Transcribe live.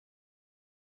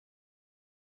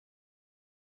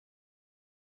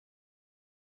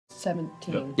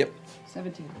17. Yep.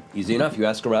 17. Easy enough. You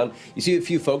ask around. You see a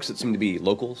few folks that seem to be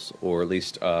locals, or at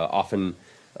least often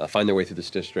find their way through this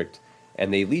district,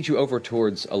 and they lead you over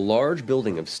towards a large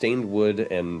building of stained wood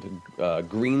and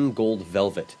green gold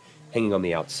velvet hanging on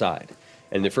the outside.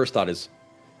 And their first thought is,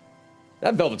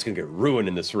 that velvet's going to get ruined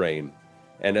in this rain.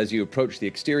 And as you approach the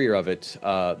exterior of it,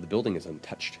 the building is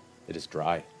untouched. It is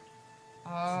dry.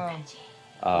 Oh.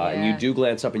 And you do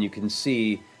glance up and you can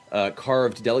see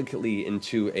carved delicately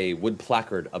into a wood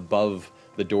placard above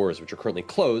the doors, which are currently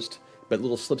closed, but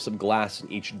little slips of glass in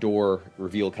each door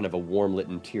reveal kind of a warm lit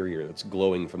interior that's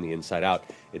glowing from the inside out.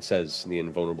 It says, the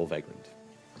Invulnerable Vagrant.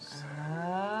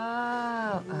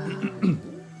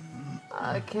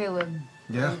 Caleb.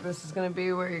 Yeah? This is going to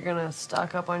be where you're going to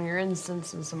stock up on your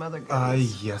incense and some other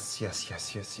goodies. Yes.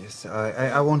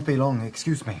 I won't be long.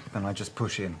 Excuse me. Then I just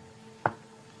push in.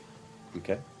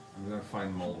 Okay. I'm gonna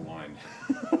find mulled wine.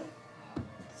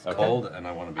 It's cold, and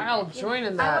I want to be. I'll join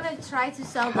in that. I want to try to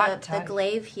sell the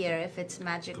glaive here if it's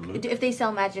magic. If they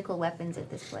sell magical weapons at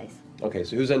this place. Okay,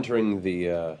 so who's entering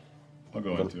the... I'll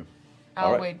go in too.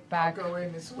 I'll right. wait back. Go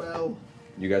in as well.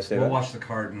 You guys stay We'll back? wash the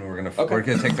cart, and we're gonna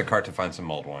take the cart to find some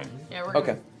mulled wine. Yeah, we're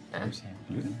Okay. Grab it.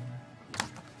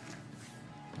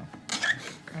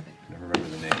 Never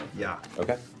remember the name. Yeah.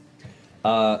 Okay.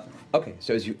 Okay,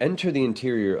 so as you enter the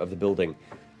interior of the building,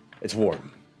 it's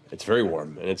warm. It's very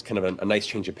warm, and it's kind of a nice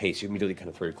change of pace. You immediately kind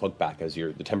of throw your cloak back as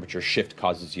the temperature shift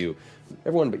causes you,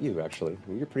 everyone but you actually,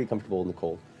 you're pretty comfortable in the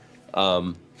cold,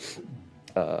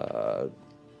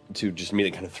 to just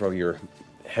immediately kind of throw your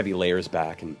heavy layers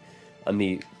back. And on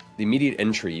the immediate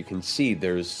entry, you can see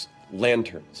there's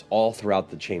lanterns all throughout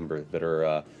the chamber that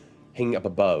are hanging up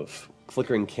above,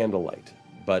 flickering candlelight,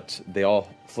 but they all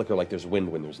flicker like there's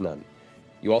wind when there's none.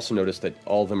 You also notice that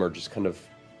all of them are just kind of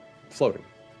floating.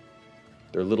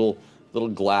 They're little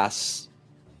glass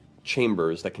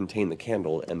chambers that contain the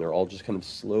candle, and they're all just kind of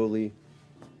slowly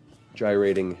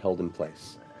gyrating, held in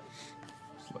place.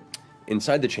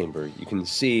 Inside the chamber, you can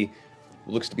see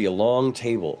what looks to be a long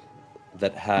table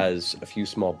that has a few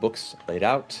small books laid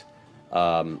out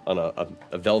on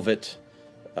a velvet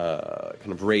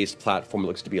kind of raised platform. It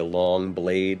looks to be a long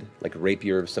blade, like a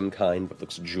rapier of some kind, but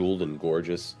looks jeweled and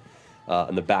gorgeous.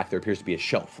 On the back, there appears to be a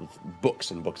shelf with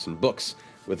books and books and books,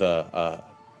 with a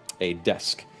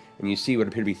desk. And you see what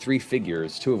appear to be three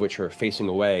figures, two of which are facing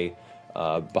away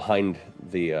behind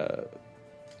the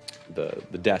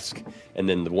desk, and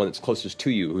then the one that's closest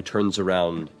to you, who turns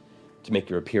around to make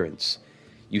your appearance.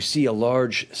 You see a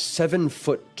large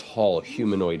 7-foot-tall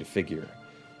humanoid figure.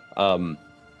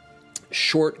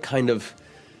 Short, kind of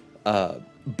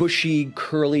bushy,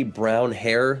 curly brown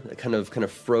hair that kind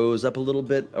of froze up a little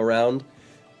bit around.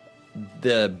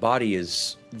 The body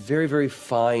is very, very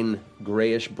fine,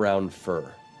 grayish-brown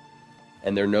fur.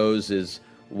 And their nose is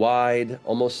wide,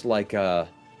 almost like I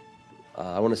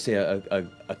want to say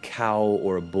a cow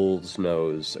or a bull's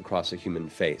nose across a human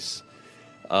face.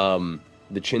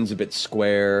 The chin's a bit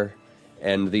square,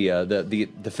 and the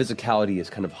physicality is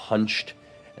kind of hunched,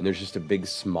 and there's just a big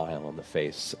smile on the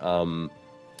face.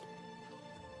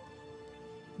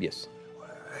 Yes.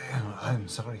 I'm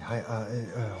sorry.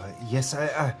 Yes,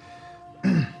 I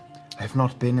have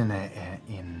not been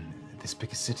in this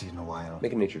big city in a while.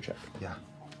 Make a nature check. Yeah.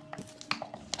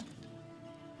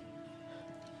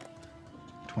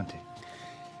 20.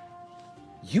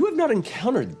 You have not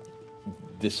encountered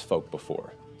this folk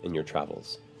before in your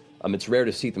travels. It's rare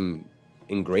to see them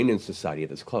ingrained in society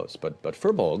this close, but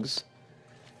furbolgs...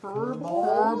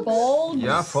 Furbolgs?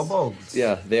 Yeah, furbolgs.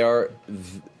 Yeah,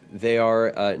 they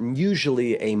are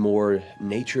usually a more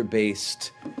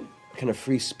nature-based, kind of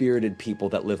free-spirited people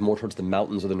that live more towards the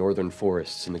mountains of the northern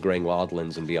forests and the graying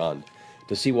wildlands and beyond.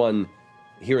 To see one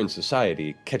here in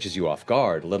society catches you off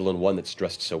guard, let alone one that's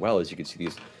dressed so well. As you can see,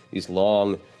 these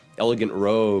long, elegant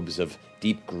robes of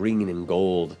deep green and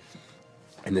gold,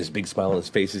 and this big smile on his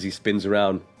face as he spins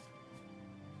around.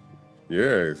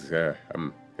 Yes,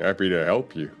 I'm happy to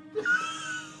help you.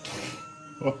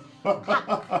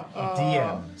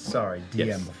 DM,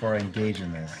 Yes. before I engage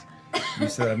in this. You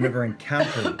said I've never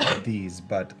encountered these,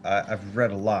 but I've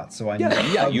read a lot, so I know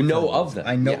of you know them. of them.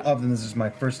 I know Yeah. of them. This is my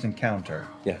first encounter.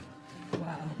 Yeah.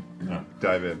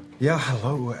 Dive in. Yeah,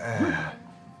 hello.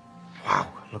 Wow,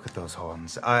 look at those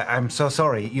horns. I'm so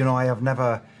sorry. You know, I have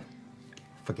never...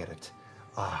 Forget it.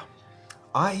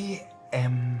 I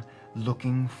am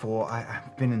looking for...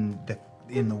 I've been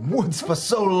in the woods for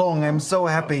so long. I'm so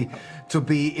happy to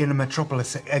be in a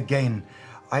metropolis again.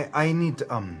 I need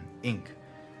ink.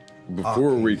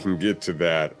 Before we can get to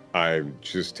that, I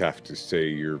just have to say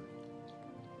you're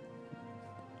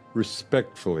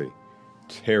respectfully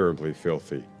terribly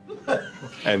filthy.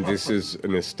 And this is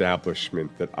an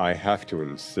establishment that I have to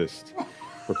insist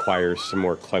requires some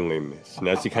more cleanliness. And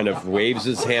as he kind of waves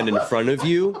his hand in front of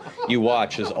you, you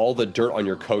watch as all the dirt on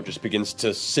your coat just begins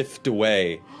to sift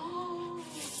away.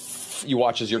 You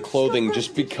watch as your clothing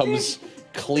just becomes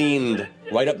cleaned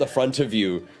right up the front of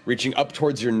you, reaching up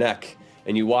towards your neck.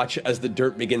 And you watch as the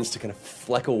dirt begins to kind of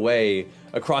fleck away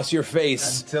across your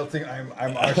face. I'm tilting,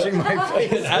 I'm arching my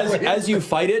face. As you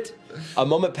fight it, a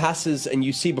moment passes and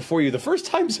you see before you, the first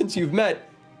time since you've met,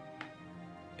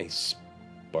 a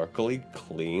sparkly,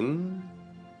 clean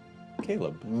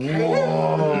Caleb.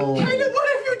 Whoa. What have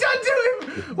you done to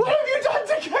him? What have you done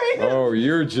to Caleb? Oh,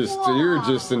 you're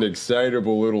just an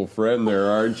excitable little friend there,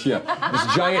 aren't you?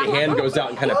 This giant hand goes out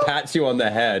and kind of pats you on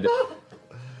the head.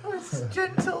 It's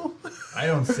gentle. I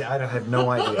have no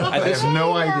idea. I have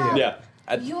no idea. Yeah.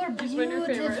 You're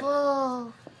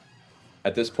beautiful.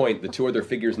 At this point, the two other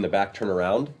figures in the back turn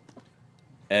around,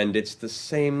 and it's the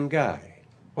same guy.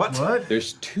 What?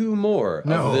 There's two more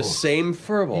of the same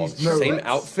furball, same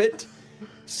outfit,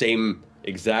 same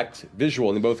exact visual,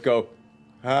 and they both go,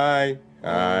 Hi.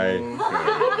 Hi.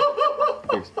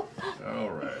 All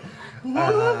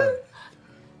right.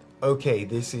 Okay,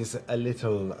 this is a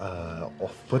little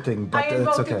off-putting, but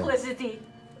it's okay. Duplicity.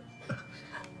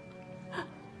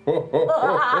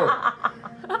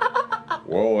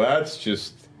 Well, that's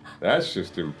just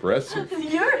impressive.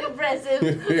 You're impressive.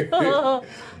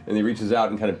 and he reaches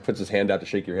out and kind of puts his hand out to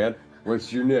shake your hand.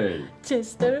 What's your name?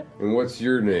 Chester. And what's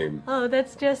your name? Oh,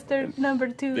 that's Chester number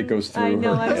 2. It goes through I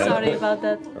know, her I'm head. sorry about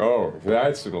that. Oh,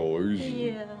 that's an illusion.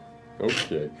 Yeah.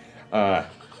 Okay.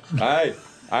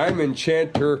 I'm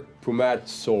Enchanter Pumat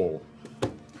Sol.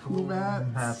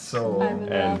 Pumat Sol.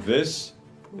 And this,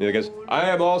 I guess, I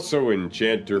am also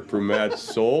Enchanter Pumat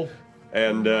Sol.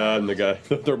 And the guy,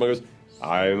 the third one goes,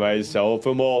 I myself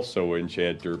am also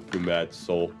Enchanter Pumat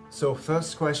Sol. So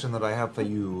first question that I have for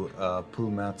you,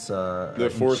 Pumat. The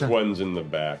fourth one's in the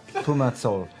back. Pumat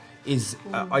Sol, is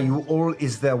are you all?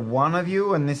 Is there one of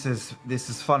you, and this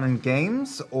is fun and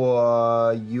games,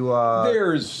 or you are?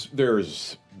 There's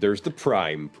the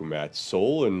prime Pumat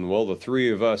Sol, and well, the three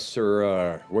of us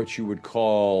are what you would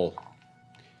call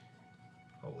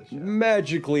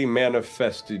magically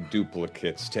manifested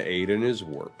duplicates to aid in his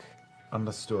work.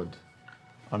 Understood.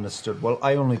 Well,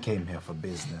 I only came here for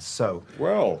business, so...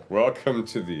 Well, welcome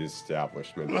to the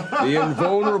establishment. The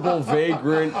Invulnerable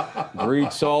Vagrant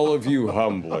greets all of you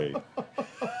humbly.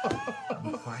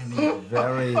 I'm finding it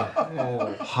very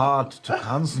hard to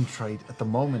concentrate at the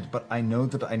moment, but I know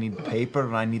that I need paper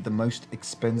and I need the most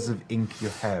expensive ink you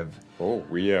have. Oh,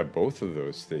 we have both of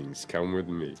those things. Come with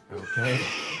me. Okay.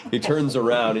 He turns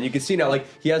around, and you can see now, like,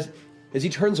 as he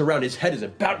turns around, his head is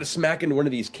about to smack into one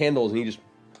of these candles, and he just...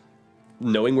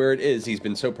 Knowing where it is, he's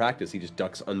been so practiced, he just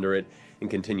ducks under it and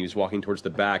continues walking towards the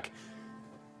back.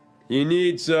 He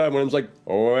needs some. One of them's like,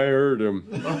 oh, I heard him.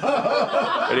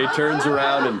 And he turns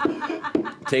around and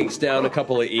takes down a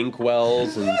couple of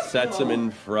inkwells and sets them in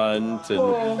front.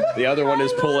 And the other one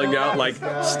is pulling out, like,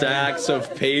 stacks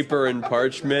of paper and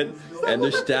parchment. And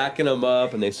they're stacking them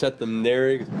up, and they set them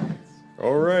there.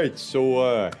 All right,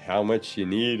 so how much you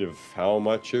need of how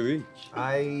much of each?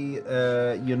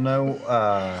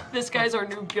 This guy's our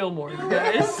new Gilmore, you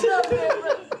guys.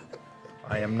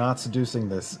 I am not seducing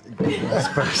this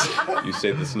person. You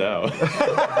say this now.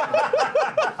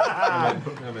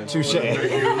 Touche.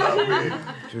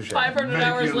 500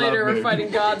 hours later, we're fighting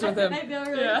gods with him. I know,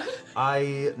 right? Yeah.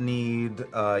 I need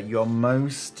your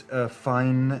most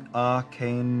fine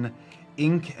arcane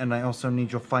ink, and I also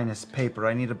need your finest paper.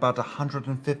 I need about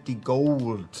 150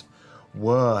 gold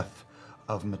worth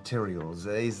of materials.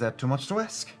 Is that too much to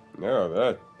ask?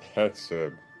 No, that's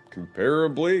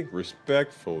comparably,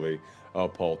 respectfully, a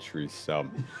paltry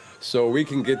sum. So we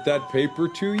can get that paper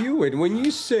to you, and when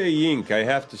you say ink, I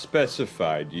have to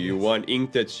specify. Do you want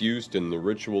ink that's used in the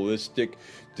ritualistic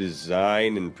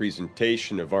design and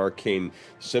presentation of arcane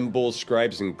symbols,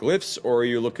 scribes, and glyphs, or are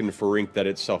you looking for ink that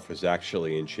itself is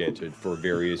actually enchanted for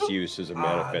various uses of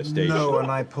manifestation? No,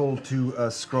 and I pulled 2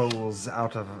 scrolls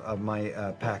out of my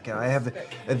pack. I have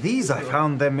these. I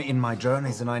found them in my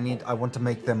journeys, and I want to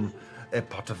make them a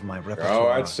part of my repertoire.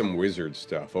 Oh, that's some wizard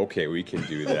stuff. Okay, we can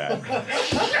do that.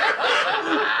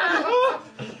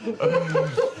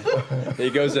 He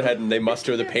goes ahead and they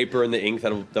muster the paper and the ink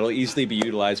that'll easily be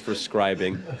utilized for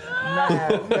scribing.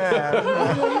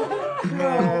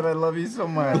 Man, I love you so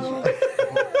much.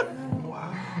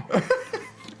 Wow.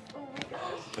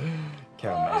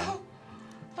 Cow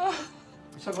man.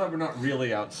 So glad why we're not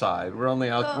really outside. We're only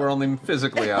out. We're only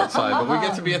physically outside, but we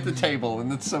get to be at the table,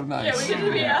 and it's so nice. Yeah, we get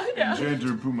to be out. Yeah.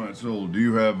 Enchanter Pumat Sol, do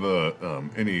you have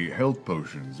any health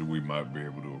potions that we might be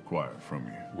able to acquire from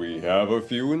you? We have a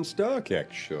few in stock,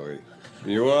 actually.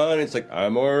 You want? It's like,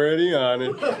 I'm already on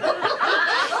it.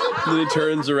 Then he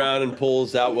turns around and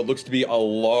pulls out what looks to be a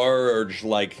large,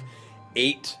 like,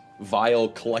 8-vial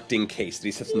collecting case that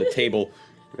he sets on the table.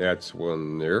 That's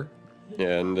one there.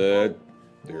 And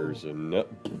there's another.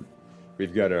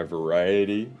 We've got a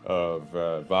variety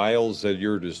of vials at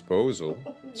your disposal,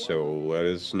 so let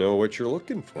us know what you're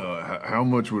looking for. How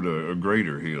much would a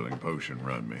greater healing potion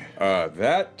run me?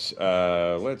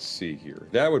 Let's see here.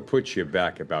 That would put you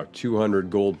back about 200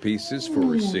 gold pieces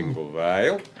for a single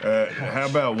vial. How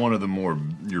about one of the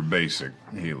your basic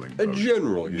healing A potions?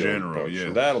 general healing General, potion.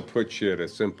 yeah. That'll put you at a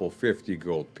simple 50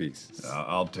 gold pieces.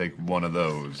 I'll take one of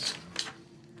those.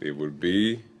 It would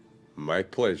be my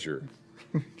pleasure,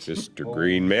 Mr.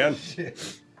 Green Man.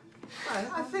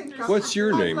 I think. What's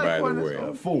your name, by the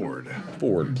way? Ford.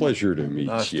 Ford. Pleasure to meet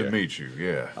Nice you. to meet you,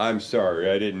 yeah. I'm sorry,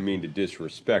 I didn't mean to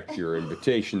disrespect your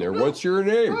invitation there. What's your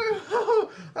name?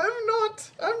 I'm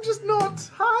not. I'm just not.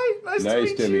 Hi.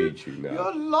 Nice to meet you. Now.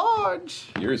 You're large.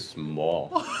 You're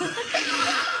small.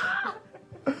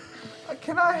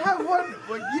 Can I have one?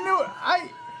 Well, you know,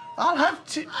 I'll have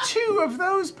two of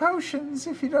those potions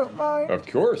if you don't mind. Of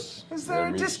course. Is there That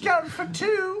a means- discount for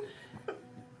two?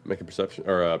 Make a perception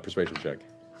or a persuasion check.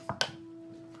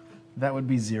 That would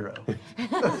be 0.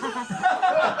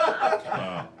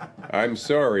 I'm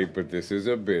sorry, but this is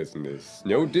a business.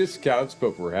 No discounts,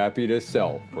 but we're happy to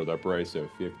sell for the price of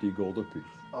 50 gold apiece.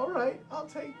 All right, I'll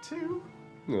take two.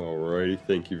 Alrighty,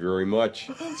 thank you very much.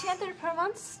 Enchanter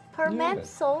Pumat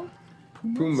Sol.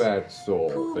 Pumat Sol,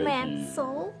 thank Pumat you.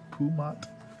 Sol. Pumat.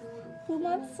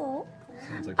 Pumat Sol.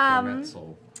 Sounds like Pumat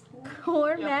Sol.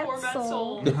 Poor Yeah, Matt poor Matt Soul.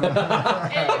 Soul.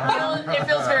 it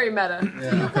feels very meta.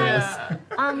 You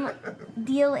guys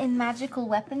deal in magical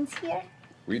weapons here?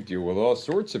 We deal with all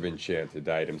sorts of enchanted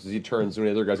items. As he turns to one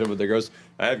of the other guys over there, goes,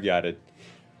 I've got it.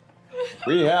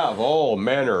 We have all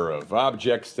manner of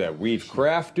objects that we've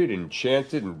crafted,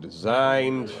 enchanted, and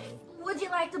designed. Would you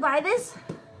like to buy this?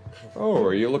 Oh,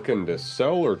 are you looking to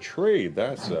sell or trade?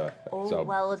 That's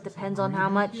Well, it depends on how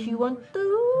much you want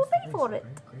to pay for it.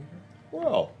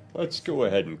 Well, let's go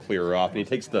ahead and clear off. And he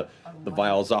takes the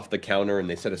vials off the counter, and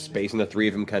they set a space, and the three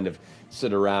of them kind of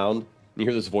sit around. And you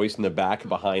hear this voice in the back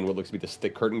behind what looks to be this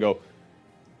thick curtain go,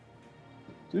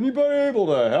 is anybody able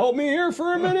to help me here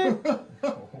for a minute?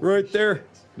 Right there.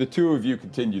 The two of you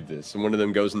continue this, and one of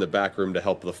them goes in the back room to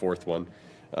help the fourth one.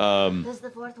 Does the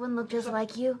fourth one look just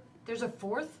like you? There's a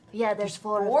fourth? Yeah, there's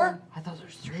four. Four? I thought there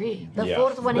was 3. The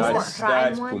fourth one is the prime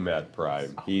that's one. Pumat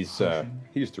Prime. He's the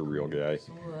real guy.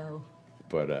 Whoa.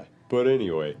 But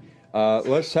anyway,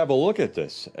 let's have a look at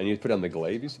this. And you put down the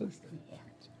glaive, you said?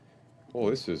 Oh,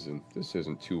 this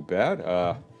isn't too bad.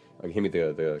 Give me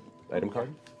the item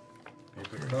card.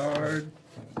 Card.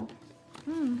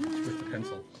 With the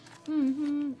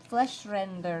pencil. Flesh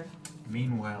render.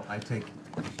 Meanwhile, I take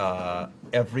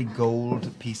every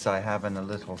gold piece I have in a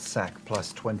little sack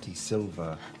plus 20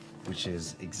 silver, which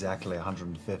is exactly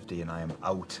 150, and I am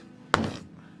out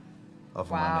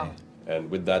of Wow. money. And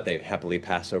with that, they happily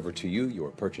pass over to you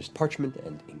your purchased parchment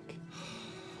and ink.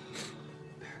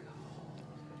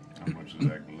 How much is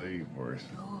that glaive worth?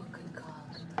 Oh, good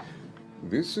cause.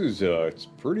 This is, it's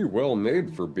pretty well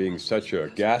made for being such a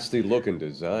ghastly looking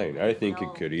design. I think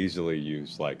it could easily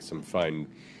use, like, some fine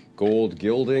gold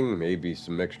gilding, maybe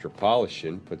some extra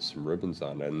polishing, put some ribbons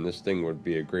on it, and this thing would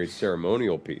be a great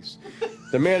ceremonial piece.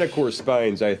 The manicore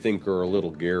spines, I think, are a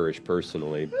little garish,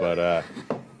 personally, but,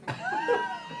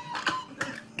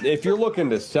 if you're looking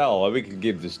to sell, we could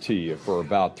give this to you for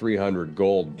about 300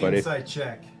 gold, but Inside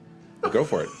check. Go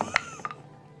for it.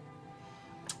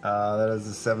 That is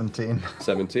a 17.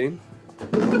 17?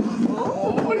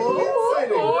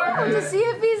 To see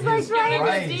if he's like Getting a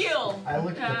right. good deal. I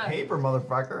looked at the paper,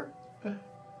 motherfucker. I'm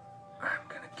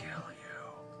gonna kill you.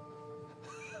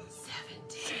 7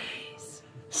 days.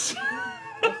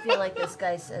 I feel like this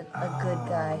guy's a good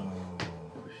guy.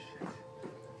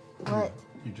 What?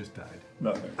 You just died.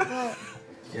 Nothing. What?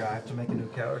 Yeah, I have to make a new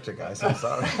character, guys. I'm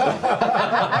sorry.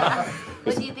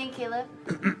 What do you think, Caleb?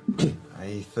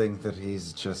 I think that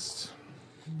he's just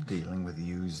dealing with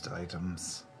used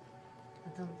items. I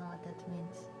don't know what that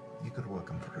means. You could work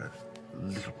him for a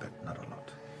little bit, not a lot.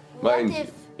 Mind What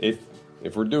you,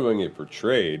 if we're doing it for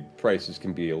trade, prices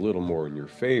can be a little more in your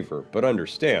favor. But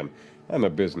understand, I'm a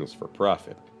business for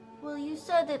profit. Well, you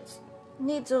said it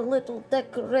needs a little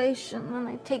decoration, and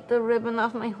I take the ribbon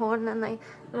off my horn and I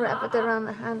wrap it around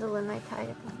the handle and I tie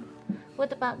it on.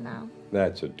 What about now?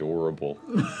 That's adorable.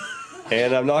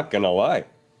 And I'm not gonna lie,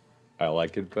 I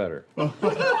like it better.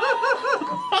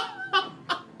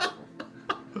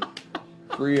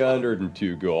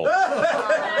 302 gold.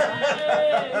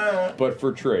 But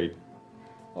for trade,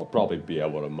 I'll probably be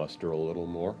able to muster a little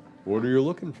more. What are you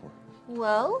looking for?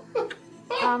 Well, This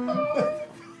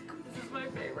is my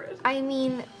favorite. I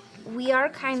mean, we are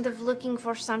kind of looking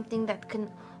for something that can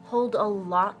hold a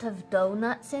lot of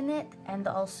donuts in it, and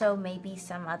also maybe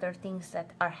some other things that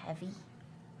are heavy.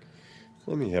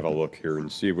 Let me have a look here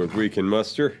and see what we can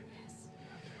muster.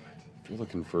 If you're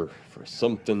looking for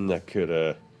something that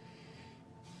could,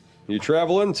 you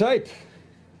travel in type.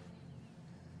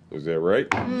 Is that right?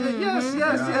 Yes.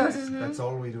 That's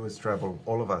all we do is travel,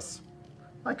 all of us.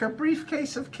 Like a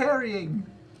briefcase of carrying.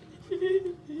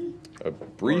 A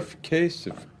briefcase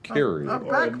of carrying. A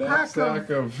backpack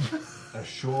of A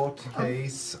short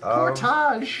case of...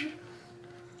 portage.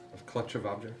 A clutch of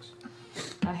objects.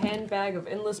 A handbag of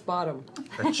endless bottom.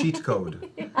 A cheat code,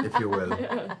 if you will.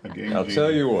 I'll tell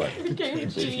you what.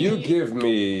 If you give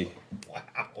me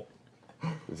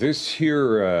this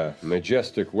here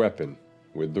majestic weapon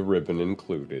with the ribbon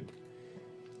included,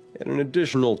 and an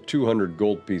additional 200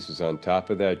 gold pieces on top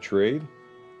of that trade,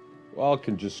 well, I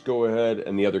can just go ahead,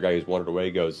 and the other guy who's wandered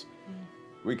away goes,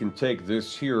 we can take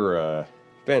this here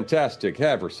fantastic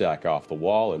haversack off the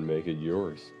wall and make it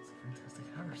yours.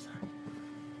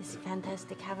 This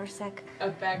fantastic haversack. A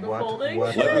bag of holding.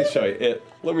 Let me show you.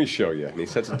 Let me show you. And he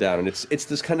sets it down, and it's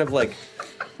this kind of like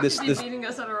this. Is he beating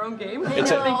us at our own game?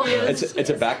 It's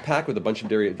a backpack with a bunch of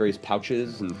various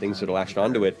pouches and things that'll latch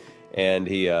onto it, and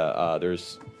he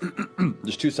there's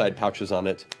there's two side pouches on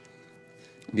it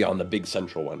beyond the big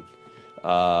central one.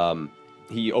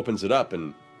 He opens it up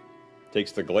and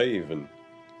takes the glaive and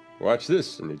watch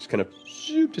this, and it just kind of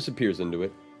disappears into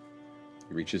it.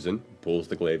 He reaches in, pulls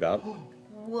the glaive out.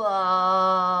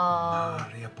 Whoa.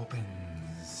 Maria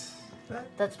Poppins.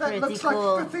 That's That pretty looks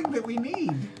cool. like the thing that we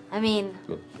need. I mean,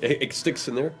 It sticks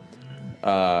in there.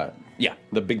 Yeah,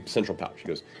 the big central pouch. He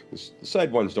goes, the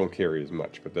side ones don't carry as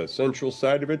much, but the central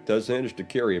side of it does manage to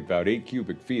carry about 8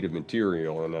 cubic feet of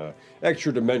material and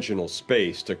extra dimensional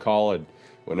space to call it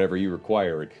whenever you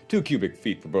require it. 2 cubic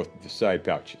feet for both of the side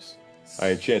pouches.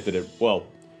 I enchanted it. Well,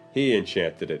 he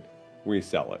enchanted it. We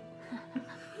sell it.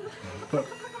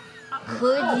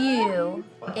 could you,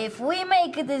 if we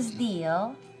make this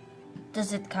deal,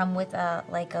 does it come with a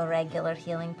regular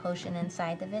healing potion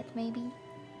inside of it, maybe?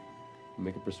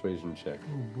 Make a persuasion check.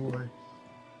 Oh boy.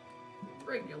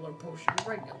 Regular potion,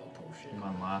 regular potion. Come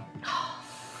on, Ma.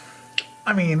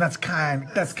 I mean, that's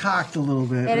cocked a little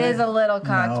bit. It is a little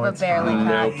cocked, No, but it's barely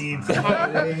fine.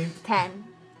 cocked. 10.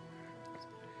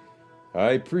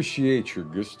 I appreciate your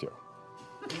gusto.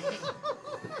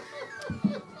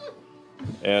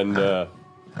 And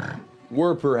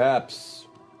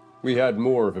we had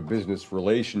more of a business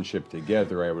relationship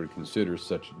together, I would consider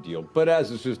such a deal. But as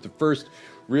this is the first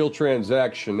real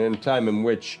transaction and time in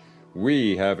which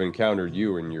we have encountered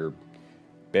you and your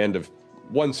band of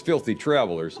once filthy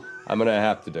travelers, I'm going to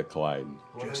have to decline.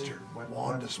 Jester,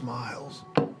 wand of smiles.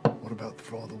 What about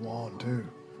for the wand, too?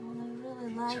 I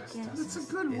really like it. It's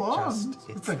a good wand.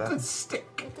 It's a good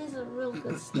stick. It is a real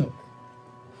good stick.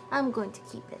 I'm going to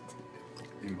keep it.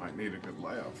 You might need a good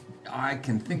laugh. I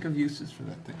can think of uses for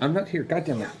that thing. I'm not here.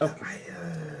 Goddamn it. Oh.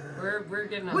 We're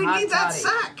getting a We hot need that toddy.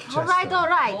 sack. All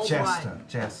right. Old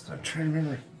Jester. I'm trying to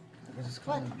remember.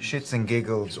 What? Shits and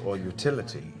giggles or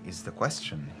utility is the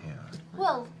question here.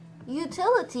 Well,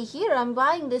 utility here. I'm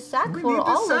buying this sack We for need the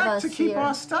all of sack us to keep here.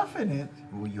 our stuff in it.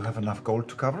 Will you have enough gold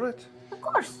to cover it? Of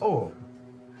course. Oh,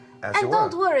 as And you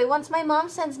don't were. worry, once my mom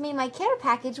sends me my care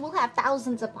package, we'll have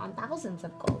thousands upon thousands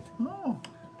of gold. Oh.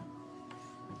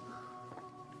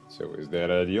 So is that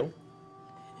a deal?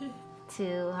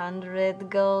 200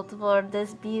 gold for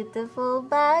this beautiful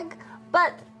bag.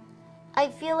 But I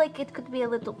feel like it could be a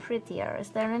little prettier. Is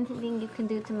there anything you can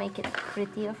do to make it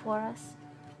prettier for us?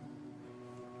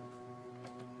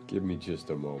 Give me just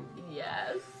a moment.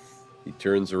 Yes. He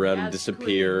turns around and Yes,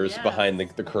 disappears queen, yes. behind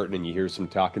the curtain, and you hear some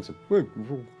talking. Some.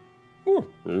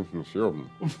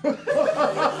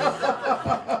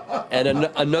 And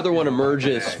another one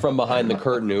emerges from behind the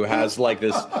curtain who has like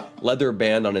this leather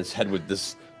band on his head with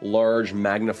this large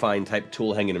magnifying type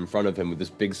tool hanging in front of him with this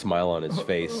big smile on his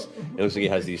face. It looks like he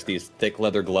has these thick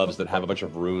leather gloves that have a bunch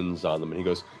of runes on them. And he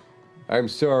goes, I'm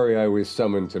sorry I was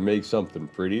summoned to make something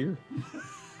prettier.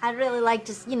 I really like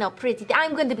just, pretty.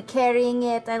 I'm going to be carrying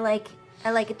it. I like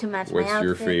it to match my What's outfit.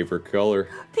 your favorite color?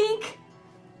 Pink.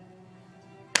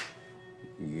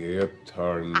 Yep,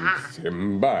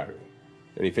 Simba.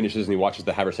 And he finishes and he watches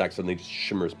the haversack suddenly just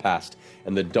shimmers past,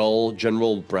 and the dull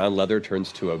general brown leather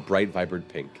turns to a bright, vibrant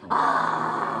pink.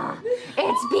 Ah,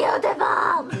 it's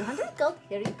beautiful. 200 gold.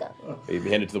 Here you go. You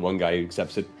hand it to the one guy who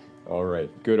accepts it. All right,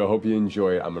 good. I hope you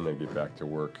enjoy it. I'm gonna get back to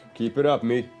work. Keep it up,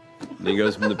 me. And he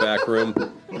goes from the back room.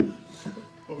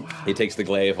 He takes the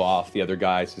glaive off. The other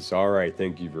guy says, "All right,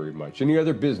 thank you very much. Any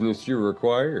other business you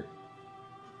require?"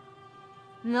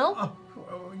 No.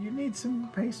 Oh, you need some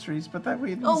pastries, but that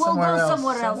we Oh, we'll somewhere go else.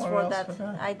 somewhere else for that. for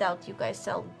that. I doubt you guys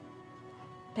sell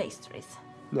pastries.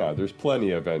 No, there's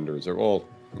plenty of vendors. Well,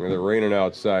 they're raining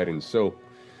outside and so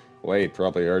late.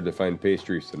 Probably hard to find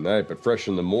pastries tonight, but fresh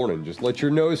in the morning. Just let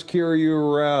your nose carry you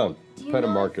around. you Peta know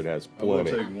Market has We'll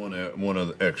plenty. take one of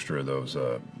the extra of those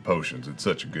potions. It's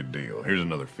such a good deal. Here's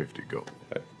another 50 gold.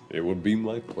 It would be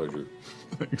my pleasure.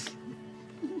 Thanks.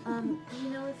 Do you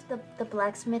know if the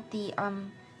blacksmith,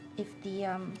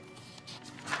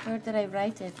 where did I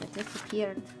write it? It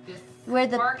disappeared. Where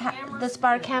the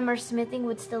spark hammer smithing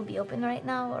would still be open right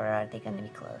now, or are they going to be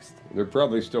closed? They're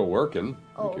probably still working.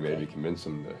 Oh, You can okay. maybe convince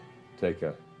them to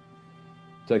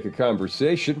take a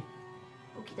conversation.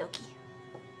 Okie dokie.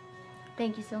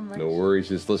 Thank you so much. No worries.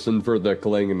 Just listen for the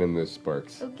clanging and the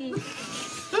sparks. Okay.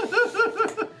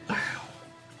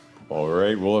 All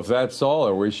right. Well, if that's all,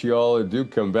 I wish you all do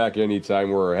come back anytime.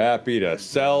 We're happy to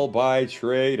sell, buy,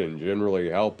 trade, and generally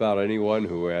help out anyone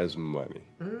who has money.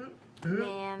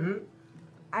 Man,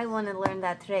 I want to learn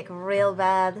that trick real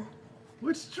bad.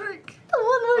 Which trick? The one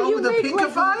where Oh, you the make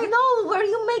pinkify? no, where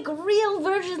you make real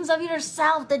versions of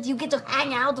yourself that you get to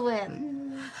hang out with.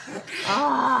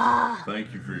 Ah.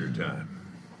 Thank you for your time.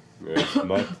 It's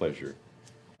my pleasure.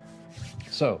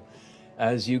 So,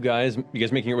 as you guys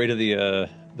making your way to the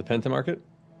Penta Market?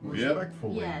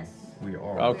 Respectfully. Yes. We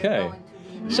are. Okay.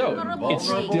 So, Invulnerable it's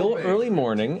Vagrant. still early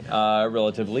morning,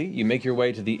 relatively. You make your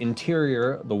way to the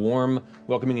interior, the warm,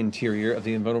 welcoming interior of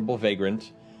the Invulnerable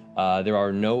Vagrant. There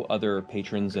are no other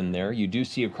patrons in there. You do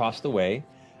see across the way,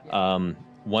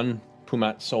 one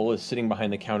Pumat Sol is sitting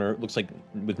behind the counter, looks like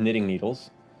with knitting needles.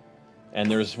 And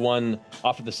there's one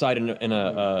off to the side in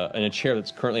a chair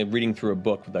that's currently reading through a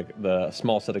book with like the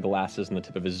small set of glasses on the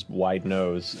tip of his wide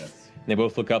nose. And they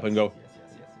both look up and go,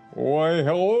 Why,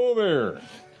 hello there.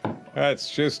 That's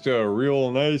just a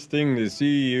real nice thing to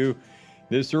see you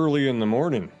this early in the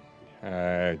morning.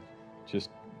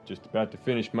 Just about to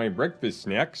finish my breakfast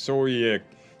snack, so you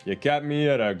caught me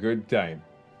at a good time.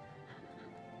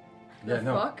 The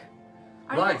fuck?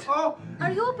 Right.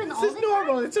 Are you open all This the is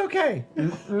normal. It's okay.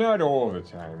 Not all the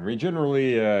time. We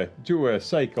generally do a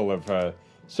cycle of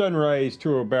sunrise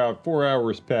to about 4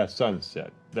 hours past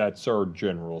sunset. That's our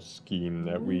general scheme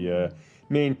that we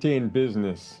maintain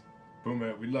business.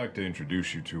 Pumat, we'd like to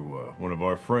introduce you to one of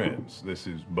our friends. This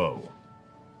is Bo.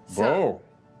 Bo.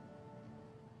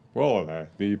 Well,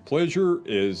 the pleasure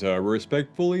is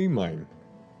respectfully mine.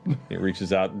 He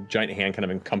reaches out, giant hand kind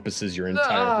of encompasses your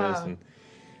entire face and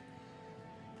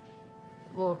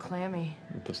A little clammy.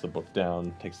 puts the book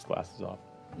down, takes his glasses off.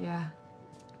 Yeah.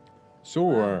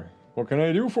 So, what can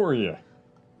I do for you?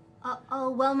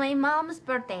 Well, my mom's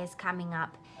birthday is coming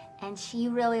up, and she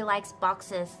really likes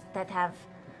boxes that have.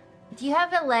 Do you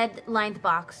have a lead-lined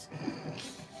box?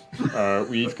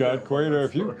 We've got quite a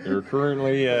few. They're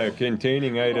currently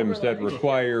containing items that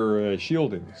require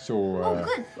shielding. So,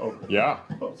 Good. yeah.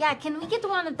 Yeah, can we get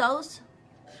one of those?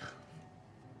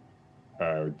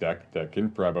 That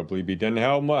can probably be done.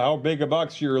 How big a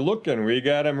box you're looking? We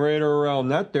got them right around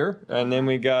that there, and then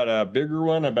we got a bigger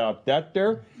one about that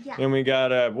there, Yeah. and we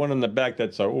got one in the back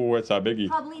that's it's a biggie.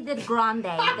 Probably the grande,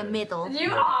 the middle.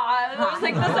 I was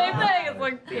thinking the same thing. It's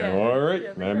like, yeah. All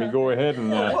right, let me go ahead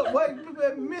and. What,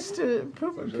 Mr.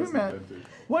 Pumat?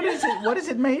 What is it? What is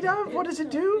it made of? What does it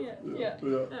do?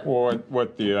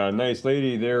 What the nice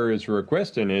lady there is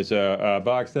requesting is a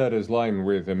box that is lined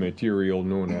with a material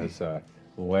known as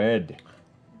lead.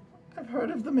 I've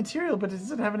heard of the material, but does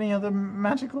it have any other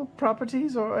magical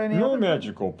properties or any No other?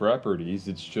 magical properties.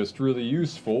 It's just really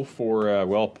useful for,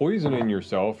 poisoning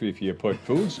yourself if you put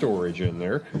food storage in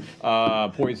there,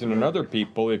 poisoning other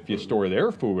people if you store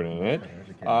their food in it,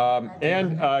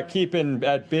 and keeping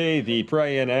at bay the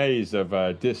prying eyes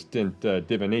of distant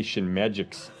divination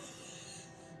magics.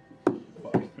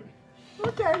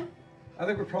 Okay. I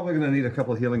think we're probably going to need a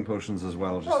couple healing potions as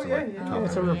well. Just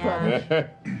It's a real problem.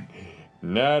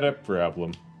 Not a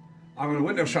problem. I'm going to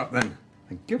window shop then.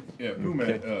 Thank you. Yeah,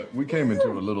 Pumat, we came into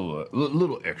a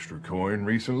little extra coin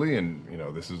recently, and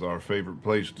this is our favorite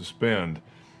place to spend.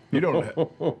 You don't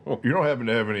happen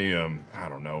to have any I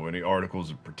don't know, any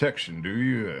articles of protection, do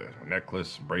you? A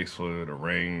necklace, a bracelet, a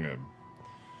ring.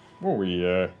 Well,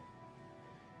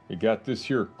 we You got this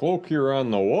here cloak here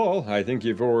on the wall. I think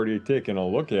you've already taken a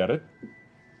look at it.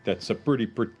 That's a pretty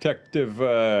protective. It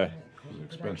was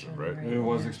expensive, right? It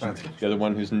was expensive. The other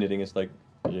one who's knitting is like,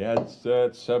 yeah,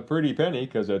 it's a pretty penny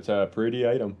because it's a pretty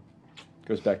item.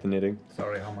 Goes back to knitting.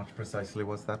 Sorry, how much precisely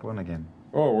was that one again?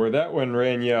 Oh, well, that one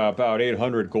ran you about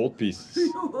 800 gold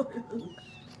pieces.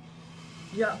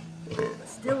 Yeah.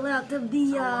 Still out of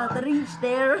the reach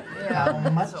there. How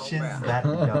much is that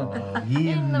dog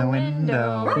in the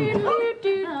window?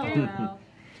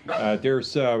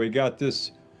 We got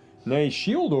this nice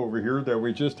shield over here that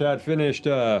we just had finished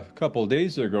a couple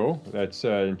days ago. That's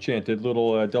an enchanted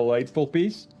little delightful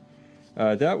piece.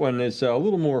 That one is a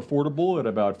little more affordable at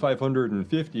about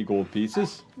 550 gold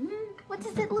pieces. What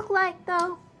does it look like,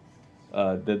 though?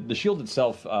 The shield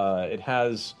itself, it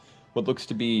has what looks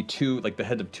to be the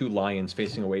heads of two lions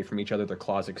facing away from each other, their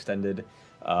claws extended.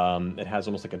 It has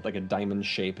almost like a diamond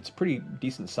shape. It's pretty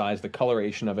decent size. The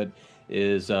coloration of it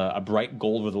is a bright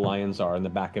gold where the lions are, and the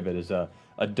back of it is a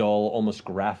dull, almost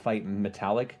graphite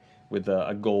metallic with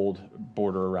a gold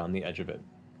border around the edge of it.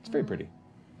 It's very pretty.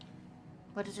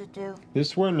 What does it do?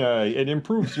 This one, it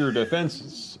improves your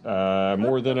defenses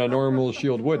more than a normal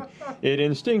shield would. It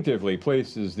instinctively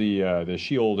places the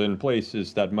shield in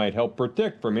places that might help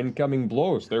protect from incoming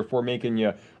blows, therefore making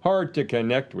you hard to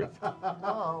connect with.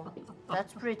 Oh,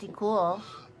 that's pretty cool.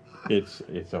 It's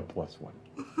a +1.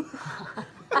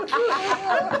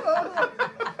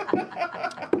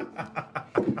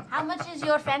 How much is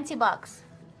your fancy box?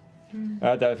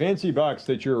 That fancy box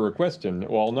that you're requesting,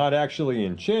 while not actually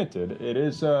enchanted, it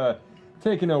is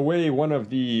taking away one of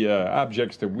the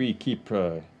objects that we keep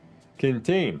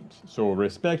contained. So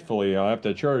respectfully, I'll have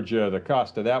to charge you the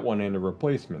cost of that one and a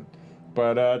replacement.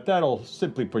 But that'll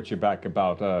simply put you back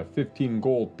about 15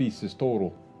 gold pieces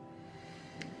total.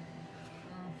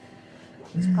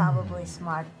 It's probably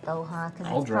smart, though, huh?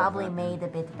 Because it's probably made a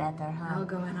bit better, huh? I'll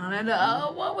go in on it.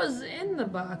 What was in the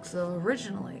box, though,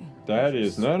 originally? That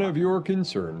is none of your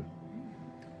concern.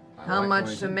 How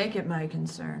much to make it my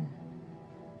concern?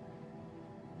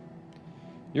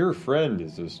 Your friend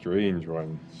is a strange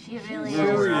one. She really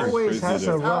always has a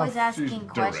She's rough. always asking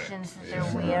questions that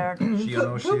are weird.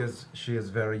 She is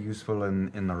very useful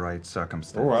in the right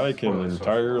circumstances. Oh, I can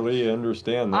entirely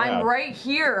understand that. I'm right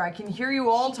here. I can hear you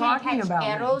all She can talking catch about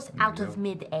arrows out of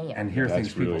mid-air. And hear things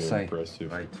That's people really say.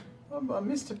 impressive. Right.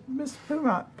 Mr.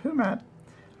 Pumat,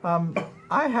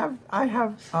 I have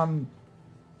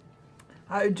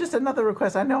just another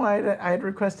request. I know I had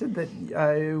requested that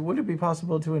would it be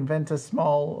possible to invent a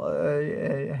small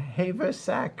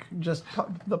haversack, just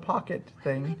the pocket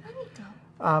thing.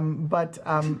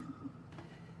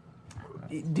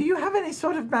 Do you have any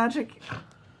sort of magic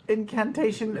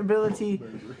incantation ability?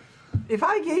 If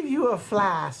I gave you a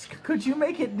flask, could you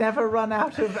make it never run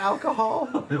out of alcohol?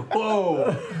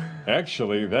 Whoa!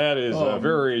 Actually, that is a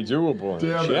very doable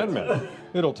enchantment.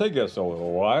 It'll take us a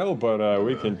little while, but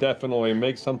we can definitely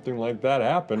make something like that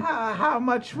happen. How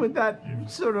much would that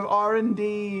sort of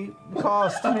R&D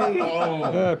cost me?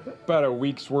 About a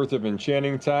week's worth of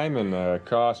enchanting time, and the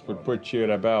cost would put you at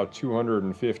about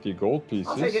 250 gold pieces.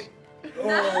 I'll take it.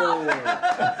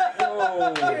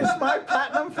 Here's my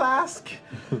platinum flask.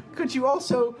 Could you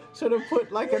also sort of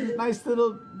put like a nice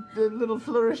little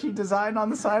flourishy design on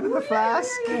the side of the flask?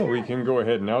 Oh, we can go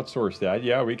ahead and outsource that.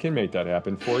 Yeah, we can make that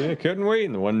happen for you. Couldn't wait.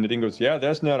 And the one knitting goes, yeah,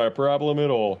 that's not a problem at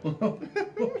all.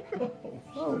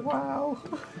 Oh, wow.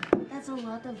 That's a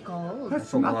lot of gold.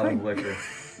 That's nothing.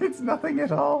 It's nothing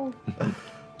at all.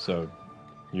 So,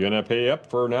 you gonna pay up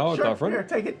for now Sure, at the front? here,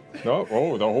 take it. No,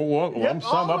 the whole lump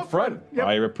sum all up front. Yep.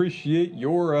 I appreciate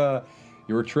your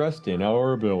trust in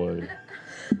our ability.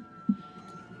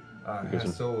 Goes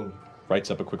and Soul. Writes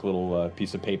up a quick little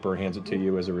piece of paper, hands it to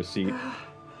you as a receipt.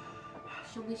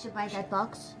 We should buy that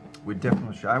box. We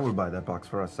definitely should. I will buy that box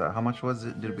for us. How much was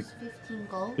it? Did we? 15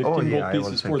 gold. 15 Oh, gold yeah, I will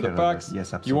pieces take for the care of box. that.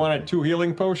 Yes, You absolutely. wanted 2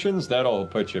 healing potions? That'll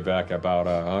put you back about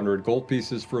 100 gold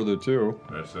pieces for the 2.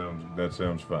 That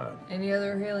sounds fine. Any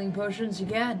other healing potions you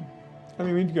got? I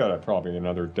mean, we've got probably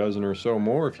another dozen or so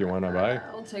more if you want to buy.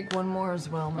 I'll take one more as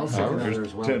well. I'll Myself. take another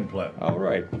as well. 10 platinum. All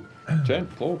right. 10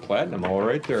 gold platinum, all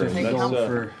right there. 50 That's gold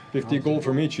for- 50 gold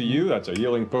from each of you. That's a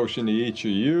healing potion to each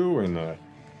of you. And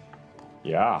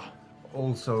yeah.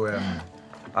 Also,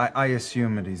 I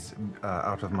assume it is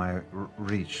out of my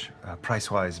reach,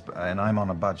 price-wise, and I'm on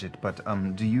a budget, but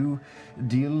do you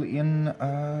deal in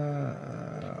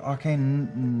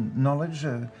arcane knowledge,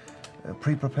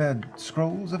 pre-prepared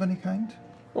scrolls of any kind?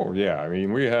 Oh yeah, I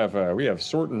mean we have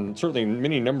certainly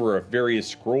many number of various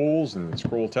scrolls and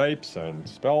scroll types and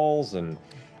spells and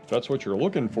that's what you're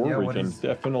looking for, Yeah, we what can is-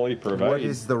 definitely provide. What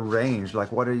is the range?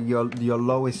 Like, what are your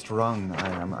lowest rung?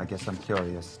 I guess I'm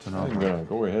curious to know. I'm gonna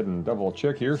go ahead and double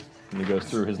check here. And he goes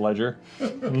through his ledger.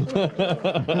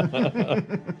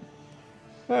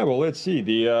 Well, let's see.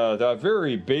 The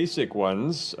very basic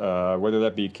ones, whether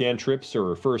that be cantrips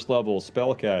or first level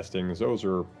spell castings, those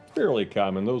are fairly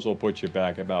common. Those will put you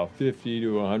back about 50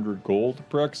 to 100 gold,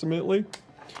 approximately.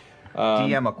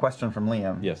 DM, a question from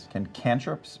Liam. Yes. Can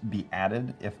cantrips be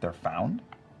added if they're found?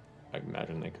 I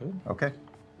imagine they could. Okay.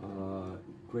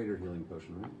 Greater healing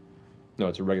potion, right? No,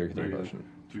 it's a regular healing potion.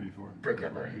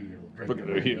 3d4.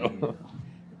 Regular heal.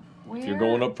 If you're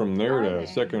going up from there to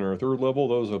second or third level,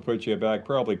 those will put you back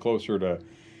probably closer to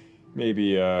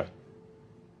maybe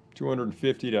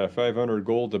 250 to 500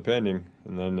 gold, depending,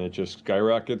 and then it just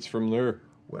skyrockets from there.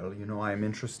 Well, you know, I'm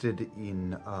interested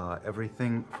in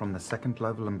everything from the second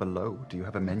level and below. Do you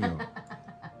have a menu?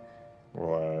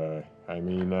 Well, I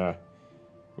mean,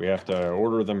 we have to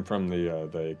order them from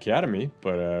the academy,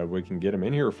 but we can get them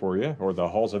in here for you, or the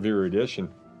halls of erudition.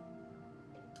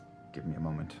 Give me a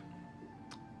moment.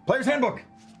 Player's handbook.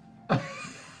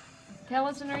 Yeah,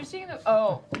 listen, are you seeing the...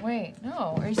 Oh, wait,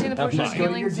 no. Are you seeing the That's potion of fine. Go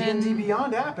to your healings D&D in...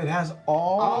 Beyond app. It has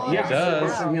all Yeah, it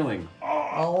does. Potion of healing.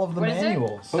 all of the What is it?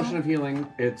 manuals. Potion of healing.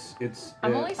 It's.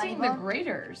 I'm only seeing the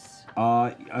graders.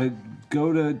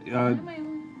 Go to.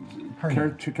 Hernia.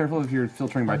 Careful if you're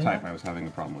filtering by Hernia? type. I was having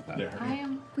a problem with that. I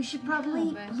am... We should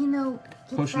probably, but- you know,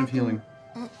 get Potion of back healing.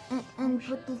 and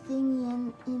put the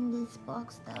thing in this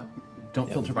box though. Don't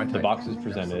filter by type. The box is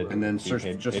presented. And then You search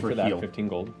paid- just paid for that, heal. 15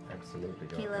 gold. Absolutely.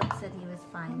 Caleb said he was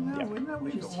fine. No, we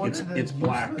ordered a It's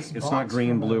black. useless It's box not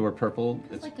green, from a- blue, or purple.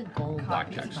 It's It's like a gold black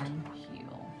box. text.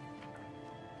 Heal.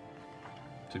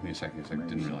 Took me a second because I Maybe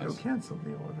didn't we should realize. Go cancel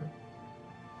the order.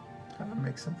 Try to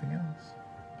make something else.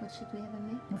 What should we have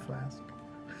in A flask.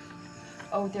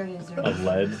 Oh, there it is. There it A is.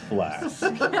 lead flask.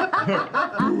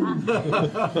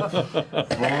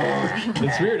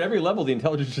 It's weird. Every level, the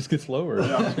intelligence just gets lower.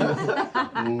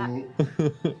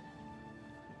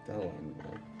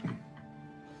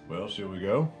 Well, shall we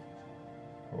go?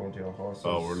 Hold your horses.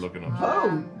 Oh, we're looking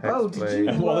up. Did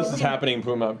you? While this is happening,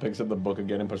 Pumat picks up the book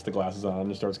again and puts the glasses on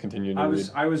and starts continuing to read.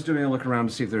 I was doing a look around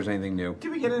to see if there's anything new.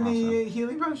 Did we get any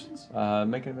healing potions?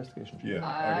 Make an investigation.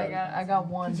 Yeah, I got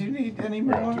one. Did you need any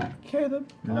more,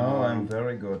 Caleb? No, I'm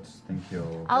very good. Thank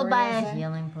you. I'll buy Where is a it?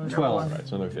 healing potion. 12. Right,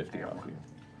 so another 50 off you.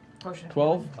 Potion of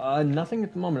 12? Nothing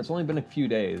at the moment. It's only been a few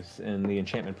days, and the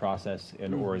enchantment process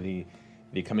and or the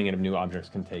coming in of new objects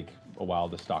can take a while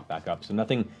to stock back up. So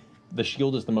nothing. The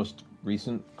shield is the most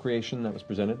recent creation that was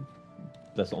presented.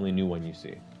 That's the only new one you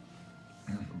see.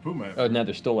 Pumat. Now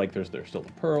there's still there's still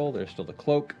the pearl. There's still the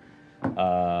cloak.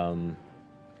 The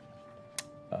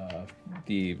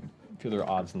few other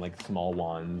odds and small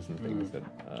wands and things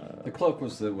that. The cloak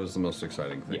was the most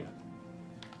exciting thing.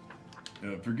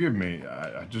 Forgive me,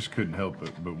 I just couldn't help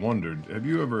but wondered. Have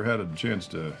you ever had a chance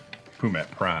to,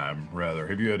 Pumat Prime, rather,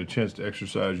 have you had a chance to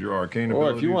exercise your arcane Or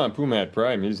abilities? if you want Pumat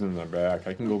Prime, he's in the back.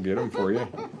 I can go get him for you.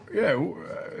 Yeah,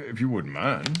 if you wouldn't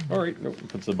mind. All right. Nope.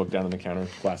 Puts the book down on the counter.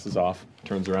 Glasses off.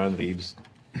 Turns around. Leaves.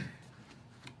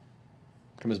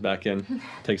 Comes back in.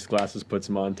 Takes the glasses. Puts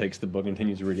them on. Takes the book.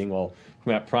 Continues reading. While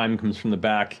Pumat Prime comes from the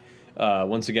back.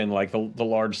 Once again, the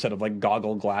large set of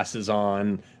goggle glasses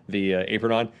on. The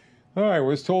apron on. I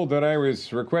was told that I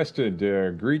was requested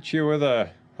to greet you with a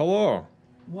hello.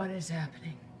 What is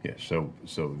happening? Yeah, so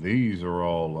these are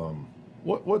all,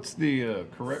 what's the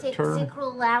correct term?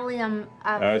 Sacralarium.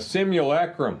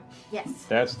 Simulacrum. Yes.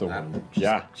 That's the one.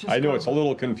 Yeah, I know it's a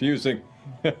little confusing.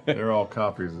 They're all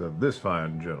copies of this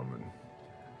fine gentleman.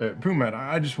 Pumat,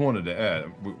 I just wanted to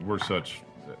add, we're such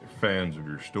fans of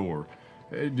your store.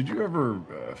 Did you ever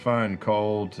find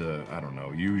call to, I don't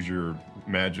know, use your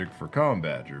magic for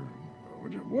combat? Or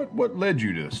what led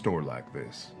you to a store like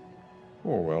this?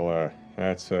 Oh, well,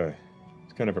 that's it's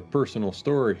kind of a personal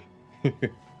story.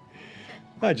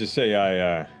 I just say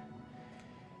I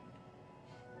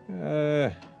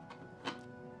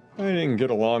didn't get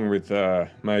along with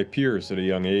my peers at a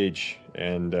young age,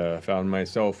 and found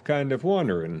myself kind of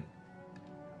wandering,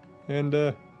 and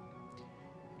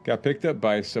got picked up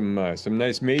by some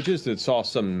nice mages that saw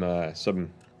some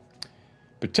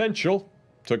potential,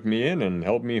 took me in and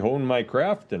helped me hone my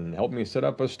craft and helped me set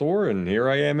up a store, and here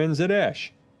I am in Zadash.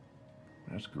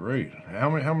 That's great. How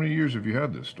many years have you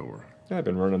had this store? I've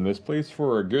been running this place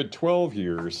for a good 12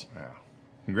 years. Wow.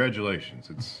 Congratulations.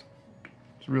 It's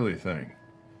really a thing.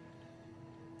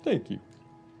 Thank you.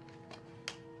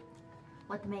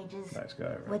 What mages? Nice guy,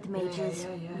 right? What mages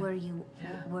Yeah. were you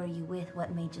with?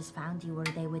 What mages found you? Were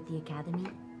they with the academy?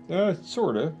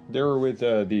 Sorta. They were with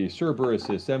the Cerberus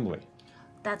Assembly.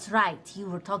 That's right. You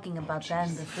were talking about them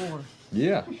before.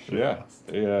 Yeah.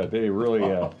 They really.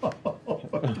 Oh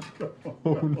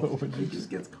no! He just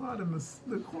gets caught in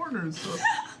the corners. So.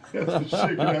 That's the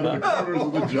shaking out of the corners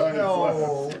of the giant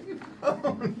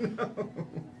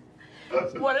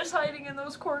No. What is hiding in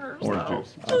those corners? Orange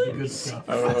though? juice.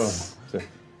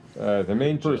 The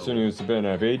main person who's been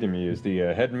evading me is the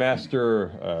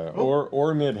headmaster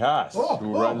Ormid Haas,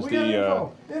 who runs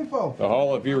the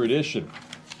Hall of Erudition.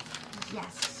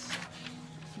 Yes.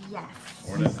 Yes.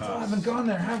 We still haven't gone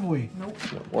there, have we? Nope.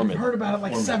 We've heard about it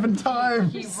like 7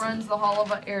 times. He runs the Hall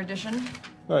of Erudition.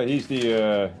 He's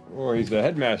the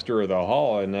headmaster of the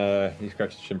hall, and he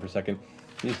scratched his chin for a second.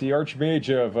 He's the Archmage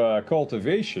of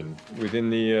cultivation within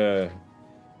the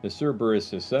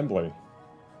Cerberus Assembly.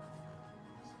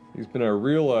 He's been a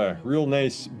real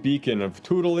nice beacon of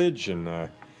tutelage, and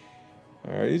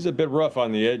he's a bit rough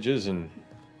on the edges and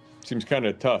seems kind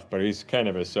of tough, but he's kind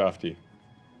of a softie.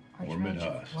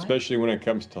 Especially when it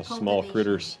comes to small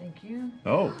critters. Thank you.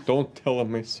 Oh. Don't tell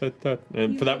him I said that.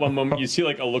 And for that one moment, you see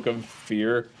like a look of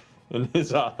fear in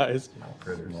his eyes.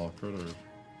 Small critters.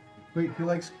 Wait, who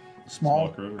likes small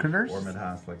critters? Ormid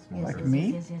Haas likes small Like critters.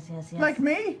 me? Yes. Like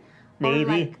me?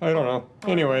 Maybe. I don't know.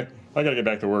 Anyway, I gotta get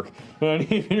back to work. And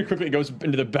he quickly goes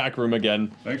into the back room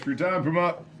again. Thanks for your time,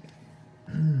 Pumat.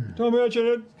 Don't mention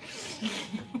it.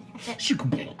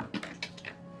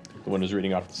 The one who's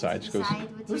reading off the side just goes,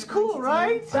 It was cool,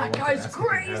 right? That guy's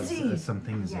crazy. Some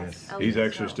things, yes. He's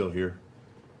actually still here.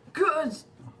 Good.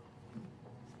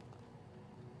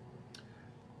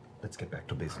 Let's get back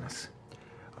to business.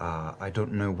 I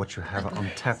don't know what you have on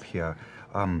tap here,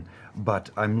 but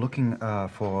I'm looking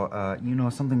for,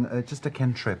 something, just a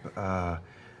cantrip,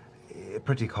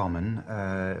 pretty common,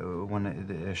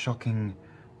 shocking,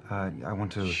 I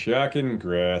want to... Shock and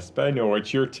grasp. I know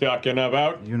what you're talking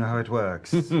about. You know how it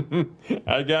works.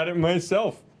 I got it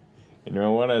myself. You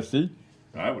know what I see?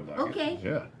 I would like Okay. it.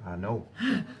 Yeah. I know.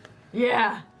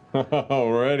 Yeah.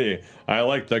 Alrighty. I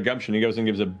like the gumption. He goes and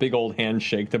gives a big old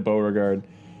handshake to Beauregard.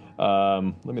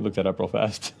 Let me look that up real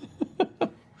fast.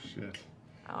 Shit.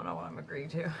 I don't know what I'm agreeing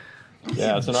to.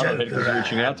 Yeah, it's an auto hit because you're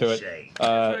reaching out to it.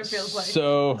 That's what it feels like.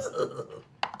 So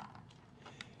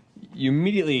you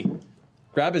immediately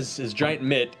grab his giant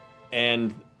mitt,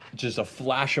 and just a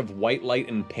flash of white light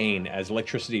and pain as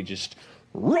electricity just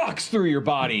rocks through your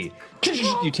body.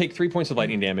 You take 3 points of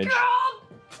lightning damage.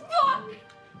 Fuck!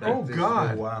 Oh,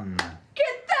 God. One.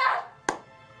 Get that!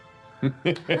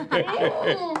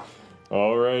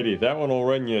 Alrighty, that one will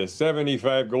run you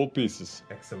 75 gold pieces.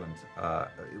 Excellent.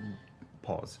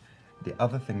 Pause. The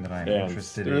other thing that I'm And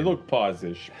interested they in... look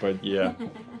pause-ish, but yeah.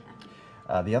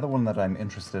 The other one that I'm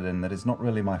interested in that is not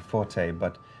really my forte,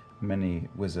 but many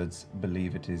wizards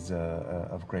believe it is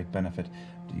of great benefit.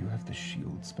 Do you have the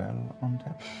shield spell on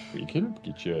tap? We can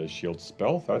get you a shield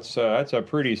spell. That's a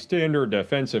pretty standard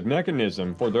defensive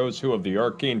mechanism for those who have the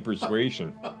arcane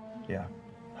persuasion. Yeah.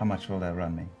 How much will that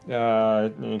run me? He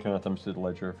kind of thumbs through the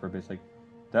ledger for a bit. Like,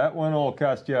 that one will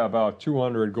cost you about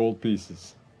 200 gold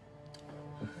pieces.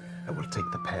 I will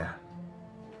take the pair.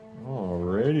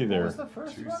 Alrighty there. What was the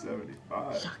first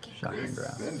 275. Shocking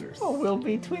grass. Oh, we'll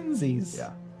be twinsies.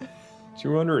 Yeah.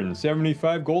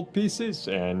 275 gold pieces,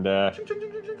 and Plus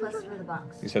for the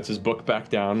box. he sets his book back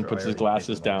down, puts his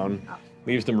glasses down,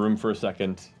 leaves them room for a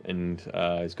second, and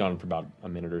he's gone for about a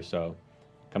minute or so.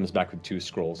 Comes back with 2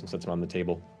 scrolls and sets them on the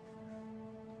table.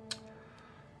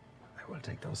 I will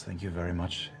take those. Thank you very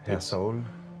much, Herr Soul.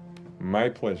 My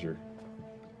pleasure.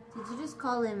 Did you just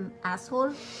call him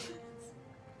asshole?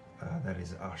 That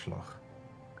is Arschloch.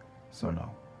 So no.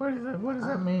 What does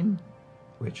that mean?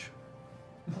 Which?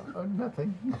 Oh,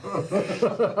 nothing.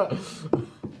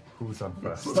 Who's on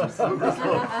first?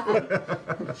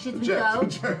 Should we go?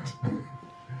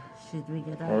 Should we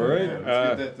get out? All right. Let's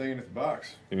get that thing in the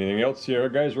box. Anything else you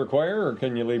guys require, or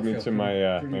can you lead me to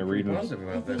my my readings?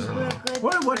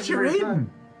 What's your reading?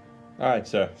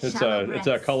 It's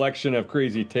a collection of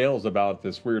crazy tales about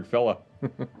this weird fella.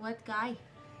 What guy?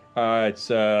 It's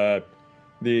the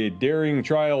daring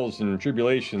trials and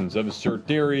tribulations of Sir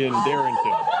Darian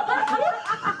Darrington.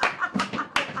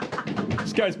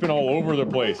 This guy's been all over the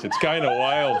place. It's kind of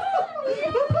wild.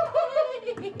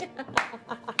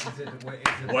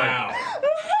 Wow.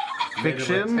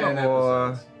 Fiction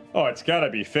or? Oh, it's gotta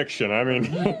be fiction. I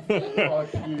mean,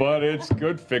 but it's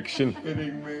good fiction.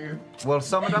 Well,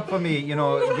 sum it up for me. You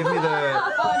know,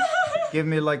 give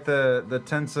me like the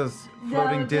tensors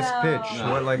floating disc pitch.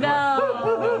 What, like,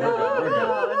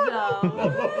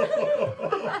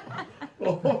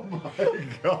 Oh my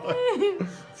god.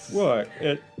 What?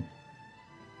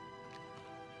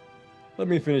 let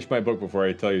me finish my book before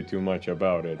I tell you too much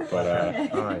about it.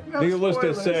 But All right. needless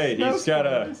to spoilers, say, no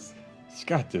he's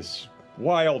got this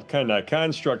wild kind of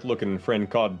construct-looking friend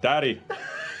called Daddy,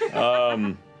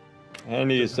 and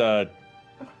he's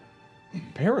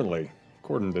apparently,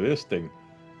 according to this thing,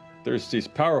 there's these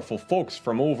powerful folks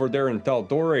from over there in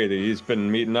Taldore that he's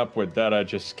been meeting up with that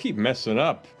just keep messing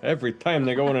up every time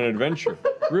they go on an adventure.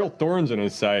 Real thorns in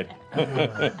his side.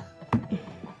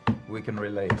 We can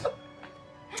relate.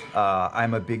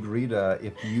 I'm a big reader.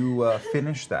 If you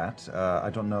finish that, I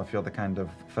don't know if you're the kind of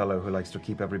fellow who likes to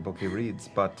keep every book he reads,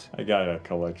 but... I got a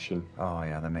collection. Oh,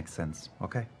 yeah, that makes sense.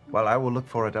 Okay. Well, I will look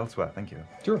for it elsewhere. Thank you.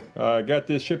 Sure. Got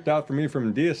this shipped out for me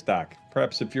from Diastock.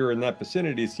 Perhaps if you're in that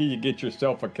vicinity, see you get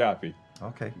yourself a copy.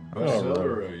 Okay. Bestseller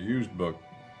or a used book?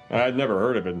 I'd never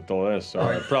heard of it until this,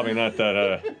 so probably not that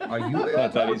Are you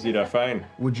not that easy to find.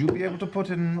 Would you be able to put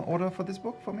in order for this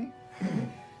book for me?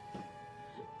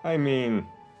 I mean,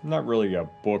 not really a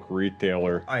book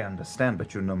retailer. I understand,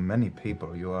 but you know many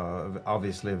people. You are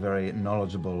obviously a very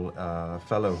knowledgeable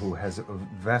fellow who has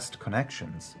vast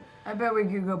connections. I bet we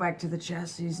could go back to the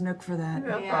Chassie's Nook for that.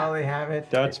 They'll probably have it.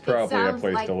 That's probably a sounds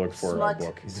place like to look for a slut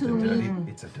book. Is it a dirty?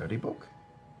 It's a dirty book.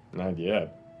 Not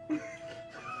yet.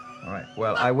 All right.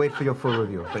 Well, I wait for your full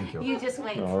review. Thank you. You just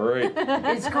wait. All right.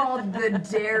 It's called The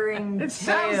Daring It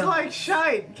sounds Tale. like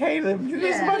shite, Caleb.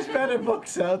 There's Yeah. much better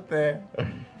books out there.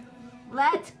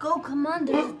 Let's go, come on,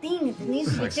 there's a thing that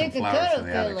needs to Like some take a flowers care from of,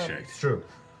 the attic Caleb. shakes. True.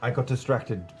 I got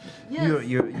distracted. Yes.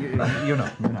 You know.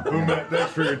 Pumat,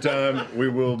 thanks for your time. We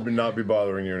will not be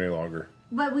bothering you any longer.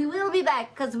 But we will be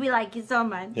back because we like you so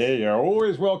much. Hey, you're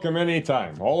always welcome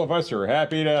anytime. All of us are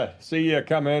happy to see you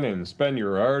come in and spend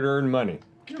your hard-earned money.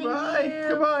 Goodbye.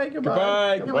 Goodbye.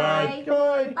 Goodbye. Goodbye. Goodbye.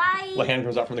 Goodbye. Bye. The hand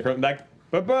comes out from the curtain back.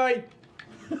 Bye-bye.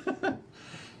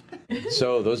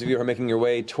 So, those of you who are making your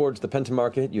way towards the Penta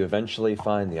Market, you eventually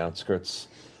find the outskirts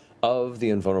of the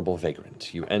Invulnerable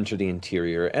Vagrant. You enter the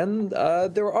interior, and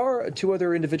there are two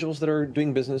other individuals that are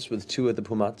doing business with two of the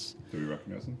Pumats. Do we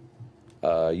recognize them?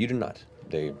 You do not.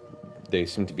 They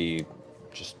seem to be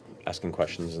just asking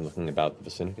questions and looking about the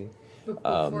vicinity.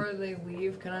 But before they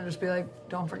leave, can I just be like,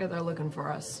 don't forget they're looking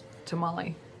for us, to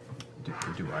Molly. Do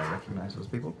I recognize those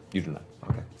people? You do not.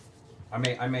 Okay.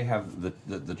 I may have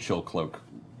the chill cloak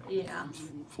Yeah.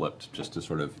 flipped just to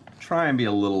sort of try and be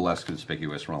a little less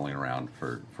conspicuous rolling around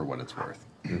for what it's worth.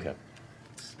 Okay.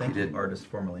 Thank you, artist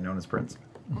formerly known as Prince.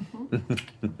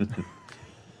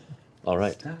 All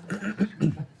right.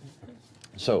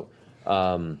 So,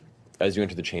 as you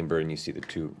enter the chamber and you see the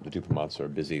two Pumat Sol are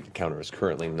busy, the counter is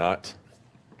currently not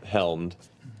helmed,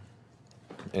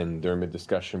 and they're mid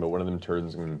discussion. But one of them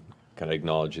turns and kind of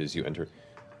acknowledges you enter.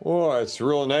 Oh, it's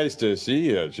real nice to see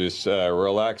you. Just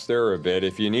relax there a bit.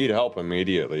 If you need help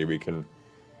immediately, we can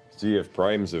see if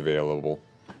Prime's available.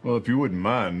 Well, if you wouldn't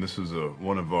mind, this is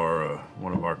one of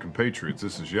our compatriots.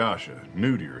 This is Yasha,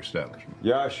 new to your establishment.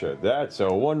 Yasha, that's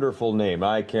a wonderful name.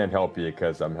 I can't help you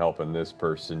because I'm helping this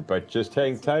person, but just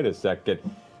hang tight a second.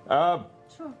 Sure.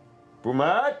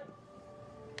 Pumat?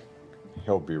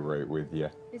 He'll be right with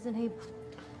you. Isn't he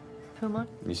Puma?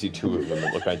 You see two of them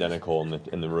that look identical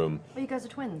in the room. Oh, you guys are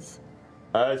twins.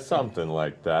 Something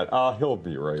like that. He'll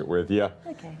be right with you.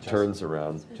 Okay. Turns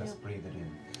around. Just breathe it in.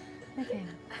 Okay.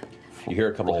 You hear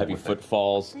a couple heavy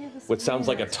footfalls. What sounds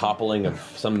like a toppling of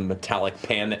some metallic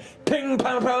pan that ping,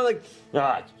 pound, pound, like,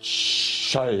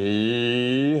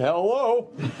 hello.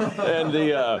 And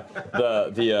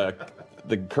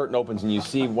the curtain opens and you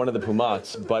see one of the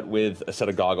Pumats, but with a set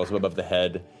of goggles above the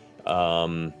head.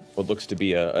 What looks to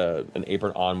be an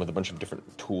apron on with a bunch of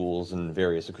different tools and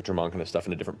various accoutrement kind of stuff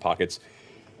in the different pockets.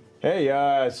 Hey,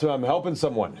 so I'm helping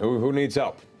someone. Who needs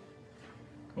help?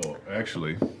 Well,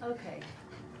 actually, Okay.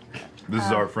 this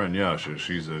is our friend Yasha.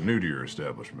 She's new to your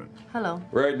establishment. Hello.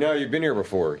 Right now, you've been here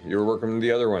before. You were working with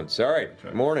the other ones. All right.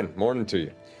 Morning to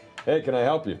you. Hey, can I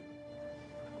help you?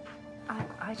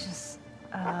 I just,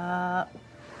 I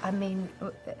mean,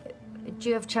 do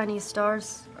you have Chinese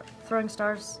stars? Throwing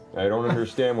stars? I don't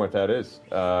understand what that is.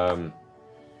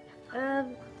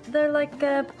 They're like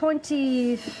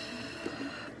pointy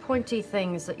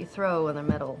things that you throw and they're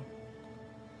metal.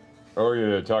 Oh,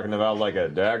 you're talking about like a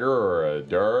dagger or a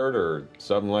dart or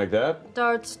something like that?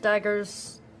 Darts,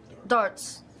 daggers,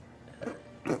 darts.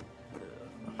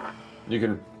 You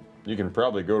can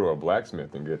probably go to a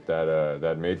blacksmith and get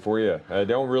that made for you. I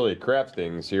don't really craft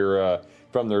things here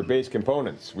from their base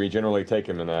components. We generally take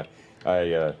them and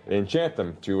I enchant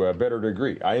them to a better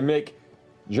degree. I make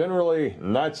generally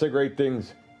not so great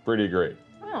things pretty great.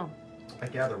 Oh. I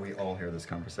gather we all hear this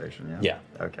conversation, yeah?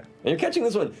 Yeah. Okay. And you're catching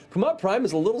this one. Pumat Prime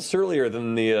is a little surlier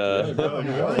than the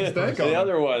the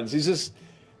other ones. He's just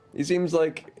he seems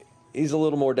like he's a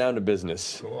little more down to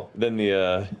business than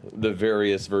the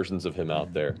various versions of him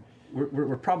out there.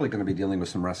 We're probably going to be dealing with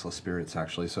some restless spirits,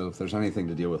 actually. So if there's anything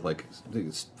to deal with, like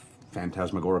these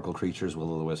phantasmagorical creatures,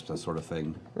 will-o'-the-wisps, that sort of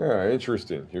thing. Yeah,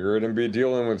 interesting. You're going to be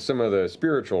dealing with some of the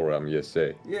spiritual realm, you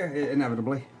say? Yeah,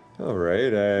 inevitably. All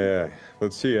right.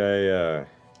 Let's see.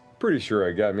 Pretty sure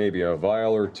I got maybe a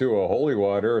vial or two of holy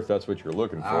water, if that's what you're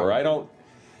looking for. I don't.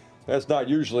 That's not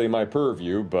usually my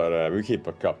purview, but we keep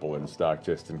a couple in stock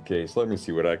just in case. Let me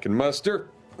see what I can muster.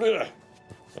 Ugh.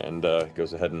 And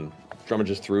goes ahead and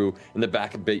rummages through. In the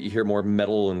back a bit, you hear more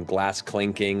metal and glass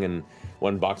clinking, and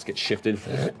one box gets shifted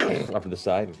up to the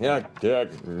side. Yeah,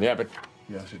 but.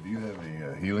 Yasha, do you have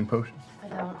any healing potions? I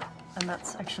don't, and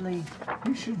that's actually.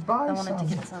 You should buy I wanted some.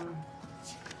 to get some.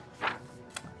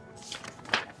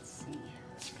 Let's see.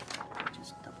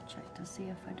 Just double check to see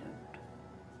if I don't.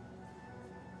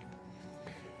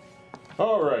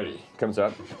 Alrighty, comes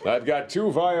up. I've got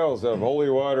 2 vials of holy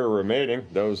water remaining.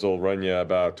 Those will run you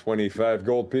about 25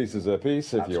 gold pieces a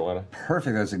piece if you want to.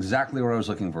 Perfect. That's exactly what I was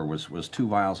looking for. Was 2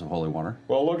 vials of holy water.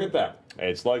 Well, look at that.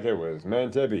 It's like it was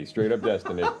meant to be. Straight up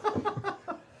destiny.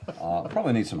 I'll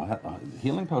probably need some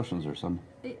healing potions or some.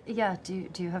 Yeah. Do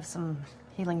you have some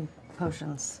healing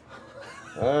potions?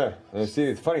 You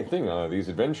see, the funny thing, these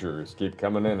adventurers keep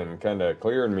coming in and kind of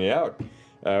clearing me out.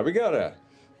 We got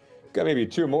maybe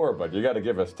 2 more, but you got to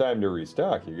give us time to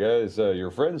restock. You guys, your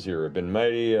friends here have been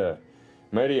mighty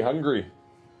hungry.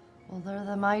 Well, they're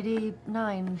the mighty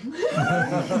 9.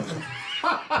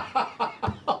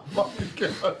 Oh my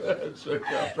God!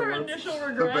 Her initial The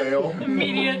regret. bail.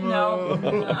 Immediate no.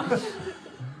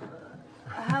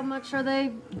 How much are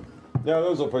they? Yeah,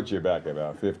 those will put you back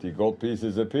about 50 gold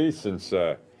pieces a piece, since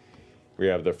we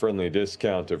have the friendly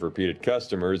discount of repeated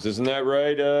customers. Isn't that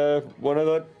right, one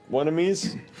of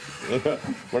me's?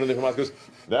 One of the Pumat goes,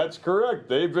 that's correct.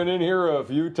 They've been in here a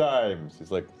few times.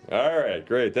 He's like, all right,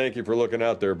 great. Thank you for looking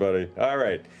out there, buddy. All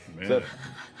right. Man,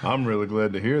 I'm really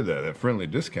glad to hear that. That friendly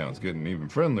discount's getting even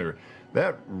friendlier.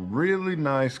 That really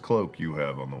nice cloak you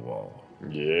have on the wall.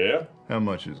 Yeah? How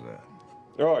much is that?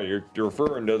 Oh, you're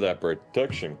referring to that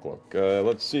protection cloak.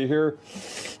 Let's see here.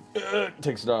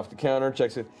 Takes it off the counter,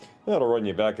 checks it. That'll run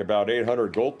you back about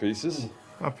 800 gold pieces.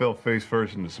 I fell face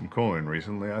first into some coin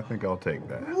recently. I think I'll take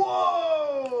that.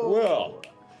 Whoa! Well,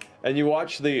 and you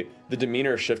watch the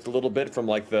demeanor shift a little bit from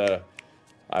like the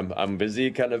I'm busy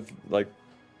kind of like,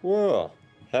 whoa,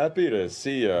 happy to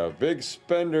see a big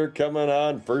spender coming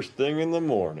on first thing in the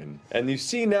morning. And you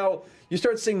see now, you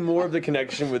start seeing more of the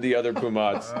connection with the other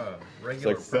Pumats. Regular it's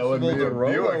like selling me a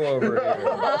Buick over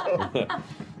here.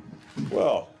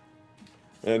 Well,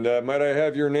 and might I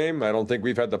have your name? I don't think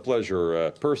we've had the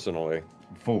pleasure personally.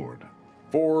 Ford.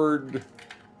 Ford.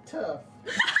 Tough.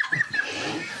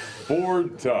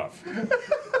 Ford Tough.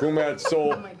 Pumat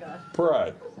Sol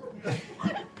Pride.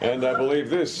 And I believe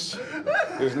this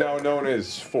is now known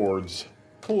as Ford's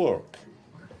Cloak.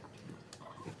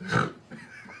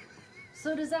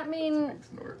 So does that mean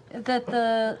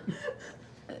that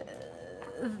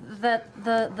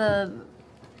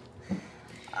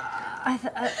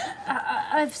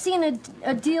I've seen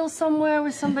a deal somewhere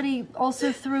where somebody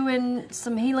also threw in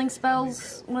some healing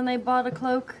spells when they bought a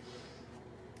cloak?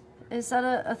 Is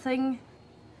that a thing?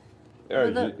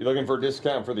 You're looking for a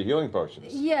discount for the healing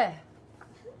potions? Yeah.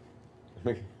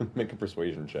 Make a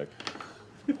persuasion check.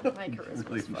 My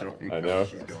charisma's funny. I know.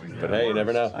 But hey, you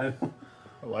never know.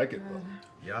 I like it.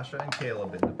 Yasha and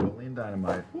Caleb in Napoleon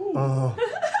Dynamite. Oh.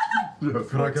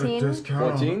 Could I get a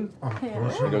discount? 14? Oh,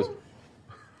 He goes,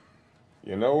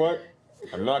 you know what?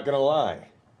 I'm not gonna lie.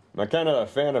 I'm kind of a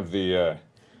fan of the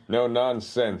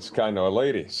no-nonsense kind of a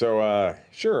lady. So,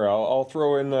 sure, I'll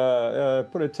throw in,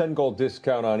 put a 10 gold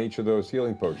discount on each of those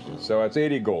healing potions. So that's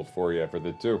 80 gold for you for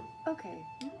the 2. Okay.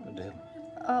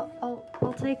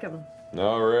 I'll take them.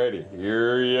 Alrighty,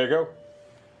 here you go.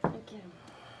 Thank you.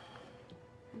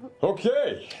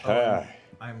 Okay.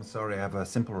 I'm sorry, I have a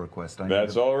simple request.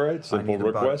 That's all right. Simple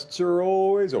requests are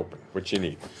always open. What you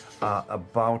need?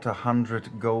 About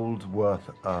 100 gold worth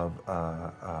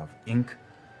of ink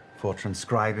for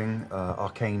transcribing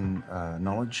arcane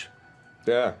knowledge.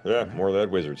 Yeah, more of that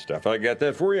wizard stuff. I got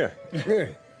that for you.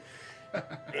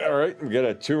 All right, we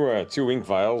got two ink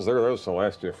vials there. Those will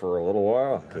last you for a little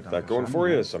while. Get that going for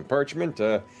you. Some parchment.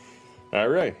 All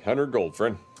right, 100 gold,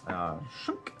 friend.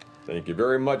 Thank you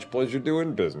very much. Pleasure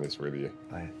doing business with you.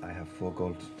 I have 4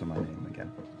 gold to my name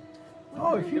again.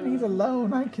 Oh, if you need a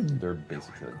loan, I can. They're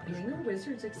basically. Being a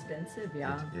wizard's expensive,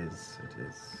 yeah. It is.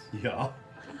 Yeah.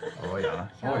 Oh, yeah.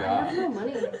 I have no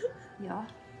money. Yeah.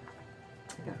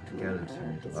 Geld.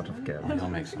 A lot of geld. He'll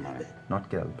make some money. Not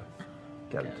gelb.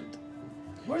 Geld.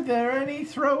 Were there any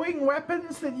throwing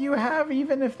weapons that you have,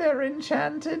 even if they're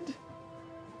enchanted?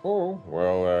 Oh,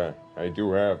 well, I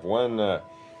do have one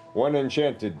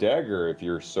enchanted dagger if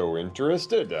you're so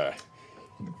interested. Do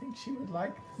you think she would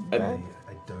like I that?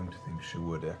 don't think she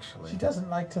would, actually. She doesn't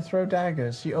like to throw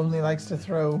daggers. She only likes to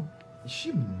throw...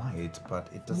 She might, but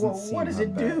it doesn't seem what does her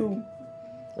it bag. do?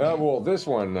 Well, this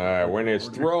one, when it's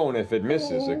thrown, if it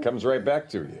misses, it comes right back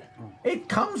to you. It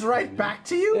comes right back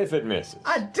to you? If it misses.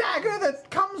 A dagger that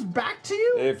comes back to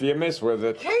you? If you miss with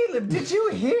it. Caleb, did you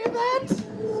hear that?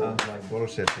 Sounds like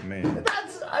bullshit to me.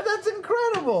 That's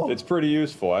incredible. It's pretty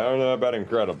useful. I don't know about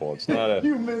incredible. It's not a...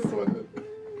 You miss with it.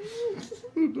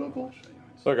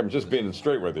 Look, I'm just being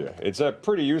straight with you. It's a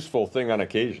pretty useful thing on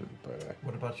occasion. But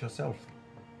What about yourself?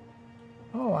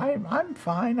 Oh, I'm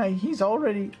fine.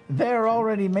 They're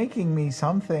already making me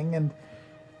something, and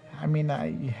I mean,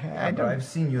 I don't. I've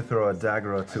seen you throw a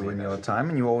dagger or two in your time,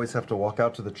 and you always have to walk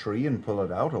out to the tree and pull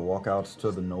it out, or walk out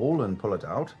to the knoll and pull it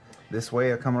out. This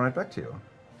way, it'll come right back to you.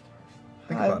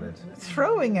 Think about it.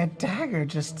 Throwing a dagger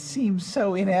just seems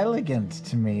so inelegant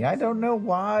to me. I don't know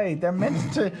why. They're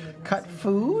meant to cut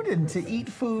food and to eat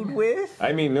food with.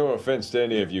 I mean, no offense to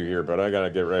any of you here, but I gotta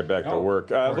get right back to work.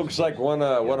 Looks like one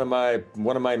of my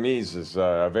Mies is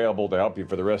available to help you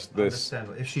for the rest of this.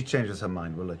 If she changes her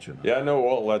mind, we'll let you know. Yeah, no,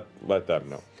 we'll let them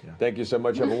know. Yeah. Thank you so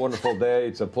much. Have a wonderful day.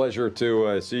 It's a pleasure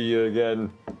to see you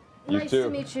again. You Nice too. to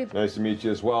meet you. Nice to meet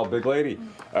you as well, big lady.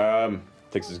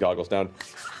 Takes his goggles down.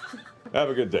 Have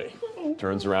a good day.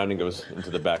 Turns around and goes into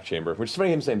the back chamber, which is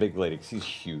funny him saying big lady, because he's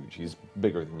huge. He's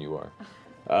bigger than you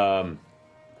are.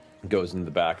 Goes in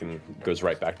the back and goes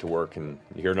right back to work, and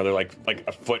you hear another like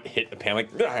a foot hit the pan.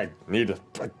 Like, I need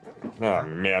to. Oh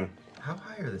man. How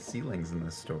high are the ceilings in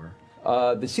this store?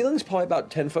 The ceiling's probably about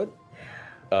 10 foot.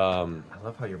 I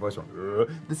love how your voice went.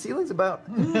 The ceiling's about.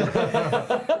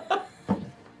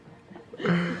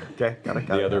 Okay, got it.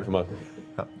 The other come up.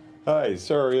 Hi,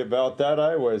 sorry about that.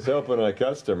 I was helping a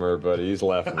customer, but he's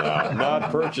left now.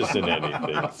 Not purchasing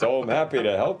anything. So I'm happy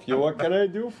to help you. What can I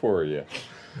do for you?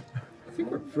 I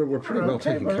think we're pretty well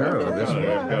taken care of this We've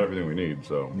way. got everything we need,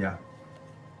 so. Yeah.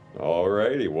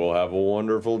 Alrighty, we'll have a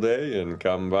wonderful day and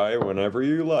come by whenever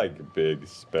you like, big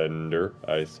spender.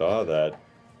 I saw that.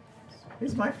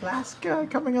 Is my flask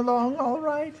coming along all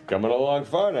right? Coming along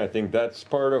fine. I think that's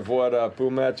part of what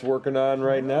Pumat's working on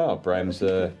right now. Prime's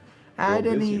Add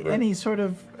real busy, but- any sort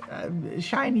of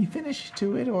shiny finish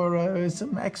to it, or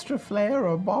some extra flair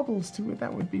or baubles to it.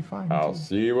 That would be fine. I'll too.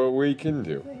 see what we can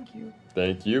do. Thank you.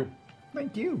 Thank you.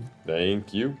 Thank you.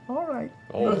 Thank you. All right.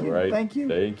 All Thank you. right. Thank you.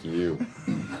 Thank you.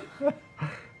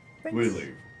 We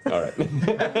leave. All right.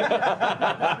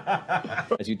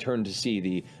 As you turn to see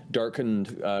the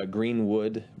darkened green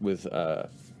wood with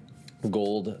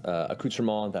gold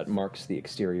accoutrement that marks the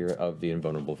exterior of the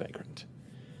Invulnerable Vagrant.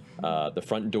 The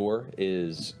front door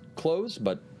is closed,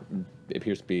 but it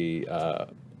appears to be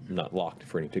not locked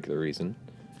for any particular reason.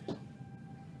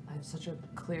 I have such a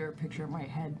clear picture in my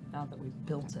head now that we've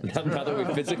built it. Now that we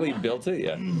physically built it,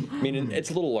 yeah. I mean,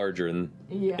 it's a little larger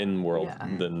in world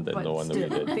than the one that we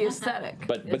did. The aesthetic.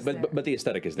 But the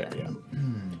aesthetic is there,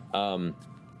 yeah.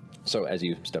 So as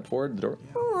you step forward, the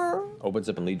door opens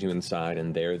up and leads you inside,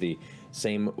 and there the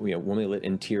same warmly lit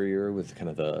interior with kind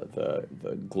of the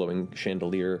glowing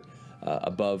chandelier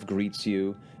above greets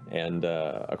you, and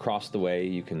across the way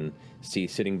you can see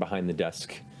sitting behind the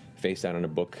desk, face down in a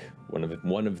book,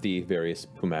 one of the various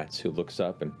Pumats who looks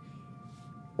up and,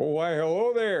 oh, why,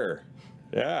 hello there.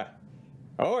 Yeah.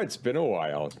 Oh, it's been a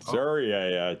while. Sorry,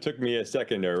 it took me a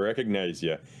second to recognize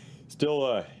you.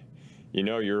 Still,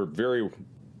 you're very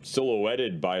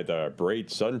silhouetted by the bright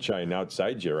sunshine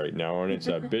outside you right now, and it's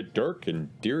a bit dark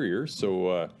interior,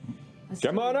 so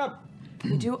come on up.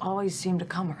 We do always seem to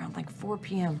come around like 4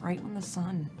 p.m., right when the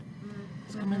sun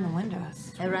is coming in the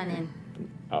windows. I run in.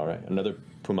 All right, another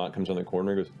Pumat comes on the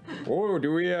corner and goes, oh,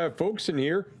 do we have folks in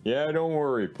here? Yeah, don't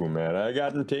worry, Pumat. I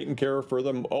got them taken care of for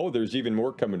them. Oh, there's even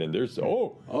more coming in.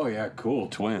 Oh, yeah, cool.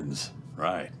 Twins.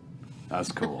 Right.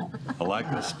 That's cool. I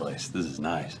like this place. This is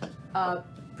nice.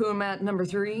 Pumat number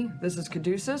 3, this is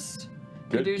Caduceus.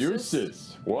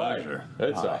 Caduceus. Why? Pleasure.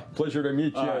 It's a pleasure to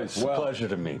meet you It's as well. a pleasure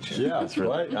to meet you. Yeah, It's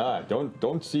really- right.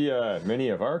 Don't see many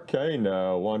of our kind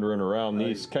wandering around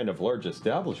these kind of large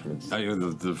establishments. You're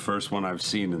the first one I've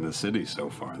seen in the city so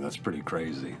far. That's pretty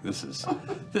crazy. This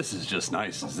is just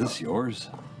nice. Is this yours?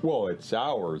 Well, it's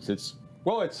ours. It's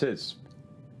his.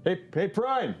 Hey,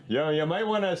 Prime. You might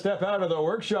want to step out of the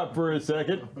workshop for a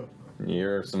second. You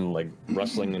hear some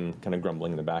rustling and kind of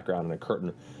grumbling in the background, and a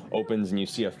curtain opens, and you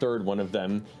see a third one of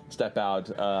them step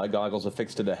out, goggles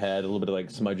affixed to the head, a little bit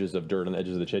of smudges of dirt on the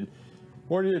edges of the chin.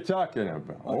 What are you talking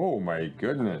about? Oh my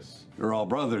goodness. You're all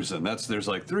brothers, and there's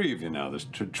like 3 of you now. There's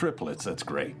triplets. That's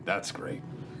great. That's great.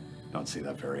 Don't see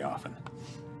that very often.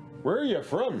 Where are you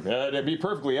from? To be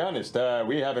perfectly honest,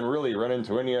 we haven't really run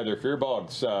into any other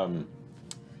fearbogs,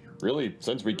 really,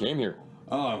 since we came here.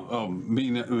 Me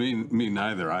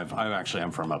neither.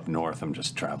 I'm from up north. I'm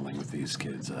just traveling with these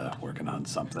kids, working on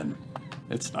something.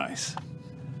 It's nice.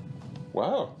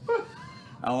 Wow.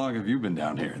 How long have you been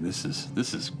down here? This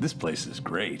place is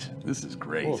great. This is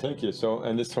great. Oh, thank you. So,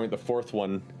 and this point, the 4th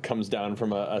one comes down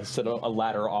from a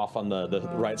ladder off on the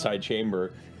right side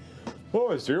chamber.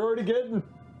 Oh, so you're already getting...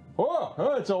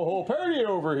 Oh, it's a whole party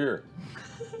over here.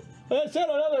 That's not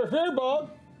another fearbog.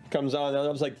 Comes on, and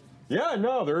I was like, yeah,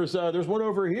 no, there's one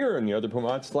over here. And the other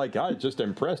Pumat's like, I'm just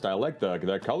impressed. I like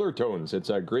the color tones.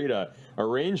 It's a great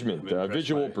arrangement,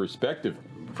 visual perspective.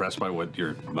 Impressed by what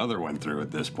your mother went through at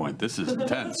this point. This is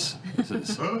intense.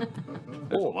 There's a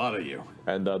lot of you.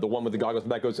 And the one with the goggles in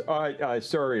the back goes,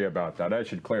 sorry about that. I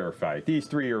should clarify. These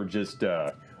 3 are just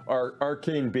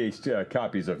arcane-based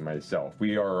copies of myself.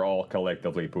 We are all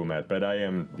collectively Pumat, but I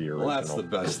am the original. Well, that's the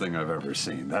best thing I've ever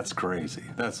seen. That's crazy.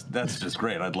 That's just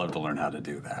great. I'd love to learn how to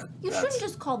do that. You shouldn't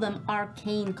just call them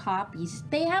arcane copies.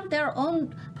 They have their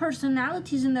own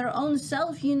personalities and their own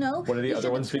self, you know? One of the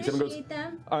other ones speaks up and goes,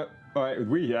 them.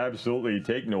 we absolutely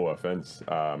take no offense,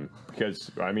 because,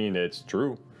 I mean, it's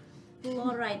true. Well,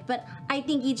 all right, but I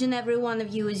think each and every one of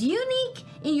you is unique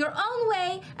in your own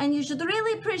way, and you should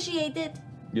really appreciate it.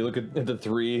 You look at the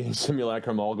 3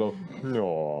 simulacrum all go,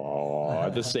 no,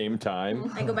 at the same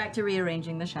time. I go back to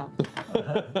rearranging the shelf.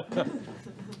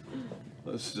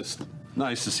 It's just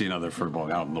nice to see another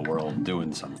furball out in the world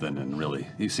doing something, and really,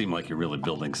 you seem like you're really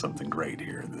building something great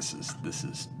here. This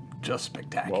is just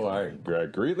spectacular. Well, I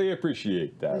greatly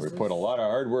appreciate that. We put a lot of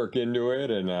hard work into it,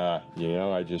 and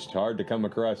I just hard to come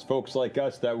across folks like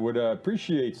us that would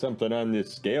appreciate something on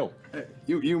this scale.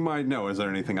 You might know. Is there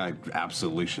anything I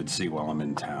absolutely should see while I'm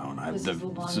in town? This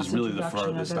is really the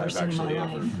farthest I've actually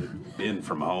ever been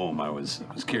from home. I was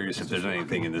curious if there's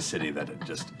anything in the city that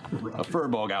just a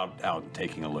furball out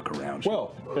taking a look around.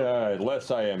 Well, unless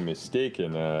I am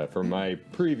mistaken, from my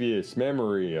previous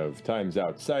memory of times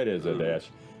outside as a dash.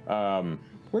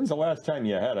 When's the last time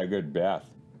you had a good bath?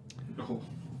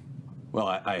 Well,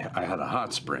 I had a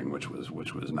hot spring, which was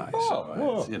nice.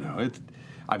 Oh,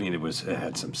 It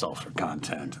had some sulfur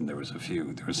content, and there was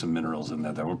some minerals in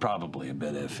there that were probably a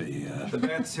bit iffy. The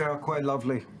beds here are quite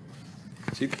lovely.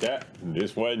 See that?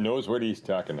 This one knows what he's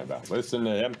talking about. Listen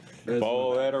to him.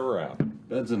 Follow that around.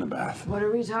 Beds in a bath. What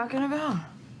are we talking about?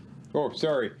 Oh,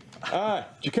 sorry. Did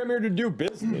you come here to do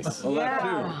business? Well, that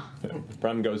too.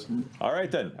 Prom goes, all right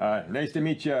then. Nice to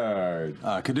meet you.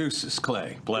 Caduceus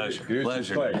Clay. Pleasure.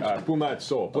 Pleasure. Clay. Pumat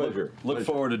Sol. Pleasure. Look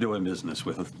forward to doing business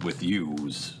with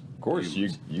yous. Of course, you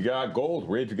got gold.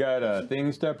 We've got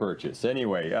things to purchase.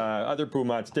 Anyway, other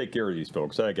Pumats, take care of these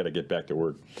folks. I got to get back to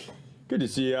work. Good to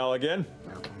see you all again.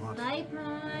 Bye,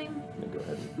 Prime. Go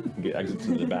ahead and exit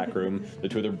into the back room. The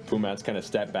 2 other Pumats kind of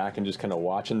step back and just kind of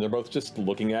watch, and they're both just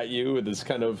looking at you with this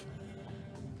kind of...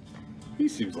 He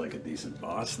seems like a decent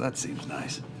boss. That seems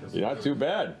nice. You're not too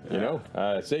bad, you know.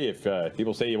 Say if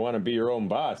people say you want to be your own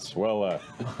boss, well,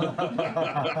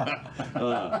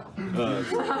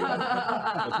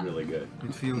 that's really good.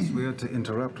 It feels weird to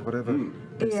interrupt whatever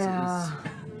this is.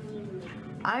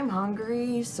 I'm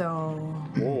hungry, so...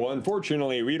 Well,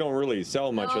 unfortunately, we don't really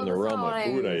sell much in the realm of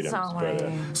food items.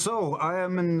 But, So, I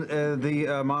am in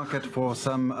the market for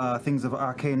some things of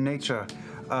arcane nature.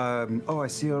 I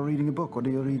see you're reading a book. What are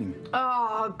you reading?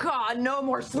 Oh, God, no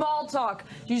more small talk.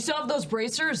 Do you still have those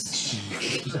bracers?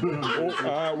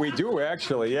 We do,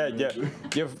 actually, yeah.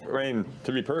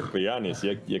 To be perfectly honest,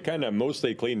 you kind of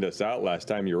mostly cleaned us out last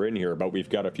time you were in here, but we've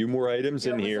got a few more items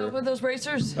in here. What's up with those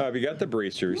bracers? We got the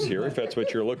bracers here, if that's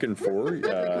what you're looking for. Did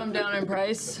they come down in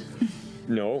price?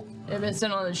 No. They've been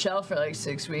sitting on the shelf for like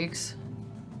 6 weeks.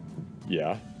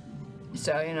 Yeah.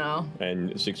 So, you know.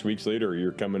 And 6 weeks later,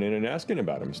 you're coming in and asking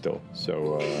about them still.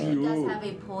 So, He does have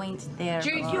a point there.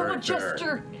 You just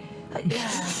your...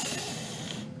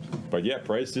 But yeah,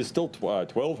 price is still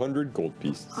 1,200 gold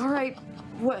pieces. All right.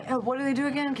 What do they do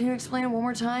again? Can you explain it one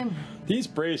more time? These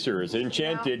bracers,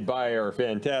 enchanted by our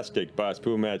fantastic boss,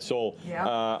 Pumat Sol,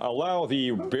 allow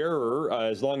the bearer,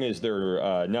 as long as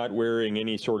they're not wearing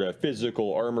any sort of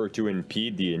physical armor to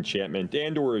impede the enchantment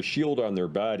and or a shield on their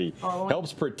body,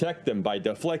 helps protect them by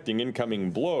deflecting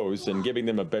incoming blows and giving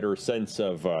them a better sense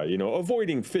of,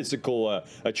 avoiding physical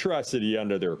atrocity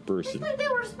under their person. It's like they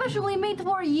were specially made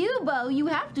for you, Bo. You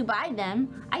have to buy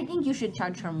them. I think you should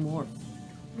charge her more.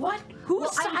 What?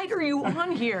 Whose side are you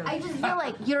on here? I just feel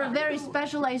like you're a very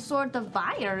specialized sort of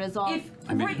buyer, is all.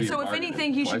 Right, so if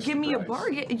anything, you should give me a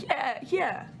bargain.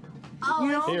 Yeah. Oh,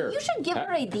 You know? you should give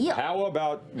her a deal. How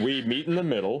about we meet in the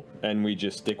middle and we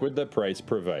just stick with the price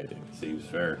provided? Seems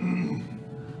fair.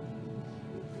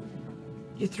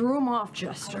 You threw him off,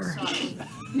 Jester.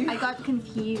 I got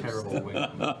confused.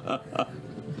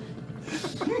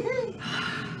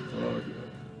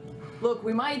 Look,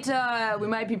 we might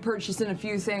be purchasing a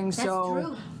few things, That's so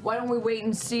true. why don't we wait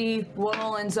and see what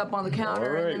all ends up on the counter,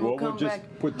 All right, and then we'll well, come we'll just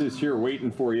back. put this here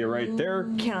waiting for you right there.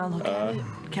 Can I look at it?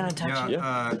 Can I touch it?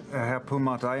 Herr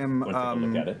Pumat, I am.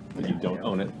 Look at it, but you don't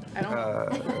own it. I don't.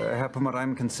 Herr Pumat,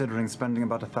 I'm considering spending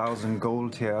about 1,000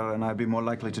 gold here, and I'd be more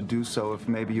likely to do so if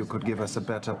maybe you could give us a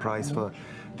better price for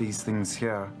these things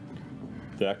here.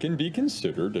 That can be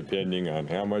considered depending on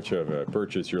how much of a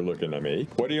purchase you're looking to make.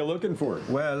 What are you looking for?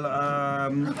 Well,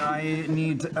 I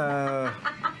need. I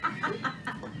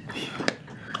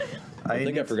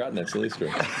think I've forgotten that silly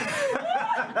story.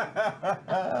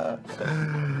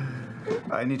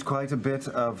 I need quite a bit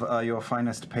of your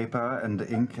finest paper and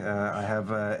ink. I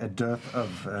have a dearth of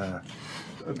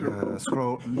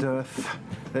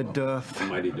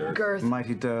Mighty dearth. Girth.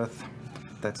 Mighty dearth.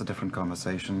 That's a different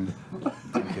conversation.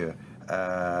 Thank you.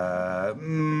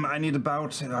 I need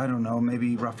about, I don't know,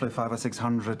 maybe roughly 500 or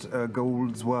 600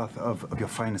 golds worth of your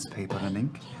finest paper and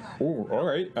ink. Oh, all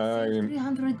right.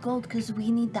 300 gold because we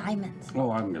need diamonds.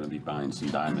 Oh, I'm going to be buying some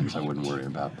diamonds. I wouldn't worry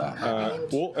about that.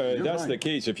 That's the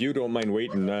case. If you don't mind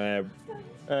waiting,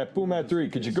 Pumat 3,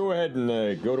 could you go ahead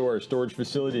and go to our storage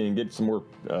facility and get some more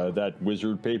that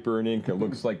wizard paper and ink? It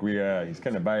looks like he's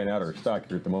kind of buying out our stock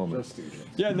here at the moment.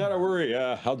 Yeah, not a worry.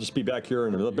 I'll just be back here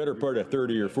in the better part of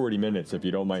 30 or 40 minutes if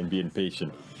you don't mind being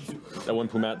patient. That one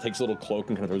Pumat takes a little cloak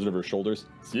and kind of throws it over his shoulders.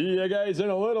 See you guys in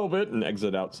a little bit, and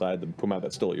exit outside. The Pumat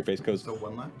that's still at your face goes. So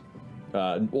one left?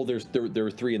 Well, there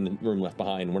were 3 in the room left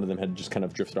behind. One of them had just kind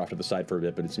of drifted off to the side for a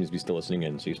bit, but it seems to be still listening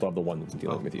in. So you still have the one that's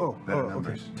dealing with you.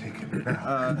 Okay. Take it.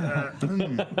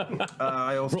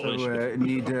 I also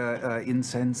need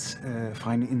incense,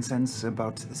 fine incense,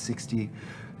 about 60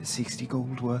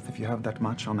 gold worth, if you have that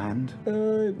much on hand.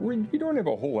 We don't have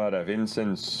a whole lot of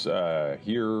incense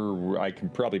here. I can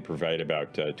probably provide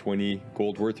about 20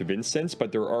 gold worth of incense,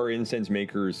 but there are incense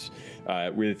makers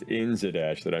within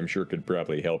Zadash that I'm sure could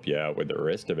probably help you out with the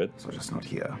rest of it. So just not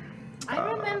here.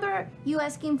 I remember you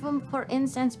asking for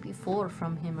incense before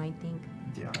from him, I think.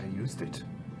 Yeah, I used it.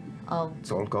 Oh.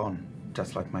 It's all gone,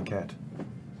 just like my cat.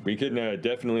 We can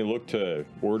definitely look to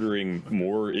ordering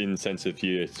more incense if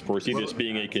you foresee this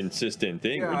being a consistent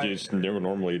thing. Yeah, we just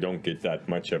normally don't get that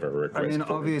much of a request. I mean,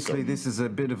 for obviously, it, so. this is a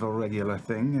bit of a regular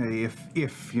thing,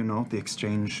 if you know, the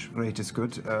exchange rate is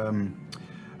good. But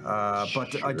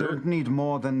I don't need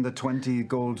more than the 20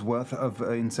 gold worth of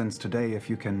incense today. If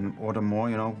you can order more,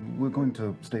 you know, we're going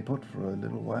to stay put for a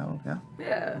little while, yeah?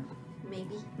 Yeah.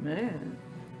 Maybe. Man.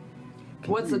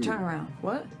 What's the turnaround?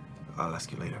 What? I'll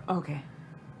ask you later. Okay.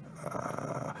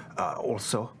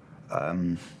 Also,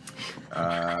 oh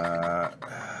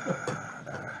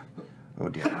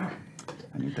dear.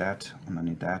 I need that, and I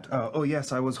need that. Oh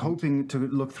yes, I was hoping to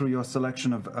look through your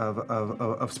selection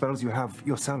of spells you have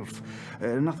yourself.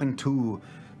 Nothing too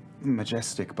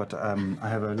majestic, but I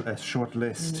have a short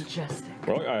list. Majestic.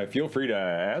 Well, feel free to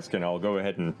ask, and I'll go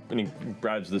ahead and he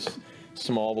grabs this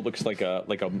small, what looks like a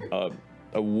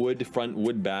wood front,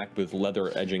 wood back with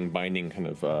leather edging binding kind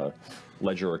of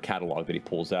ledger or catalog that he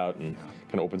pulls out and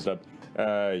kind of opens it up.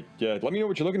 Yeah, let me know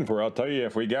what you're looking for. I'll tell you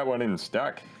if we got one in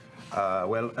stock.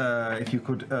 If you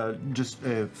could just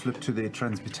flip to the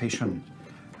transmutation.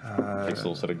 Takes a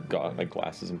little set of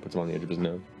glasses and puts them on the edge of his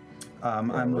nose.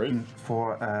 I'm looking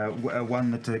for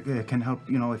one that can help,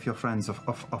 you know, if your friends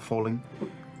are falling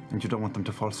and you don't want them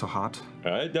to fall so hard.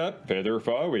 Feather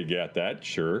fall, we got that,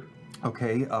 sure.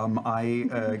 Okay,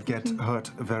 I get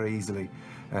hurt very easily,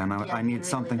 and I need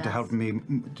something to help me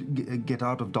get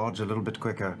out of dodge a little bit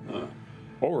quicker.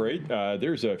 All right,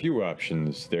 there's a few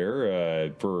options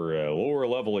there. For lower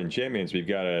level enchantments, we've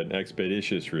got an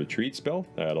expeditious retreat spell.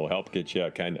 That'll help get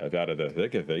you kind of out of the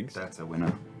thick of things. That's a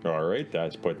winner. All right,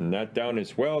 that's putting that down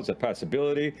as well as a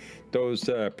possibility. Those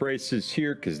prices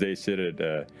here, because they said it,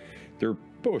 they're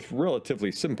both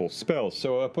relatively simple spells,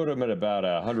 so I put them at about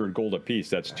 100 gold apiece.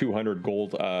 That's 200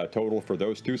 gold total for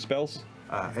those 2 spells.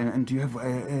 And do you have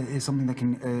something that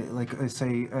can,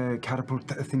 say, catapult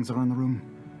things around the room?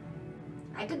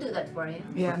 I could do that for you.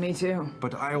 Yeah, me too.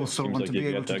 But I also Seems want like to be you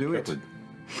able got to that do covered.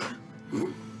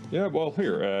 it. Yeah, well,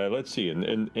 here, let's see.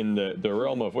 In the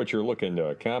realm of what you're looking to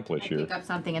accomplish here. Pick up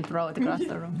something and throw it across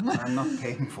the room. I'm not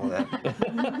paying for that.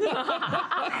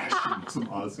 Some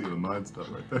Odyssey of the Mind stuff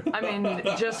right there. I mean,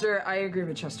 Chester, I agree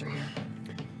with Chester here.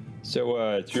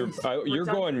 So you're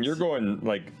going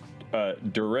like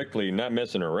directly, not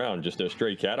messing around, just a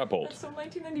straight catapult. That's so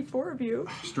 1994 of you.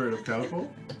 Straight up catapult?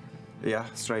 Yeah,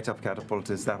 straight up catapult.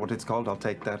 Is that what it's called? I'll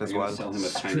take that as You're well. gonna sell him a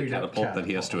tiny catapult that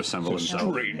he has to assemble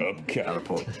himself. Straight up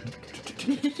catapult.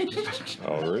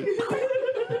 All right.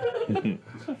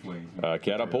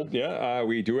 Catapult, yeah,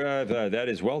 we do have that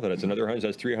as well. That's another 100.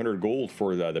 That's 300 gold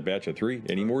for the batch of 3.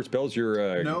 Any more spells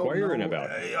you're inquiring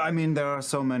about? I mean, there are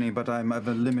so many, but I have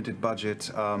a limited budget.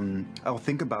 I'll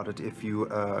think about it if you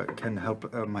can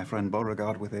help my friend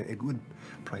Beauregard with a good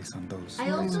price on those. I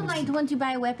also might want to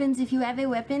buy weapons if you have a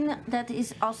weapon that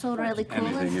is also really cool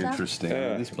and Anything stuff. interesting?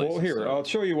 This place Well, here, I'll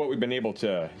show you what we've been able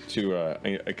to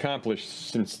accomplish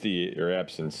since your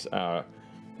absence.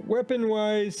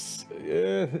 Weapon-wise,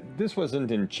 this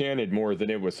wasn't enchanted more than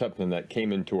it was something that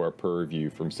came into our purview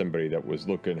from somebody that was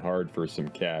looking hard for some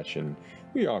cash, and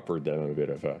we offered them a bit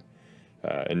of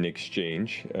an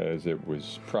exchange, as it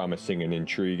was promising and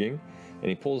intriguing. And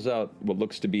he pulls out what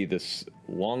looks to be this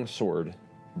long sword,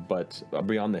 but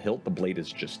beyond the hilt, the blade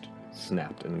is just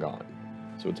snapped and gone.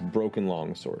 So it's a broken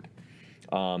long sword.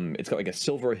 It's got like a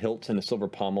silver hilt and a silver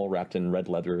pommel wrapped in red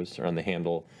leathers around the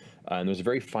handle. And there's a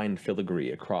very fine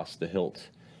filigree across the hilt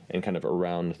and kind of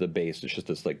around the base. It's just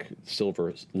this like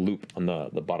silver loop on the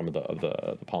bottom of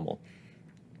the pommel.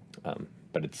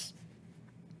 But it's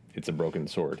a broken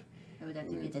sword. I would have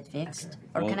to get it fixed.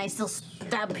 Or can I still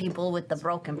stab people with the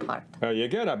broken part? You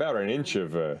get about an inch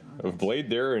of blade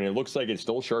there, and it looks like it's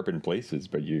still sharp in places.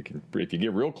 But you can, if you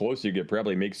get real close, you could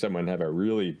probably make someone have a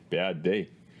really bad day.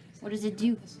 What does it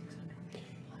do?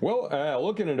 Well,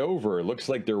 looking it over, it looks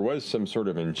like there was some sort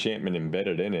of enchantment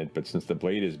embedded in it, but since the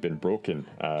blade has been broken,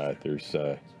 there's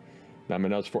not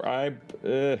much else for.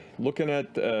 Looking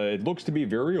at it, looks to be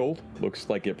very old. Looks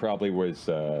like it probably was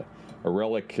a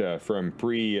relic from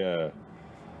pre.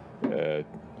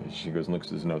 She goes and looks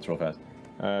at his notes real fast.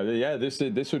 Yeah,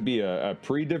 this would be a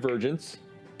pre-divergence,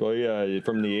 probably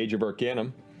from the Age of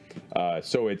Arcanum.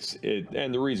 So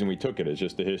and the reason we took it is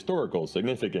just the historical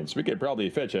significance. We could probably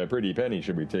fetch a pretty penny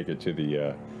should we take it to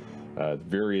the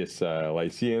various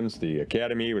lyceums. The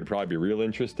academy would probably be real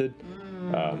interested.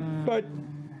 But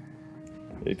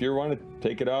if you want to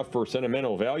take it off for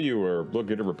sentimental value or look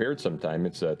at it repaired sometime,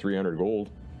 it's 300 gold.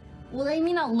 Well, I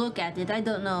mean, I'll look at it. I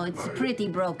don't know. It's pretty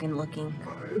broken looking.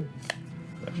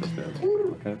 That's just that.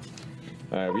 Okay.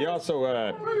 We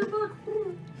also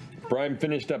Brian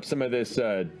finished up some of this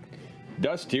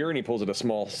dust here, and he pulls out a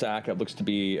small sack that looks to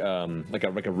be like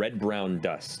a red-brown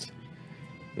dust.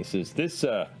 He says,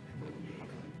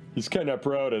 he's kind of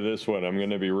proud of this one, I'm going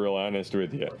to be real honest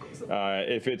with you.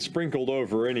 If it's sprinkled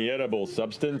over any edible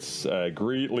substance,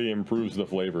 greatly improves the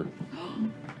flavor.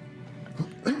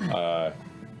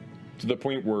 To the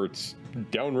point where it's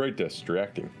downright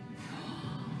distracting.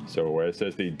 So it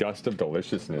says the dust of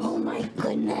deliciousness. Oh my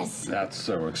goodness. That's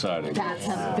so exciting. That's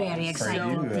a very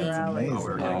exciting thing.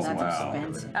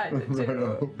 That's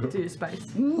expensive. Do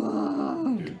spice.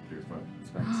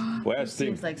 Last thing.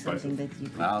 Seems like something that you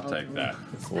could I'll take that.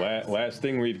 Last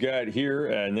thing we've got here,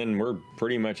 and then we're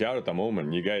pretty much out at the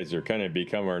moment. You guys are kind of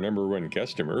become our #1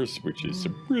 customers, which is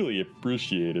really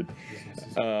appreciated.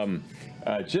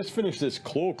 Just finished this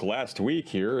cloak last week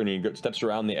here, and he steps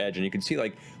around the edge, and you can see,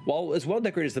 like, while as well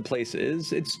decorated as the place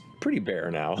is, it's pretty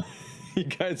bare now. You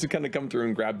guys have kind of come through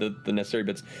and grabbed the necessary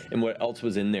bits, and what else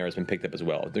was in there has been picked up as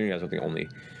well. You guys aren't the only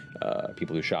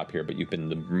people who shop here, but you've been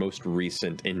the most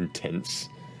recent intense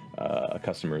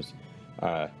customers.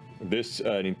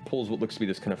 And he pulls what looks to be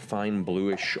this kind of fine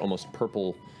bluish, almost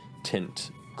purple tint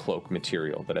cloak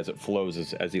material that as it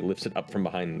flows, as he lifts it up from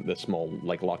behind the small,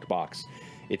 like, locked box,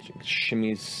 it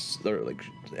shimmies, or like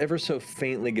ever so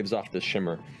faintly gives off the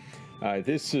shimmer.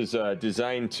 This is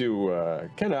designed to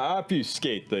kind of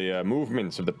obfuscate the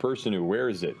movements of the person who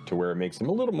wears it to where it makes them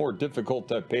a little more difficult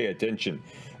to pay attention.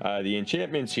 The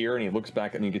enchantments here, and he looks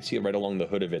back and you can see it right along the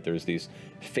hood of it. There's these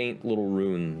faint little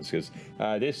runes because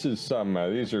this is some,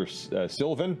 these are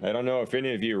Sylvan. I don't know if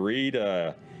any of you read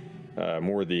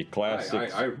more of the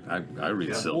classics. I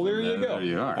read Sylvan. Well, there you go. There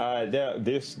you are.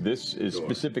 This is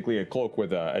specifically a cloak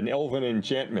with an elven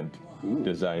enchantment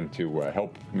designed to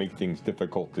help make things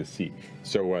difficult to see.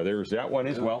 So there's that one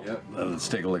as well. Yep. Let's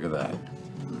take a look at that.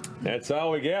 That's all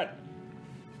we get.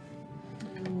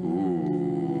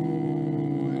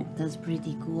 Ooh. That's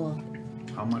pretty cool.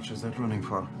 How much is that running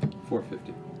for?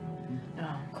 $450.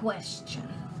 Question.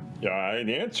 Yeah, an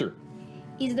answer.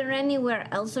 Is there anywhere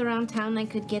else around town I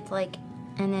could get like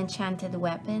an enchanted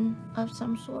weapon of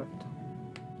some sort?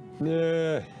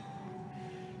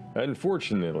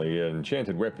 Unfortunately,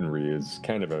 enchanted weaponry is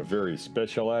kind of a very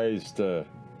specialized. But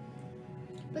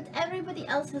everybody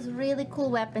else has really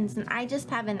cool weapons, and I just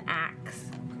have an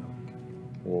axe.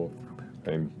 Well,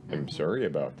 I'm sorry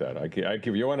about that. I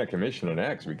give you on a commission an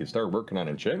axe. We could start working on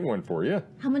enchanting one for you.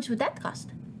 How much would that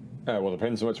cost? Well,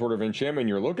 depends on what sort of enchantment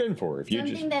you're looking for. If you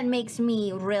Something that makes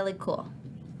me really cool.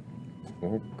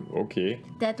 Oh, okay.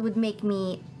 That would make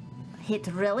me hit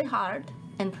really hard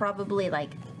and probably like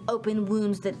open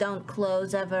wounds that don't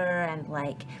close ever, and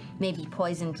like maybe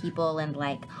poison people and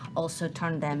like also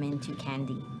turn them into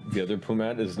candy. The other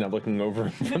Pumat is now looking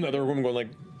over from the other woman going like,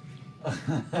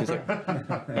 he's like,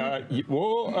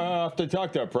 we'll have to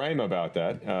talk to Prime about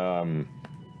that.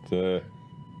 The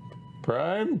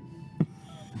Prime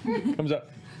comes up.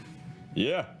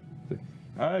 Yeah.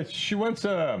 She wants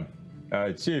to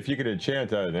see if you could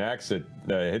enchant an axe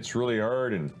that hits really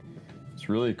hard and it's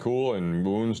really cool and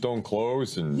wounds don't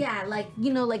close and Yeah, like,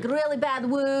 you know, like really bad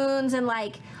wounds, and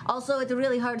like also it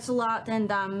really hurts a lot,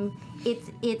 and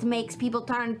it makes people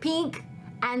turn pink,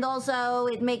 and also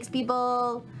it makes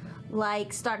people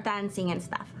like start dancing and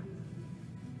stuff.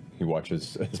 he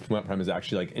watches as Prime is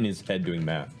actually like in his head doing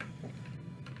math.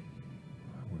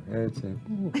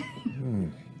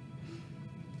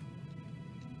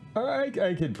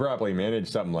 I could probably manage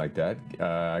something like that.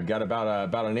 I got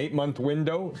about an 8-month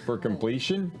window for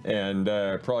completion, and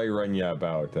probably run you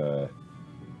about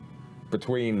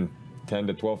between 10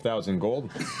 to 12,000 gold.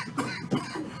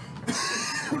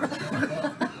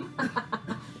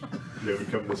 You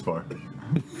haven't come this far.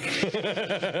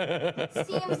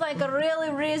 Seems like a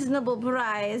really reasonable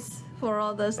price for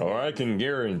all those things. Oh, I can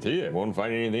guarantee it. Won't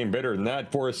find anything better than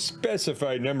that for a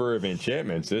specified number of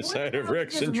enchantments this side of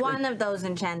Rexentry. Just one of those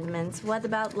enchantments. What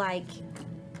about like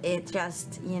it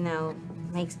just, you know,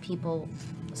 makes people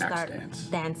start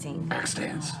dancing? Axe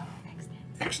dance.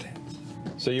 Axe dance.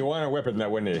 So you want a weapon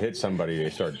that when it hits somebody,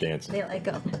 they start dancing. They like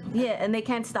go. Yeah, and they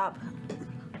can't stop.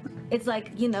 It's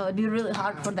like, you know, it'd be really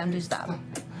hard for them to stop.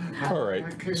 All right.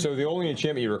 So the only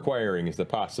enchantment you're requiring is the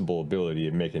possible ability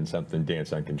of making something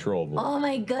dance uncontrollable. Oh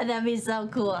my god, that'd be so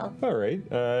cool. All right.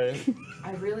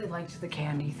 I really liked the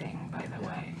candy thing, by the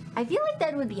way. I feel like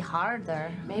that would be harder.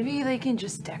 Maybe they can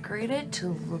just decorate it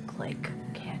to look like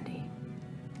candy.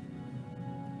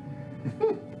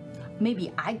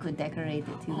 Maybe I could decorate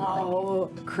it too.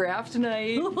 Oh, craft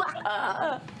night.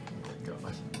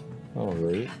 All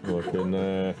right. Looking.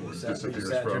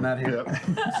 You're not here.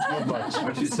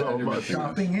 Yep. So much.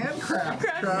 Shopping and craft.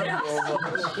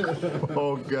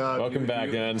 Oh God. Welcome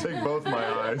back, Ann. Take both my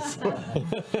eyes.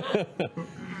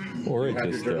 All right.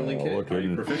 Just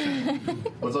looking.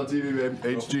 What's on TV,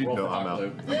 babe? HG? No, I'm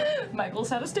out. Michael's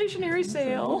had a stationery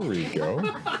sale. There we go.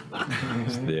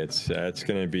 That's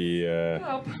gonna be.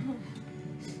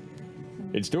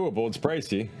 It's doable. It's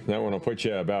pricey. That one will put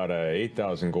you about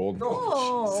 8,000 gold.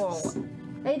 Oh,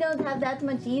 I don't have that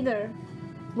much either.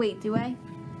 Wait, do I?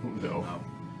 No.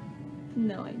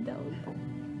 No, I don't.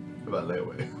 How about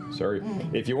layaway? Sorry.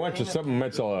 If you want just something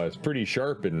that's it's pretty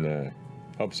sharp and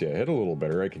helps you hit a little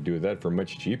better, I could do that for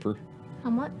much cheaper.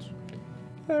 How much?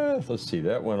 Let's see.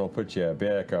 That one will put you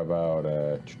back about.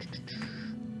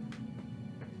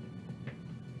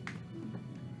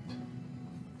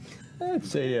 I'd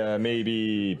say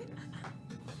maybe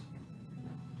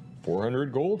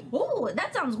 400 gold. Oh,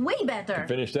 that sounds way better.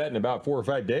 Finish that in about 4 or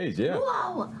 5 days, yeah.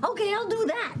 Whoa, okay, I'll do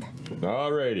that.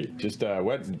 Alrighty, just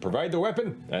provide the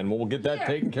weapon, and we'll get that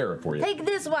taken care of for you. Take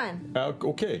this one.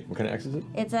 Okay, what kind of axe is it?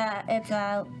 It's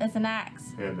an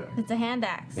axe. Hand axe. It's a hand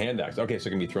axe. Hand axe. Okay, so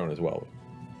it can be thrown as well.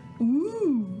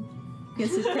 Ooh.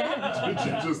 Guess it can. Did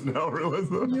you just now realize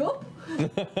that? Yup.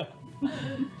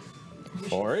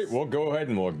 All right, we'll go ahead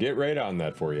and we'll get right on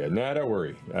that for you. Not a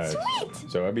worry. Sweet.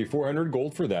 So that'd be 400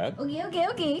 gold for that.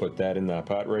 Okay. Put that in the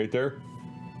pot right there.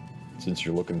 Since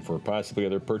you're looking for possibly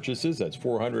other purchases, that's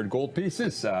 400 gold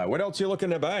pieces. What else are you looking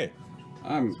to buy?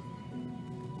 I'm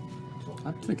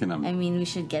thinking I mean, we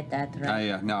should get that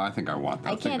right. No, I think I want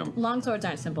that. I can't. Long swords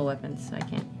aren't simple weapons, so I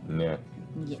can't. Yeah.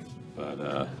 Yeah.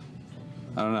 But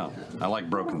I don't know. I like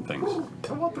broken things.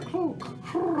 I want the cloak.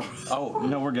 Oh,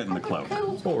 no, we're getting the cloak.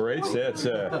 All right, so that's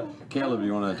Caleb, do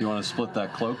you want to split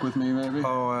that cloak with me, maybe?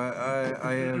 Oh,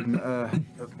 I am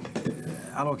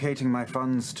allocating my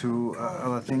funds to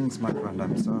other things, my friend.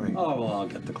 I'm sorry. Oh, well, I'll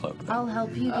get the cloak then. I'll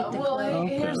help you get the Well, cloak.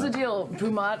 here's the deal,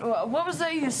 Pumat. What was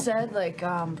that you said like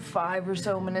 5 or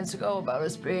so minutes ago about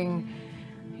us being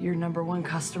your #1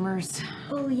 customers?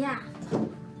 Oh yeah.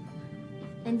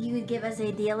 And you would give us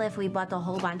a deal if we bought a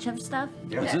whole bunch of stuff?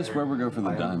 Is this where we go for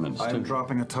the diamonds, too? I'm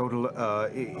dropping a total,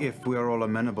 if we are all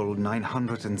amenable,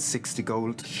 960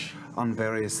 gold on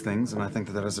various things, and I think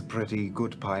that is a pretty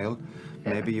good pile.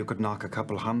 Maybe you could knock a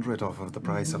couple hundred off of the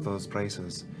price of those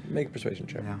braces. Make a persuasion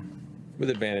check. Yeah. With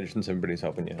advantage since everybody's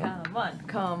helping you out. Come on,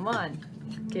 come on.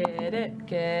 Get it,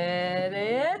 get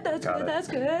it. That's Got good, it. that's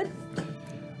good.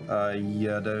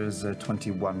 Yeah, there's a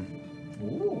 21.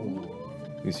 Ooh.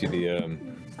 You see the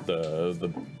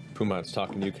Pumat's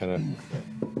talking to you, kind of.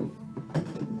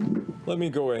 Let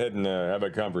me go ahead and have a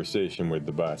conversation with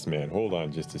the boss man. Hold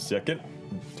on just a second.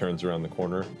 Turns around the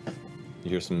corner.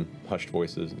 You hear some hushed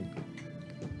voices.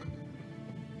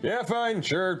 Yeah, fine,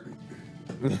 sure.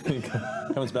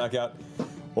 Comes back out.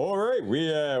 All right,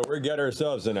 we got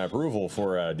ourselves an approval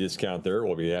for a discount there.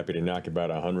 We'll be happy to knock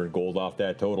about 100 gold off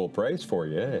that total price for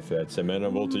you, if that's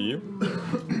amenable to you.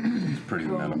 It's pretty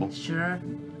amenable. Sure.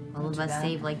 All of us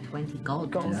save like 20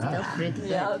 gold. It's still pretty good.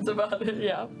 Yeah, that's about it,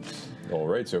 yeah. All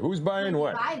right, so who's buying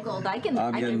what? 5 gold. I can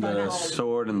I'm getting buy the all.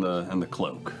 sword and the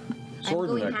cloak. I'm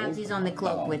going halvesies on the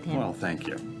cloak with him. Well, thank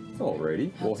you.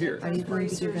 Alrighty. Well, here. Are you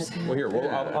bracers? Well, here. Well,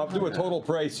 I'll do a total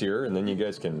price here, and then you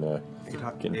guys can.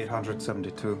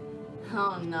 872.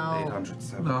 Oh no.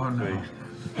 872. Oh no.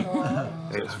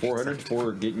 It's 400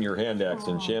 for getting your hand axe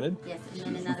enchanted. Yes,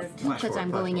 and then another 2 because I'm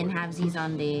going in halvesies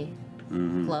on the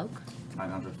cloak.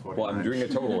 940. Well, I'm doing a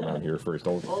total amount here first.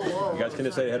 You guys can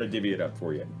decide how to divvy it up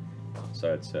for you. So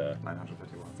that's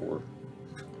 951.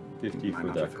 450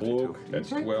 for the cloak.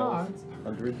 That's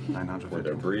 1200 for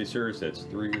the bracers. That's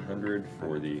 300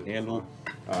 for the handle.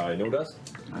 No dust.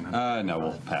 No,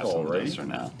 we'll pass on the Alrighty. dust for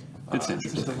now. It's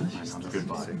interesting.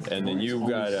 And then you've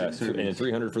got and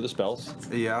 300 for the spells.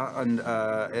 Yeah, and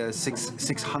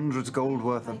 600 gold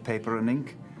worth of paper and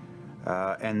ink.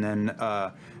 And then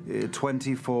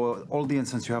 20 for all the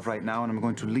incense you have right now, and I'm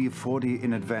going to leave 40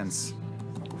 in advance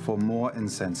for more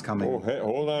incense coming. Oh, hey,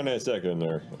 hold on a second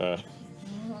there.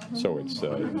 So it's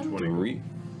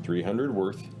 300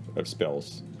 worth of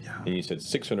spells, and you said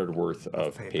 600 worth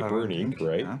of paper and ink,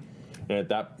 right? Yeah.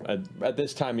 And at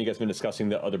this time, you guys have been discussing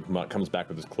the other Pumat comes back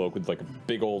with his cloak with like a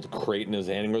big old crate in his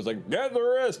hand and goes like, "Get the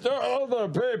rest of the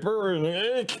paper and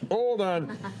ink. Hold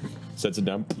on." Sets it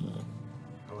down.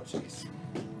 Oh jeez.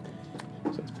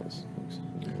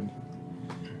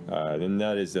 Then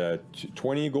that is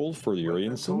 20 gold for the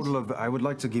incense. Total of, I would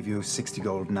like to give you 60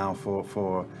 gold now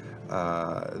for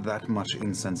that much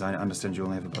incense. I understand you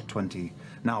only have about 20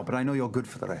 now, but I know you're good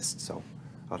for the rest, so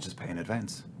I'll just pay in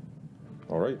advance.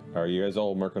 All right. Are you guys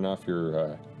all marking off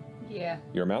your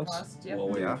your amounts? Yep. Well,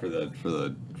 waiting for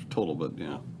the total, but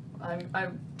yeah.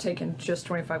 I'm taking just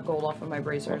 25 gold off of my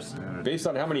bracers. Based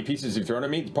on how many pieces you've thrown at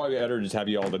me, it's probably better to just have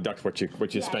you all deduct what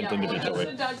you spent individually.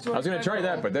 I was going to try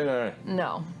that, but then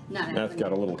No. that's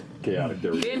got a little chaotic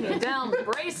there. Give me down the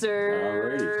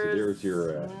bracers. Alrighty, so there's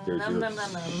your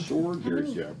sword,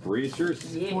 there's your bracers,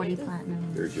 40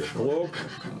 platinum. there's your cloak,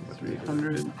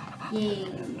 300. Yay.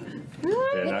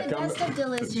 and I With the come. dust of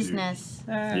deliciousness.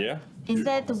 Yeah, Is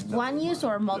that one use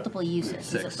or multiple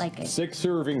uses? Is it like a 6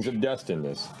 servings of dust in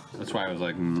this. That's why I was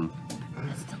like,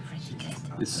 That's still pretty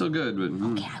good. it's still good, but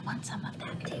Okay, I want some of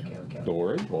that too. Don't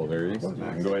worry. Well, there you go. You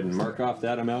can go ahead and mark off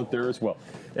that amount there as well.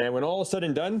 And when all is said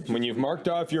and done, when you've marked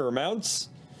off your amounts,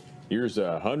 here's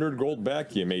 100 gold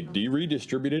back. You may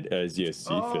redistribute it as you see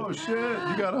fit. Oh shit!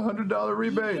 You got a $100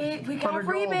 rebate. We got a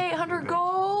 100 gold. rebate, 100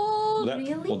 gold.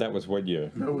 Well, that was what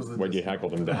you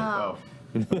hackled him down. Oh,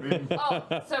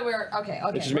 so we're okay.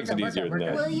 It just makes it easier than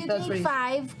that. Will you take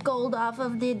 5 gold off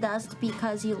of the dust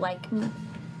because you like me?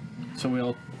 so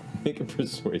we'll Make a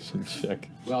persuasion check.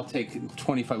 I'll take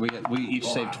 25. We each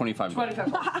save 25.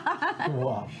 25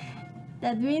 gold.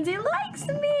 That means he likes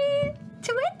me.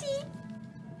 20.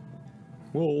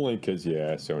 Well, only because you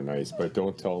asked so nice, but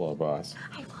don't tell the boss.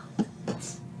 I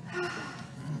won't.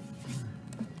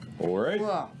 All right.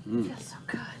 Feels so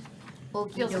good.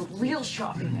 Okay, Feels like real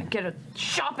shopping. I get a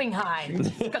shopping high. It's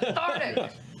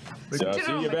cathartic. So I'll Did it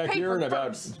see on you my back here in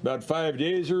paper about 5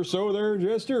 days or so there,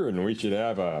 Jester, and we should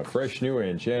have a fresh new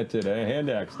enchanted hand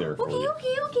axe there for you.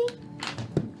 Okay.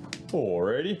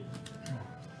 Alrighty.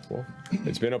 Well,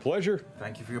 it's been a pleasure.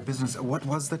 Thank you for your business. What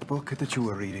was that book that you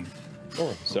were reading?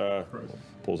 Oh, so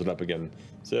pulls it up again.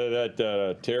 So that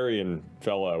Tarian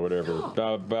fella, whatever,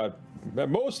 about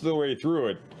most of the way through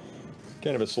it,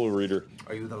 kind of a slow reader.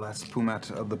 Are you the last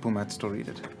Pumat of the Pumats to read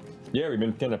it? Yeah, we've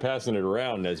been kind of passing it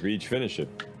around as we each finish it.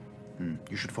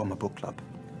 You should form a book club.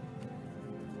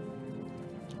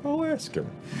 I'll ask him.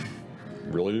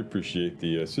 Really appreciate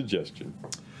the suggestion.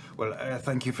 Well,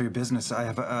 thank you for your business. I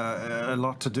have a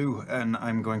lot to do, and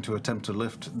I'm going to attempt to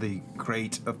lift the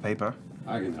crate of paper.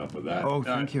 I can help with that. Oh,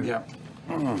 thank you. Yeah.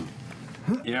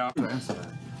 Yeah.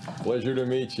 Pleasure to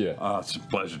meet you. It's a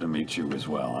pleasure to meet you as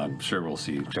well. I'm sure we'll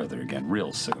see each other again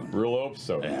real soon. Real hope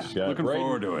so. Yeah. Looking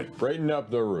forward to it. Brighten up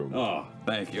the room. Oh,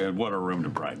 thank you. And what a room to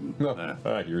brighten.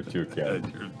 You're too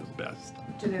kind. You're the best.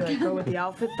 Do they like go with the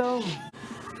outfit though?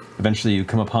 Eventually, you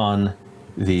come upon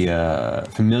the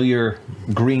familiar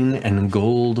green and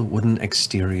gold wooden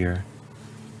exterior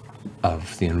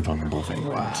of the Invulnerable Vagrant.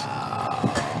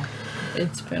 Wow.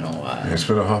 It's been a while. It's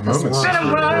been a hot moment. It's been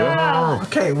a while.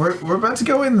 Okay, we're about to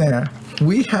go in there.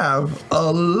 We have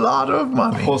a lot of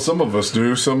money. Well, some of us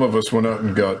do. Some of us went out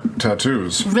and got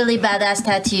tattoos. Really badass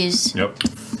tattoos. Yep.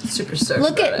 Super stoked.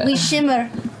 Look at, we shimmer.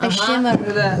 I shimmer. Look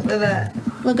at that. Look at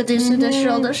that. Look at this with the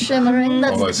shoulder shimmering.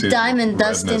 That's diamond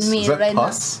dust in me right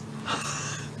now.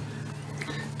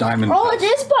 Diamond. Oh, it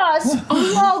is pus.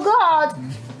 Oh, God.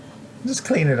 Just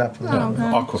clean it up a little. Okay.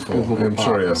 Aquafull. I'm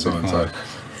sure he has some inside.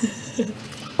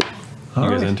 You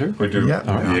guys enter? We do.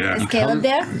 Yeah. Is Caleb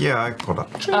there? Yeah, I caught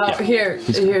up.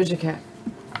 Here's your cat.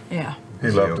 Yeah. He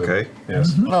loved okay? it.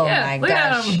 Yes. Oh yeah, my look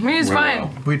at gosh. him. He's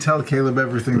fine. We tell Caleb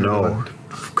everything. No,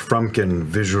 Frumpkin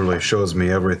visually shows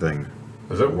me everything.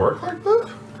 Does it work like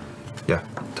that? Yeah,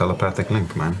 telepathic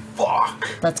link, man. Fuck.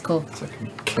 That's cool. It's like a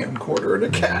camcorder and a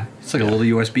cat. It's like a little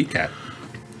USB cat.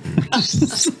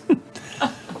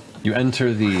 You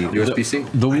enter the USB-C.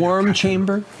 the warm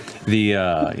chamber. The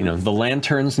the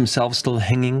lanterns themselves still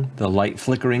hanging, the light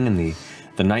flickering, and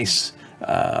the nice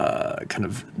kind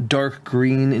of dark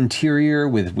green interior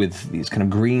with these kind of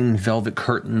green velvet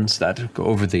curtains that go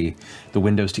over the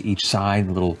windows to each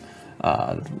side. The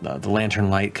lantern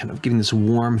light kind of giving this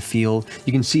warm feel.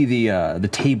 You can see the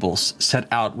tables set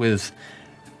out with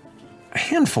a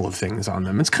handful of things on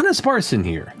them. It's kind of sparse in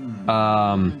here.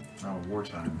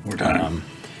 Wartime.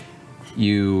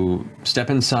 You step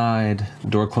inside, the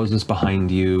door closes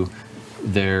behind you.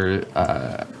 There,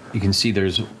 you can see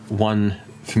there's one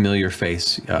familiar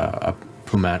face,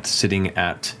 Pumat, sitting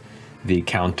at the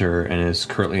counter and is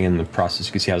currently in the process.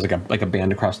 You can see he has like a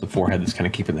band across the forehead that's kind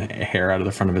of keeping the hair out of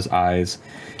the front of his eyes,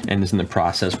 and is in the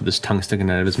process with his tongue sticking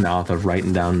out of his mouth of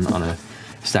writing down on a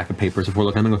stack of papers before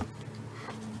looking at him and going,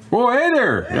 "Oh, hey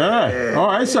there!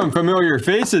 Oh, that's some familiar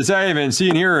faces I haven't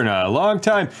seen here in a long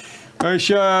time. What's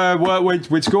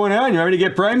going on? You want me to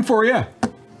get primed for you?"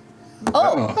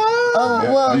 Well.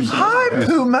 Hi,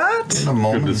 Pumat.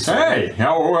 Hey,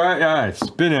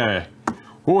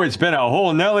 it's been a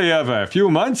whole Nelly of a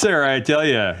few months there, I tell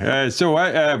you. So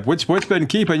what's been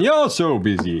keeping y'all so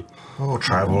busy? Oh,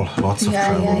 travel, lots of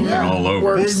travel. All over.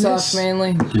 Work stuff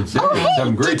mainly. Did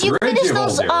you finish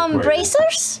those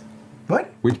bracers?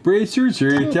 What? Which bracers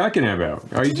are you talking about?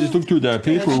 I just looked through the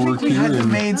paperwork We here. had them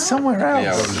made somewhere else.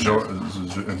 Yeah, it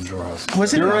was in your house.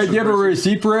 Was it? Do you have a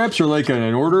receipt perhaps, or like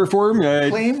an order for him?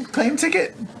 Claim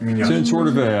ticket? Some sort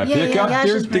of a pickup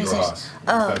there?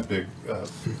 That big.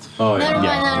 Never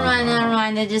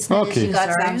mind. I just noticed you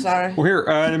got some. Sorry. Well, here,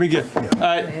 let me get.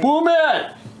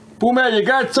 Pumat, you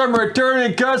got some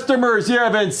returning customers you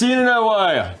haven't seen in a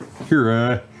while.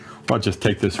 Here, I'll just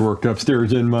take this work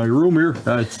upstairs in my room here.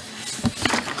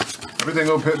 Everything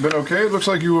been okay? It looks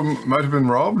like you might have been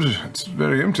robbed. It's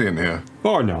very empty in here.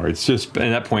 Oh no, it's just at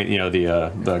that point,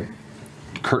 the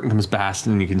curtain comes past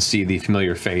and you can see the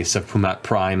familiar face of Pumat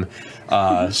Prime.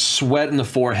 Sweat in the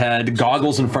forehead,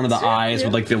 goggles in front of the eyes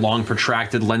with like the long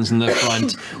protracted lens in the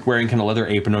front, wearing kind of leather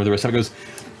apron over the rest of it. Goes,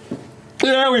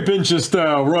 yeah, we've been just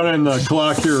running the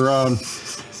clock here around.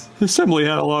 Assembly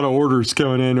had a lot of orders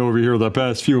coming in over here the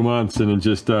past few months, and it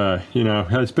just,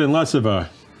 it's been less of a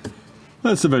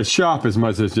shop as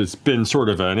much as it's been sort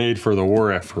of an aid for the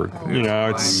war effort.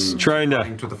 It's trying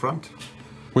to the front.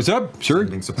 What's up? Sure.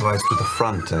 Sending supplies to the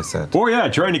front, I said. Oh yeah,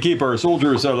 trying to keep our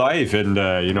soldiers alive, and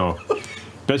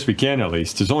best we can at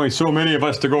least. There's only so many of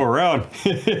us to go around.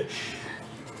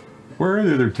 Where are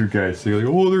the other two guys? They're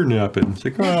like, they're napping. It's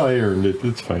like, I earned it.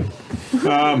 It's fine.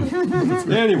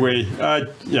 Anyway,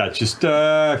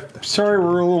 sorry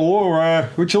we're a little low.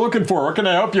 What you looking for? What can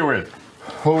I help you with?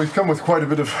 Well, we've come with quite a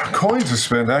bit of coin to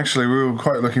spend, actually. We were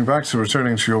quite looking back to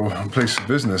returning to your place of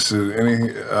business.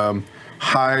 Any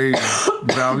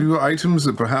high-value items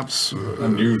that perhaps...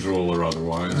 unusual or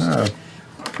otherwise.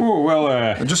 Oh,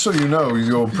 well, just so you know,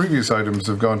 your previous items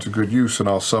have gone to good use, and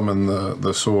I'll summon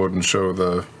the sword and show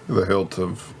the hilt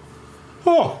of...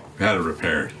 Oh! Had it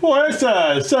repaired. Well, that's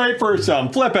a sight for some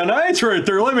flippin' eyes right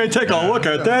there. Let me take a look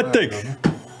at that thing.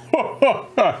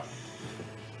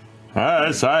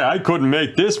 I couldn't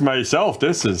make this myself.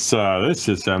 This is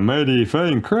a mighty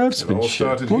fine craftsmanship. It all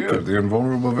started here, the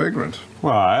Invulnerable Vagrant.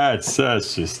 Wow,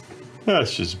 that's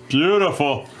just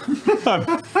beautiful.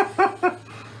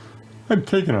 I'm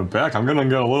taken aback. I'm gonna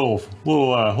get a little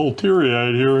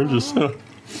teary-eyed here and just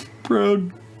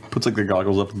proud. Puts like the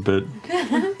goggles up a bit.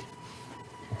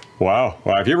 Wow.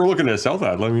 Well, if you're ever looking to sell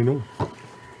that, let me know.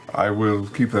 I will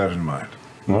keep that in mind.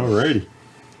 Alrighty.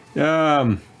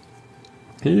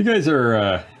 You guys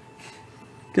are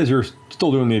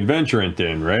still doing the adventuring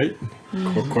thing, right?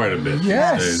 Quite a bit.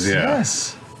 Yes. Yeah.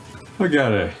 Yes. We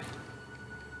got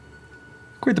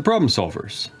quite the problem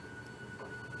solvers.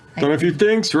 Done a few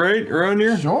things, right, around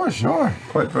here? Sure.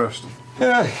 Quite fast.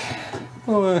 Yeah.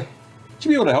 Well, would you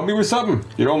be able to help me with something?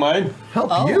 You don't mind?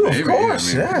 Help you, of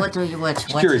course. Yeah. What?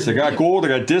 Just curious. I got gold.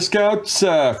 I got discounts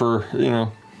for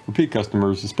repeat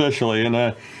customers, especially, and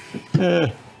I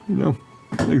like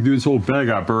to do this whole bag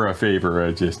opera a favor.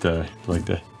 I just like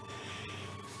to.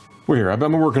 Well, here I've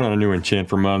been working on a new enchant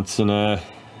for months, and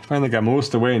finally got most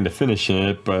of the way into finishing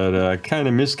it, but I kind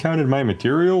of miscounted my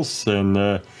materials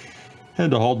and had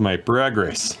to halt my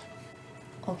progress.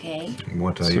 Okay.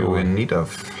 What are you in need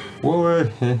of?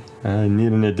 Well, I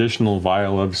need an additional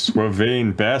vial of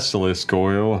Suavain basilisk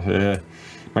oil.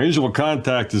 My usual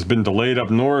contact has been delayed up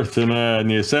north, and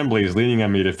the assembly is leaning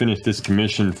on me to finish this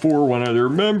commission for one of their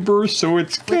members, so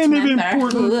it's kind of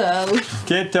important. Whoa.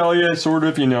 Can't tell you, sort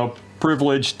of,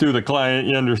 privileged to the client,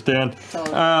 you understand?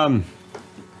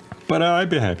 But I'd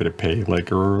be happy to pay, like,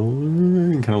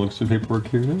 kind of looks at the paperwork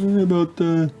here, about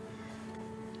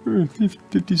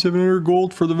 5,700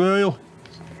 gold for the vial.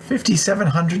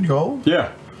 5,700 gold?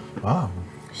 Yeah. Wow.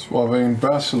 Suavain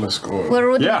basilisk oil. Where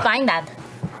would we find that?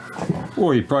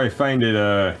 Well, you'd probably find it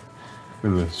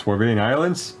in the Suavain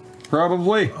Islands,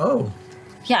 probably. Oh.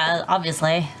 Yeah,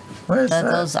 obviously. Where's that?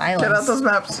 Those islands. Get out those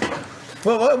maps.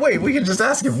 Well, wait, we can just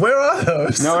ask him, where are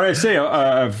those? Now, what I say,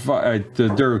 they're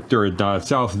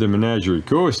south of the Menagerie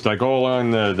Coast, like all along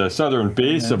the southern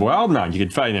base of Wildmount. You can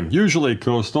find them, usually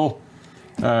coastal.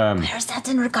 Where's that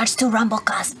in regards to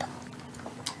Rumblecusp?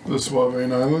 The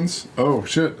Suavain Islands? Oh,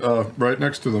 shit. Right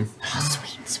next to them. Oh,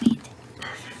 sweet.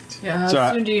 Yeah,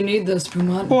 how soon do you need this,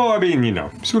 Pumat? Well, I mean,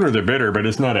 sooner the better, but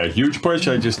it's not a huge push.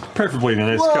 I just, preferably in the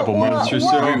next couple months or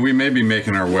so. We may be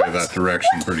making our way that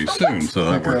direction pretty soon, so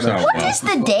that works out well. What is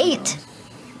the date?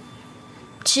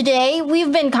 Today?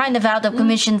 We've been kind of out of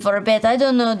commission for a bit. I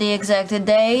don't know the exact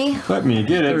day. Let me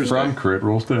get it from Crit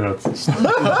Roll Stats.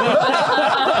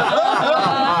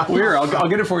 Here, I'll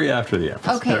get it for you after the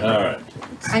episode. Okay. All right.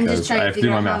 I'm just trying to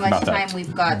figure out how much time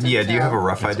we've got. Yeah, do you have a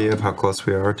rough idea of how close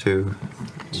we are to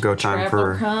go time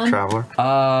for Traveler?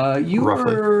 You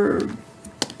roughly. were.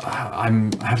 I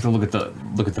have to look at the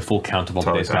full count of all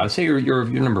the days. I'd say you're a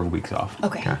number of weeks off.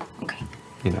 Okay.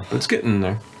 But it's getting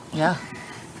there. Yeah.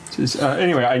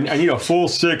 Anyway, I need a full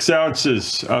 6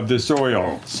 ounces of this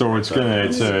oil, so it's gonna.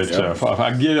 If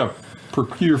I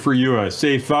procure for you a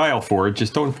safe vial for it,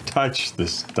 just don't touch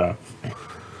this stuff.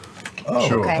 Oh,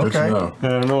 sure. okay. I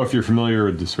don't know if you're familiar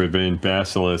with the Suavain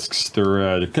basilisks.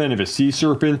 They're kind of a sea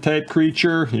serpent type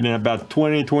creature, about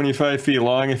 20-25 feet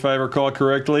long, if I recall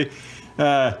correctly.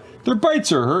 Their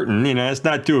bites are hurting, it's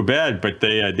not too bad, but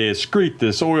they excrete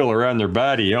this oil around their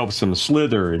body, helps them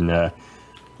slither, and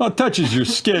it touches your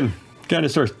skin, kind of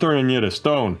starts turning you to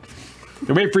stone.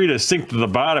 They wait for you to sink to the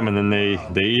bottom, and then they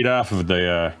eat off of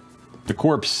the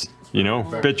corpse,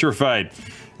 petrified.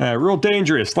 Real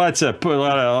dangerous. A lot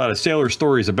of sailor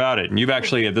stories about it, and you've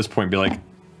actually at this point be like,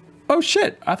 "Oh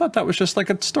shit! I thought that was just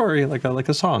like a story, like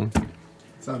a song."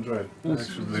 Sounds right.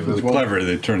 Actually, really clever.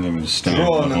 They turn them into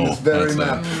stone. On this very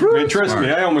map. I mean, trust me,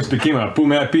 I almost became a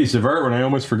Pumat piece of art when I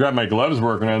almost forgot my gloves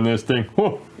working on this thing.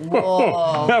 Whoa.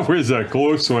 That was a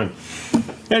close one.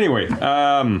 Anyway,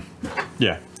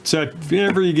 yeah. So if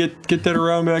ever you get that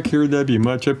around back here, that'd be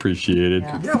much appreciated.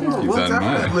 Yeah, we'll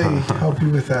definitely help you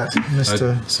with that,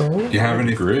 Mr. Sol. Do you have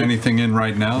anything in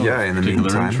right now? Yeah, in the particular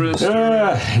meantime. interest?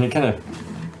 And it kind of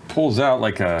pulls out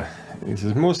like he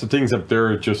says, most of the things up there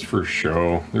are just for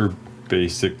show. They're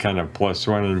basic kind of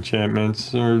 +1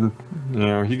 enchantments. Or,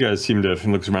 you guys seem to, if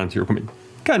he looks around here,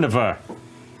 kind of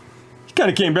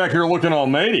came back here looking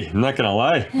almighty. I'm not gonna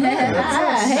lie.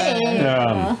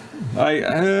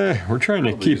 We're trying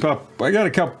to keep up. I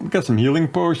got some healing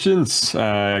potions.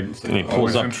 And he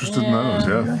pulls up. Interested in those,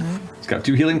 yeah. It's got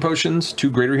 2 healing potions, 2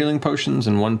 greater healing potions,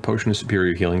 and 1 potion of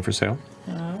superior healing for sale.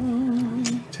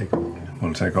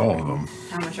 We'll take all of them.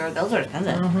 How much are those? Are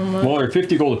expensive. Well, they're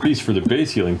 50 gold apiece for the base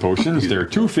healing potions. They're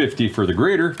 250 for the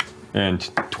greater, and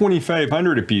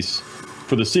 2,500 apiece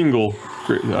for the single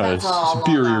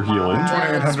superior healing.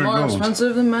 That's more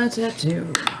expensive than my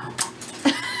tattoo.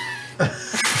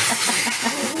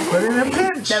 But in a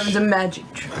pinch. That was a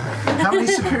magic trick. How many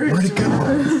superiors? Where'd it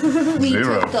go? We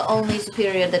Zero. took the only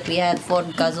superior that we had.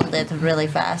 Ford guzzled it really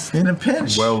fast. In a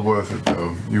pinch. Well worth it,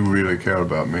 though. You really care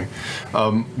about me.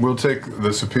 We'll take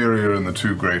the superior and the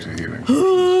 2 greater healing.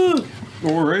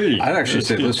 Alrighty. I'd actually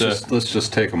say let's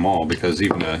just take them all because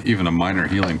even a minor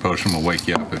healing potion will wake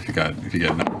you up if you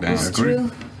get knocked down. It's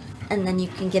true. And then you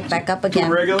can get back up again.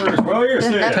 Regulars, well, you're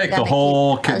saying. Take the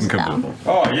whole kit and caboodle.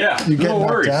 Oh yeah, You get no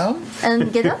knocked worries. down?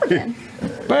 And get up again.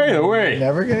 By the way,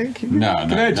 Never gonna keep can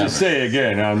I just say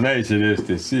again how nice it is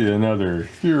to see another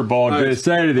furball this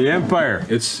side of the Empire?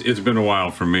 It's been a while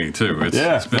for me too.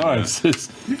 It's been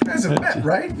You guys have met,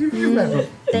 right? You've met.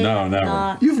 no,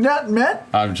 never. You've not met?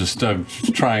 I'm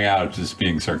trying out, just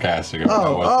being sarcastic. Yeah,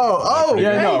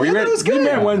 no, we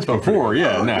met once before.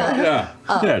 Yeah, no,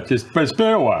 yeah, just but it's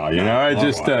been a while. You know, I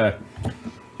just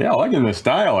yeah, liking the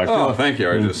style. I feel. Thank you.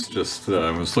 I just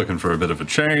was looking for a bit of a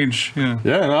change. Yeah.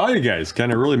 Yeah, and all you guys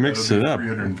kind of really mix it up.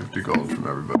 350 gold from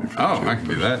everybody. I can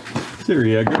do that. There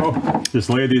you go.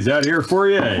 Just lay these out here for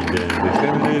you.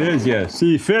 It is, yeah.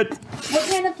 See fit. What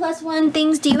kind of +1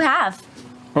 things do you have?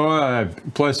 Oh,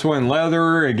 +1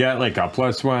 leather. I got like a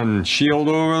 +1 shield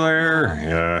over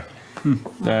there.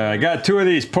 I got 2 of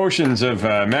these potions of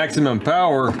maximum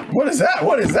power. What is that?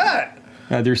 What is that?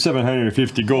 They're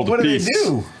 750 gold What do they apiece.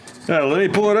 do? Let me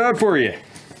pull it out for you.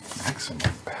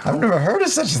 I've never heard of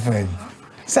such a thing.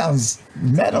 Sounds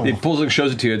metal. It pulls it,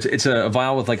 shows it to you. It's a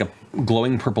vial with like a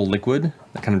glowing purple liquid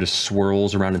that kind of just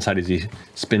swirls around inside as he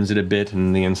spins it a bit,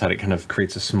 and the inside it kind of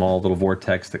creates a small little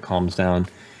vortex that calms down.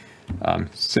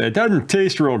 So it doesn't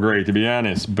taste real great, to be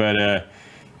honest, but it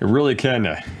really kind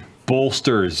of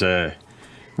bolsters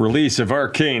release of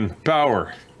arcane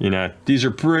power. You know, these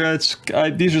are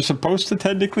supposed to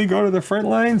technically go to the front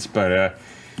lines, but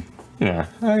you know,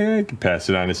 I can pass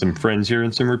it on to some friends here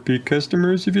and some repeat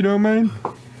customers if you don't mind.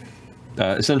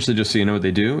 Essentially, just so you know what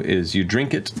they do, is you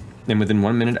drink it, and within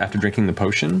 1 minute after drinking the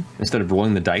potion, instead of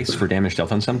rolling the dice for damage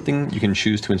dealt on something, you can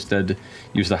choose to instead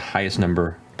use the highest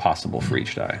number possible for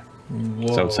each die.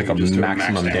 Whoa. So it's like a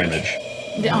maximum damage.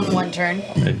 On one turn.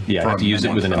 Yeah, you have to use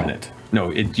it within a minute.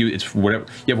 No, it's whatever.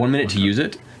 You have 1 minute to use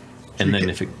it, and then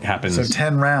if it happens... So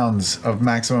 10 rounds of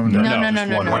maximum damage.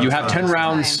 No. You have 10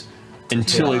 rounds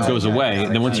until it goes away,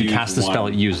 and then once you cast the spell,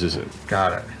 it uses it.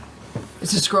 Got it.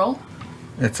 It's a scroll?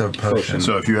 It's a potion.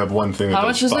 So if you have one thing that How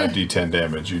does much is it? 5d10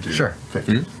 damage, you do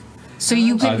 50. So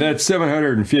you could... That's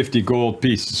 750 gold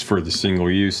pieces for the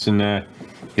single use, and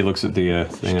he looks at the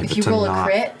thing. If you roll a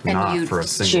crit and you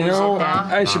choose You know, it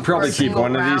down I should probably for a keep single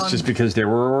one of these round. just because they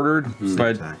were ordered,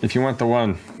 but if you want the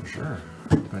one. Sure.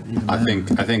 I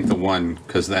think the one,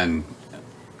 because then,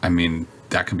 I mean,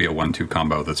 that could be a 1-2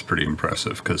 combo that's pretty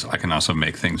impressive, because I can also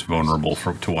make things vulnerable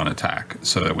to one attack,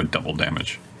 so that would double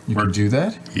damage. You can do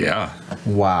that? Yeah.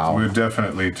 Wow. We're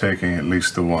definitely taking at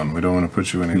least the one. We don't want to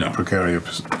put you in any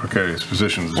precarious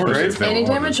positions. especially if they Any were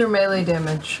damage or melee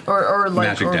damage? Or like...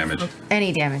 Magic damage.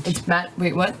 Any damage. It's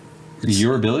wait, what?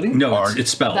 Your ability? No, it's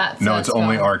spell. No, it's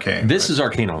only arcane. This is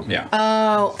arcane. Yeah.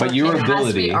 Oh, But your It has to be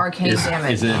ability arcane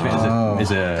damage. is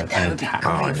an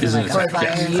attack. Is an effect.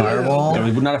 Fireball?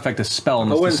 It would not affect a spell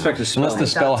unless, wouldn't affect a spell. unless the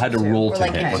spell had to roll Or to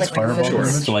like hit. What's fireball damage?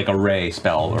 So like a ray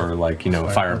spell or like, you know,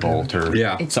 firebolt or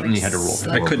something you had to roll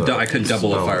to I hit. could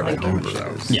double a fireball damage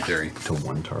though. Yeah. Theory. To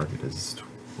one target is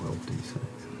 12d6.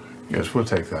 Yes, we'll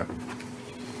take that.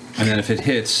 And then if it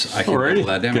hits, I can double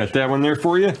that damage. Got that one there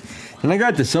for you. And I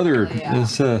got this other,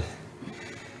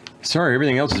 sorry,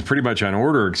 everything else is pretty much on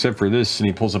order except for this. And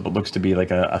he pulls up what looks to be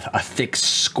like a thick,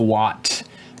 squat,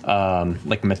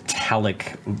 like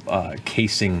metallic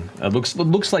casing. It looks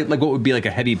like what would be like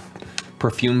a heavy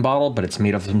perfume bottle, but it's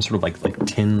made of some sort of like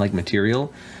tin-like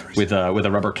material with a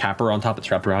rubber capper on top that's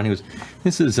wrapped around. He goes,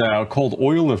 this is called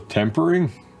oil of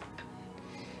tempering.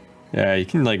 You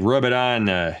can like rub it on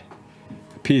a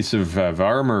piece of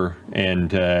armor,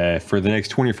 and for the next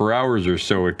 24 hours or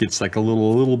so, it gets like a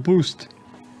little boost.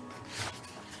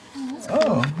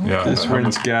 Oh, yeah. This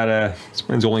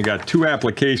one's only got 2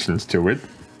 applications to it.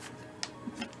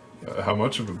 How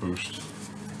much of a boost?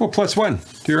 Well,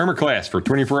 +1 to your armor class for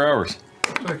 24 hours.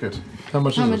 Take it. How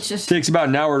much is it? Takes about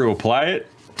an hour to apply it,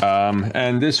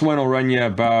 and this one will run you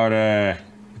about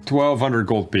 1,200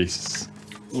 gold pieces.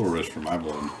 A little rich for my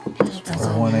blood.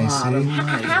 1 AC.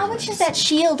 How much is that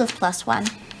shield of +1?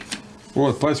 Well,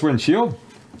 with +1 shield,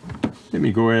 let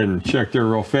me go ahead and check there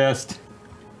real fast.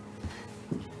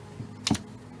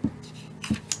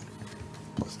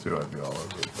 +2, I'd be all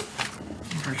over it.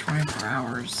 For 24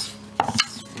 hours.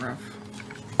 It's rough.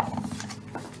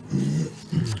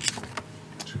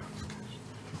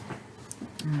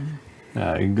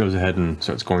 He goes ahead and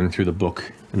starts going through the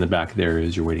book in the back there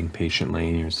as you're waiting patiently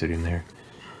and you're sitting there.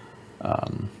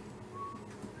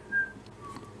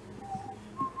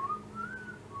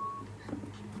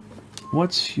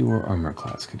 What's your armor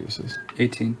class, Caduceus?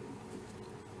 18.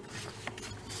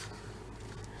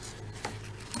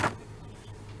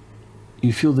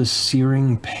 You feel this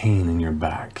searing pain in your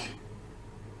back.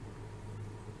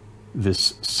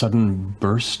 This sudden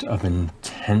burst of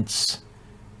intense,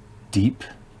 deep,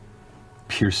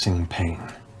 piercing pain.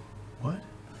 What?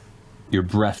 Your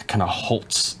breath kind of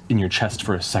halts in your chest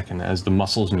for a second as the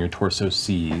muscles in your torso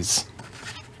seize.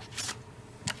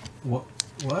 What?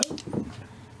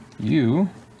 You...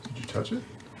 Did you touch it?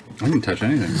 I didn't touch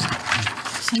anything.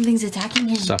 Something's attacking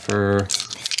him. Suffer...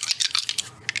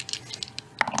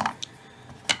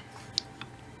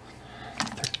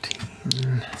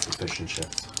 Sufficient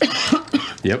shifts.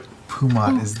 Yep.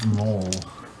 Pumat is the mole.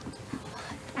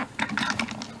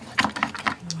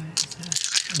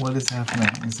 What is happening?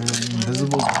 Is there an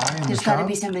invisible guy in the There's gotta shop?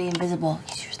 be somebody invisible.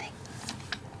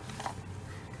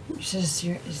 You said a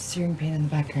searing pain in the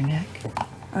back of your neck?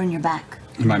 Or in your back.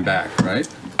 In my back, right?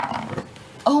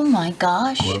 Oh my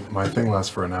gosh. Well, my thing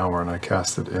lasts for an hour, and I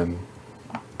cast it in.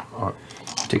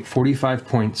 Take 45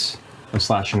 points of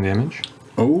slashing damage.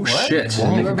 Oh shit!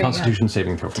 And make a Constitution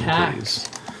saving throw for me, please.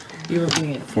 You were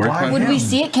being Would we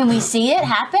see it? Can we see it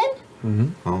happen?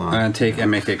 Mm-hmm. Hold on.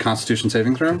 And make a Constitution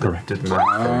saving throw. Correct.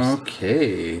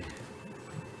 Okay.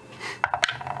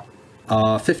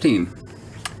 15.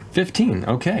 15.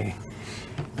 Okay.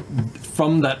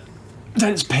 From that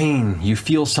intense pain, you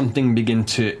feel something begin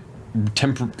to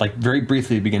very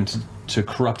briefly begin to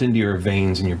corrupt into your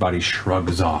veins, and your body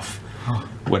shrugs off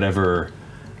whatever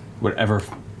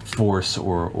force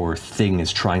or thing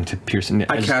is trying to pierce in.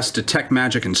 I cast Detect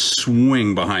Magic and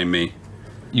swing behind me.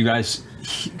 You guys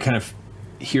kind of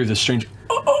hear this strange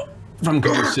from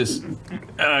Caduceus.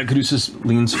 Caduceus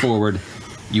leans forward.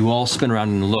 You all spin around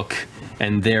and look,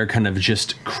 and they're kind of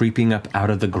just creeping up out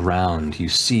of the ground. You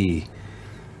see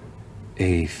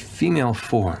a female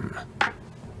form.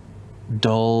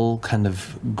 Dull, kind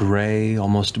of gray,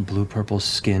 almost blue-purple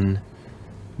skin,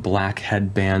 black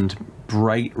headband,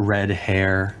 bright red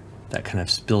hair that kind of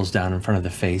spills down in front of the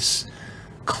face,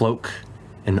 cloak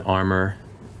and armor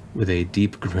with a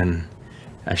deep grin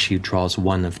as she draws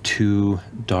one of two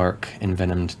dark,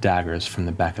 envenomed daggers from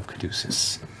the back of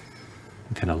Caduceus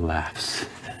and kind of laughs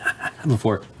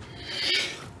before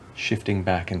shifting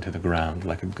back into the ground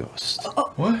like a ghost.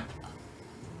 What?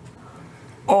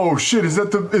 Oh shit! Is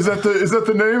that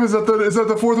the name? Is that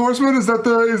the fourth horseman? Is that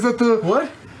the what?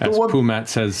 As Pumat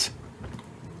says,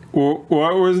 "What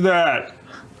was that?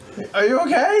 Are you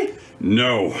okay?"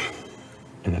 No.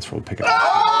 And that's where we'll pick it up.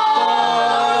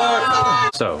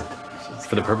 So,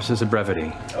 for the purposes of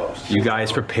brevity, you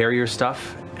guys prepare your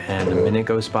stuff, and a minute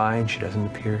goes by and she doesn't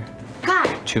appear.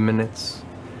 2 minutes,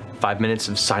 5 minutes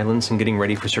of silence and getting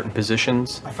ready for certain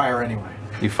positions. I fire anyway.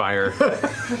 You fire.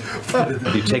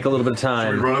 You take a little bit of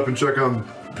time. Should we run up and check on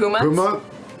Pumat?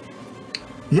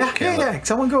 Yeah.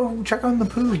 Someone go check on the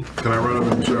poo. Can I run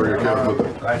up and show your cat with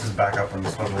it? I just back up on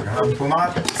this one.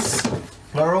 Pumat,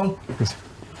 plural.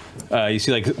 You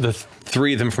see, like the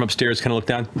three of them from upstairs kind of look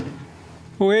down.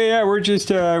 Well, yeah, we're just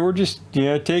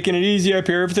taking it easy up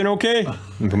here. Everything okay?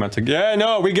 And Pumat's like, yeah,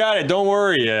 no, we got it. Don't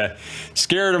worry.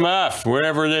 Scared them off,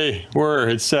 wherever they were.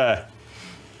 It's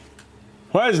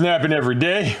well, it doesn't happen every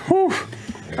day. Whew.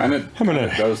 Kind of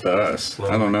does to us.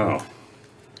 I don't know.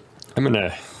 I'm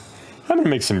gonna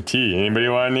make some tea. Anybody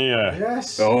want any?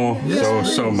 Yes. Oh,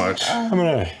 Yes, so please. much. I'm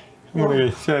gonna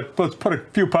let's put a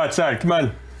few pots out. Come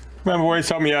on, boys,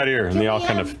 help me out here. And they all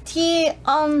kind of. Tea,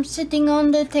 sitting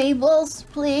on the tables,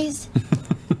 please.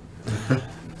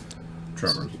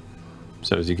 Tremors.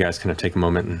 So as you guys kind of take a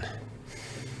moment and.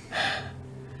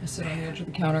 I sit on the edge of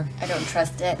the counter. I don't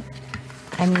trust it.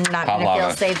 I'm not Hot gonna feel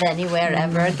lava. safe anywhere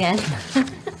ever again.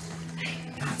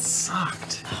 That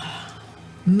sucked.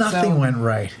 Nothing went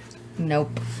right.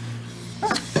 Nope.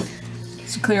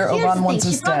 It's clear Here's Oban the wants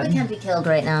thing, us she probably dead. can't be killed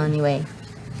right now anyway.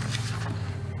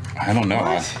 I don't know.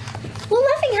 Well,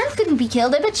 Laughing Hand couldn't be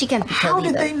killed. I bet she can't be How killed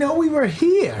did either. they know we were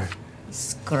here?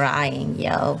 Scrying,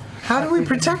 yo. How do we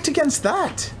protect against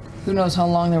that? Who knows how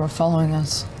long they were following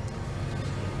us?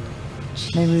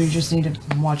 Maybe we just need to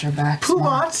watch our backs.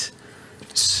 Pumat!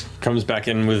 Comes back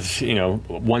in with,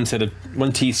 one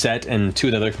tea set, and two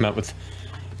of the other come out with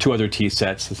two other tea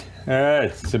sets.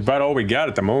 It's about all we got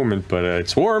at the moment, but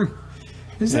it's warm.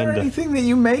 Is there And, anything that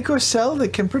you make or sell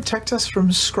that can protect us from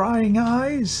scrying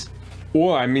eyes?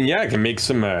 Well, I mean, yeah, I can make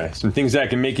some things that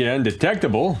can make it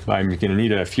undetectable. I'm gonna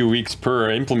need a few weeks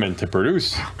per implement to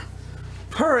produce.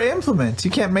 Per implement? You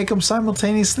can't make them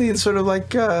simultaneously? It's sort of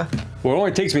like, Well, it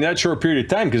only takes me that short period of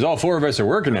time because all four of us are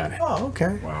working on it. Oh,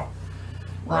 okay. Wow.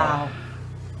 Wow.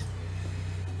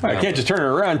 I can't just turn it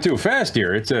around too fast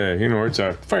here. It's a, it's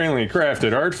a finely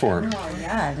crafted art form. Oh,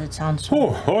 yeah, that sounds.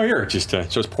 Oh, here, just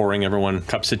starts pouring everyone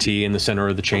cups of tea in the center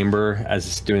of the chamber. As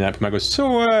it's doing that, Pumat goes,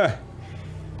 so,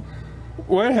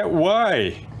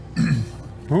 why?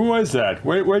 Who was that?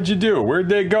 What'd you do? Where'd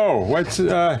they go?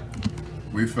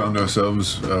 We found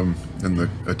ourselves in the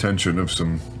attention of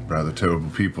some rather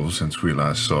terrible people since we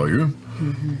last saw you.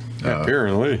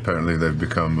 Apparently. Apparently they've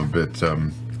become a bit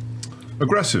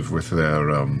aggressive with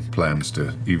their plans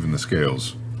to even the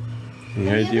scales.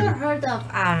 Have you ever heard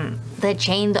of the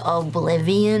Chained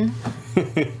Oblivion?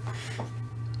 Wait,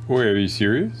 are you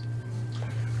serious?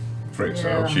 Afraid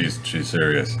so. She's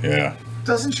serious. Yeah.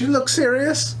 Doesn't she look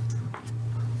serious?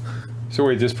 So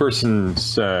wait, this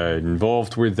person's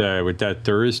involved with that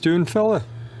Thurston fella?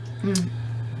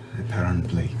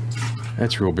 Apparently.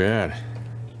 That's real bad.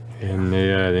 And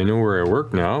they know where I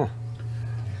work now.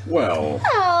 Well,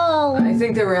 I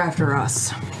think they were after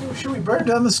us. Should we burn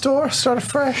down the store, start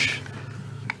afresh?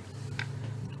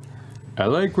 I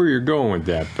like where you're going with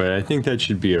that, but I think that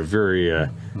should be a very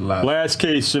last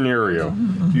case scenario.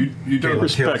 You don't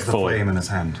respectfully. The flame in his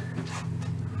hand.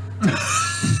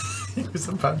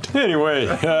 Anyway,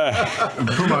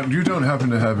 Pumat, you don't happen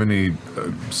to have any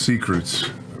secrets,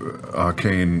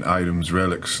 arcane items,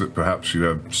 relics that perhaps you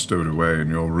have stowed away in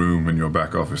your room, in your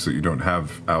back office that you don't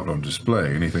have out on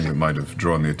display? Anything that might have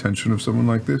drawn the attention of someone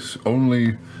like this?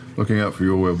 Only looking out for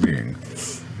your well-being.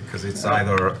 Because it's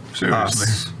either Seriously.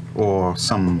 us or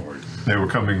some... They were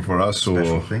coming for us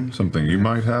or something you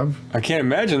might have? I can't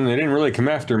imagine they didn't really come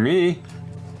after me.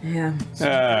 Yeah.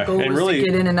 The goal and was really, to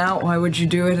get in and out. Why would you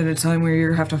do it at a time where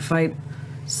you have to fight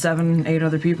 7, 8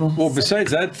 other people? well,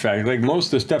 besides that fact, like most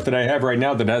of the stuff that I have right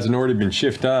now that hasn't already been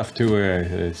shifted off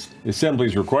to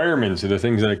Assembly's requirements are the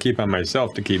things that I keep on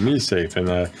myself to keep me safe, and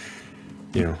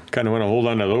kind of want to hold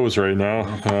on to those right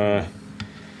now.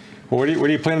 What are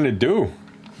you planning to do?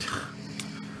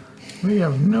 We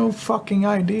have no fucking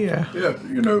idea. Yeah,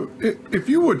 if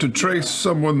you were to trace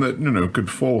someone that, could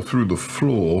fall through the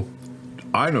floor,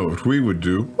 I know what we would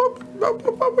do.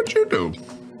 What would you do?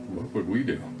 What would we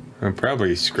do? I'd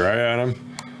probably scry on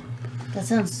him. That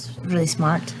sounds really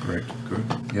smart. Great, good.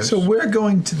 Yes. So we're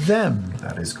going to them.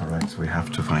 That is correct. We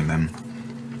have to find them.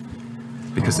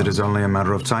 Because it is only a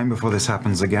matter of time before this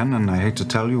happens again, and I hate to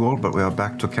tell you all, but we are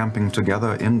back to camping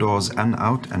together, indoors and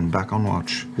out, and back on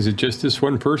watch. Is it just this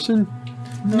one person?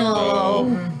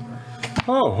 No.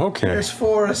 Oh, okay. There's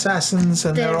 4 assassins,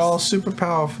 and they're all super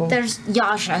powerful. There's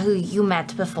Yasha, who you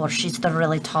met before. She's the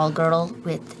really tall girl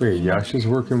with... Wait, Yasha's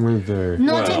working with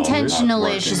Not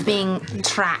intentionally, she's being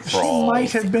trapped. She might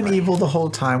have been evil the whole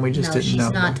time, we just No, didn't know.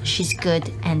 she's not. She's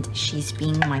good, and she's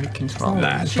being mind controlled.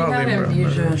 She had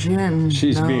amnesia. She didn't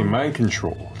She's know. being mind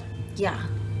controlled. Yeah.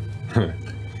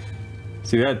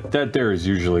 See, that there is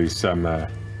usually some,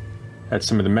 that's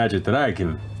some of the magic that I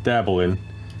can dabble in.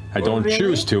 I don't really?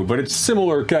 choose to, but it's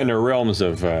similar kind of realms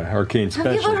of arcane Have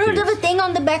you specialties. ever heard of a thing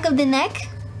on the back of the neck?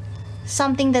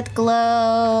 Something that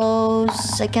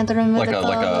glows. I can't remember Like the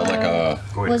a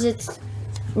color. Was it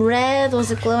red?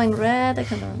 Was it glowing red? I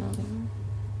can't remember.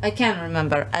 I can't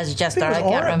remember. As Jester, I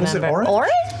can't remember. Was it orange?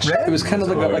 Orange? It was kind of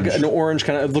like an orange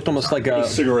kind of. It looked almost like a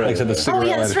cigarette. Like I said, the cigarette. Oh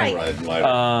yeah, that's lighter.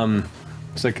 right.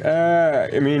 It's like,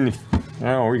 I mean,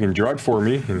 we can draw it for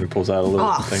me, and he pulls out a little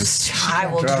Oh, thing. I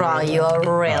will draw you a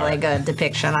really good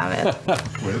depiction of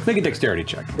it. Make a dexterity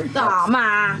check. Oh,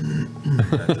 man.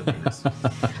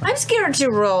 I'm scared to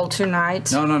roll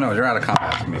tonight. No, you're out of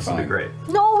combat. It's gonna be fine. Great.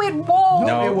 No, it won't.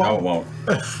 No, it won't.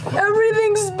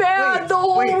 Everything's bad. The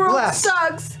whole world bless.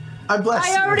 sucks. I bless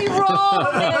I already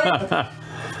rolled it.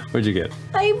 What'd you get?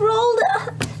 I rolled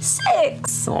a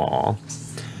 6. Aw.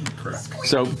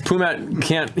 So Pumat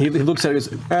can't. He looks at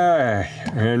it and goes,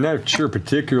 I'm not sure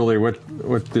particularly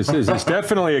what this is. It's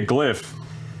definitely a glyph,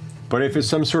 but if it's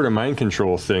some sort of mind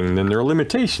control thing, then there are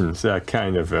limitations. That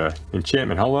kind of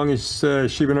enchantment. How long has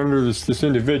she been under this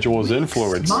individual's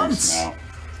influence? Months. Well,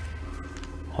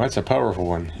 that's a powerful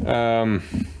one.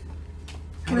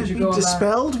 Can it be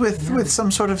dispelled with some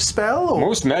sort of spell? Or?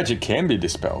 Most magic can be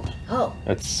dispelled. Oh.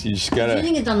 That's you just I'm gotta.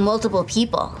 using it on multiple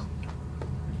people.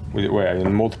 Wait,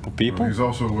 multiple people? He's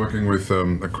also working with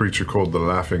a creature called the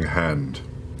Laughing Hand.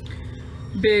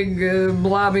 Big,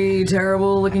 blobby,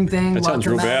 terrible-looking thing. That sounds lots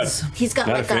of real bad. mouths. He's got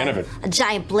Not like a fan of it. a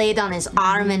giant blade on his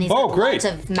arm, and he's got great. lots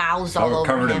of mouths all over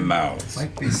Covered in him. mouths.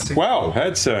 Wow,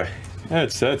 that's a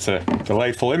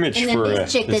delightful image And then for this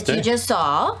chick this that you day. just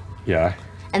saw, Yeah.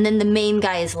 and then the main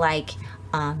guy is like,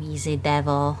 he's a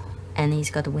devil, and he's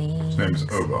got wings. His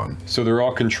name's Oban. So they're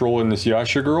all controlling this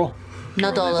Yasha girl?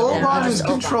 Not all of them. Oban is just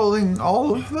Oban. controlling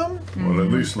all of them? Well,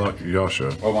 at least like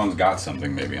Yasha. Oban's got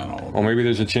something maybe on all of them. Well, maybe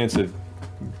there's a chance of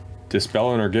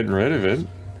dispelling or getting rid of it,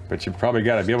 but you probably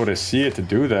got to be able to see it to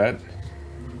do that.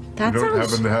 That you don't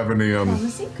sounds happen to have any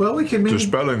well, we can maybe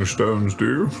dispelling stones, do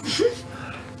you?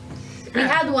 We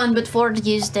had one, but Ford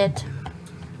used it.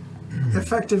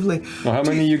 effectively. Well, how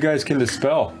many of you guys can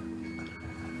dispel?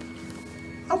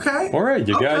 Okay. All right,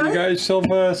 you guys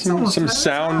have some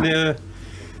sound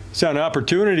sound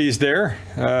opportunities there.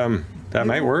 That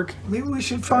might work. Maybe we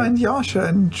should find Yasha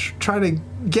and try to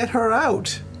get her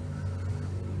out.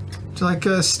 To like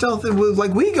stealth,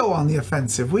 like we go on the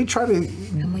offensive. We try to.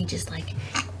 And we just like,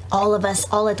 all of us,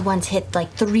 all at once, hit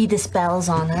like 3 dispels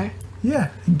on her.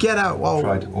 Yeah, get out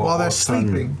while they're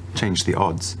sleeping. Change the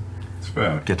odds. It's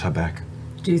fair. Get her back.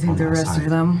 Do you think the rest of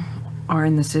them are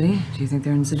in the city? Do you think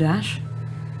they're in Zadash?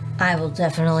 I will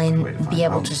definitely be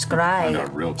able to scry.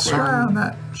 Scry on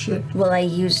that shit. Well, I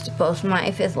used both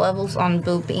my 5th levels on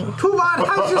booping. Pumat,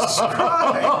 how'd you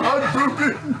scry?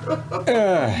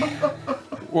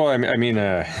 Well, I mean,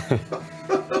 I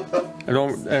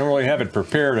don't really have it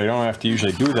prepared. I don't have to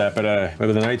usually do that, but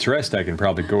with a night's rest, I can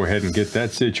probably go ahead and get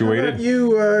that situated.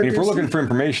 You, if we're looking for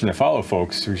information to follow,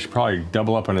 folks, we should probably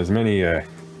double up on as many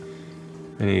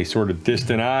any sort of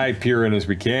distant eye peering as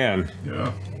we can.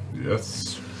 Yeah.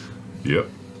 Yes. Yep.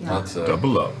 Let's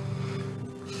double up.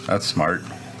 That's smart.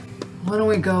 Why don't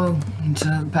we go into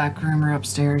the back room or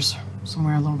upstairs,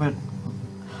 somewhere a little bit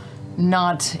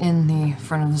not in the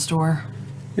front of the store?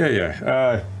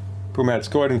 Yeah. Pumats,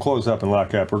 go ahead and close up and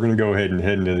lock up. We're going to go ahead and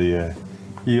head into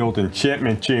the old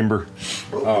enchantment chamber. Is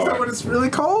that what it's really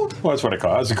called? Well, that's what I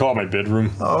call it. That's what I call my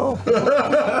bedroom. Oh.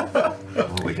 Well,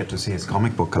 we get to see his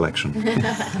comic book collection.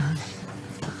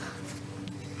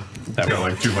 That got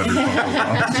like 200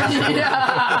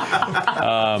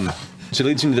 So it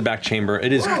leads into the back chamber.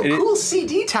 It is Cool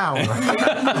CD tower.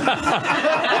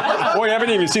 Boy, you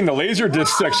haven't even seen the laser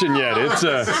disc section yet. It's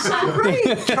great.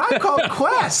 Tribe Called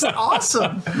Quest.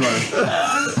 Awesome.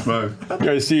 You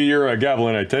guys see your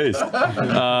goblin I taste.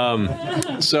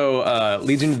 So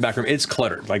leads into the back room. It's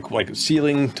cluttered, like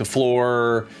ceiling to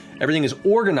floor. Everything is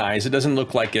organized. It doesn't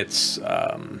look like it's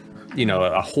a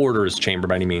hoarder's chamber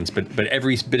by any means, but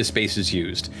every bit of space is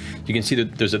used. You can see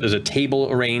that there's a table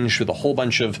arranged with a whole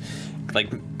bunch of like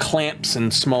clamps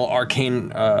and small arcane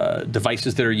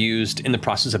devices that are used in the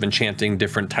process of enchanting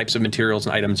different types of materials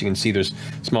and items. You can see there's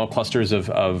small clusters of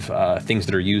things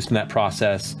that are used in that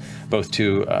process, both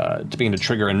to begin to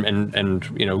trigger and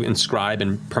inscribe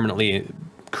and permanently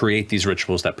create these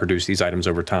rituals that produce these items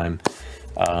over time.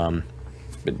 But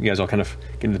you guys all kind of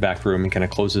get into the back room and kind of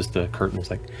closes the curtains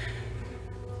like,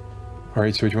 all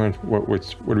right, so what do you want? What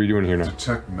are we doing here now?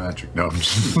 Detect magic. No.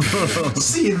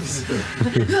 See.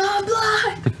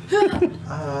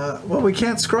 Well, we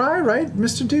can't scry, right,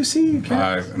 Mr. Ducey? You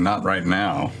can't. Not right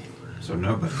now. So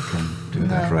nobody can do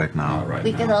that right now.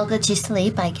 We could all go to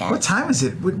sleep, I guess. What time is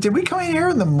it? Did we come in here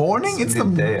in the morning? It's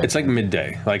midday. It's like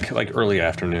midday, like early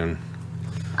afternoon.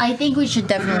 I think we should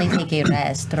definitely take a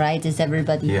rest, right? Is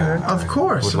everybody hurt? Of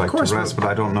course, Would like to rest, but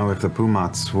I don't know if the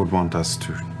Pumats would want us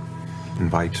to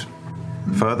invite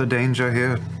further danger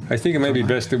here. I think it might be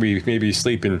best that we maybe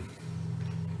sleep in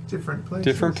different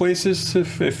places.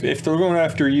 If they're going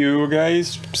after you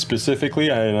guys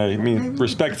specifically, I mean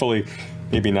respectfully,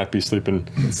 maybe not be sleeping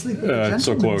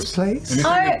so close.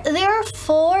 Are there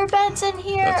 4 beds in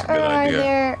here,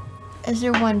 or is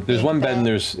there one? There's one bed and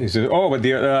but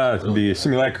the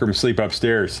simulacrum sleep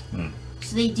upstairs.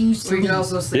 So they do sleep. We can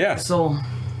also sleep Yeah. with Soul.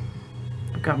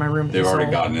 I've got my room. They've with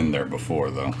already Soul. gotten in there before,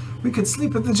 though. We could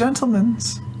sleep at the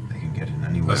gentleman's.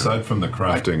 Aside from the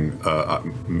crafting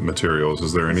materials,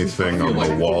 is there anything on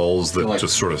the walls that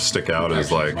just sort of stick out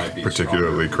as like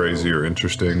particularly crazy or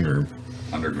interesting or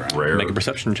underground? Rare. Make a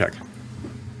perception check.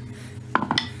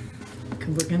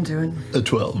 Could look into it. A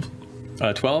 12.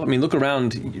 12? I mean, look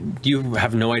around. You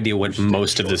have no idea what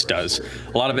most of this does.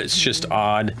 A lot of it's just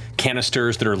odd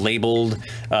canisters that are labeled,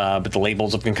 but the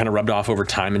labels have been kind of rubbed off over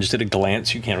time, and just at a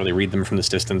glance, you can't really read them from this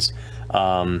distance.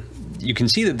 You can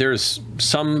see that there's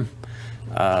some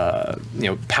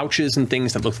pouches and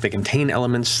things that look like they contain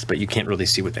elements, but you can't really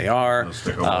see what they are. No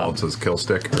stick on the wall that says kill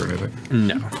stick or anything?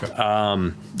 No.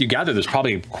 You gather there's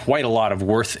probably quite a lot of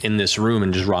worth in this room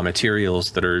and just raw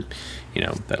materials that are,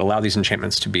 that allow these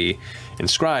enchantments to be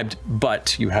inscribed,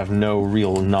 but you have no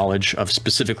real knowledge of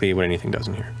specifically what anything does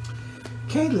in here.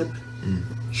 Caleb,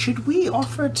 should we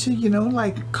offer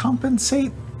to,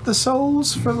 compensate the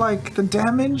souls for, the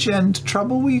damage and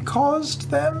trouble we caused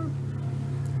them?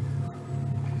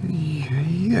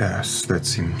 Yes, that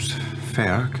seems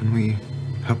fair. Can we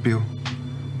help you?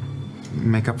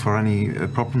 make up for any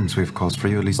problems we've caused for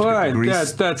you, at least with Well,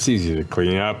 grease. that's easy to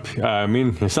clean up. I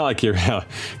mean, it's not like you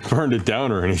burned it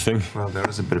down or anything. Well, there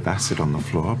is a bit of acid on the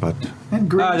floor, but... And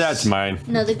grease. That's mine.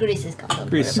 No, the grease is gone.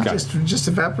 Grease is gone. Just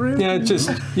evaporate? Yeah,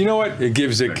 you know what? It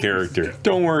gives it character.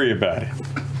 Don't worry about it.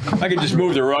 I can just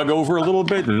move the rug over a little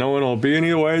bit and no one will be any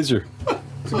the wiser.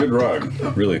 It's a good rug.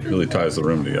 Really ties the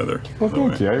room together. Well,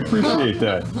 thank you. I appreciate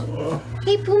that.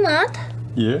 Hey, Pumat.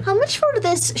 Yeah? How much for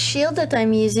this shield that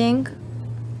I'm using?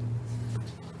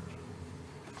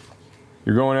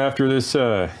 You're going after this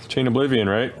Chain Oblivion,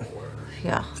 right?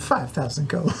 Yeah. 5,000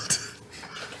 gold.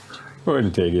 Go ahead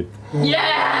and take it.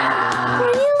 Yeah!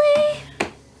 Really?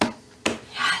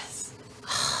 Yes.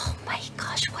 Oh my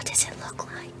gosh, what does it look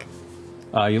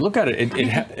like? You look at it.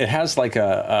 It has like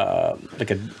a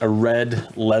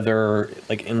red leather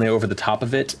like inlay over the top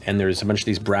of it, and there's a bunch of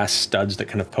these brass studs that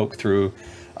kind of poke through.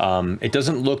 It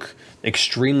doesn't look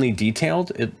extremely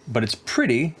detailed, but it's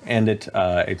pretty, and it's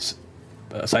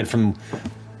aside from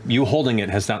you holding it,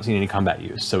 has not seen any combat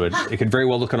use. So it could very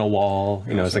well look on a wall.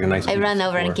 You know, it's like a nice. I run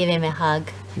over and give him a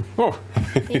hug. Oh,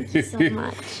 thank you so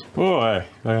much. Oh,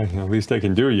 at least I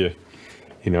can do you.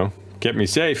 You know, kept me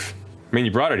safe. I mean,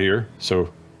 you brought it here,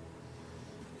 so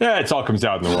yeah, it all comes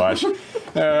out in the wash.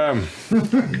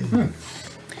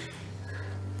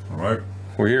 All right.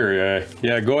 We're here.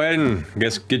 Yeah, go ahead and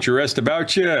get your rest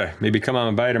about you. Maybe come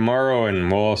on by tomorrow,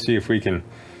 and we'll all see if we can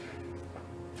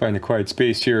find a quiet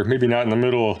space here. Maybe not in the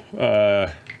middle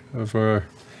of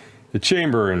the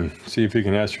chamber, and see if we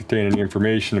can ascertain any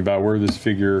information about where this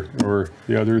figure or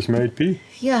the others might be.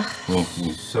 Yeah.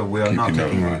 So we are not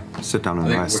taking a sit down and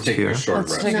rest here.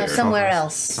 No, somewhere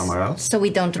else. Somewhere else? So we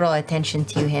don't draw attention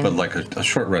to him. But like a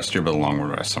short rest here, but a long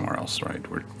rest somewhere else, right?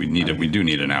 We do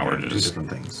need an hour to just... different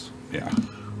things. Yeah.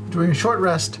 Doing a short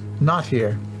rest, not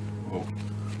here.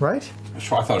 Right? I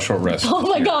thought a short rest. Oh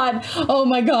my god! Oh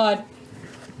my god!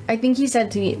 I think he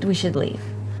said we should leave.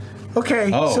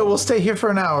 Okay, so we'll stay here for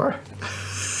an hour.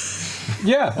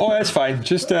 Yeah, that's fine.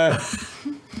 Just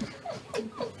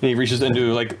he reaches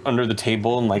into like under the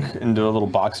table and like into a little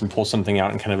box and pulls something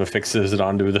out and kind of affixes it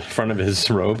onto the front of his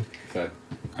robe. Okay.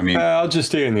 I mean, I'll just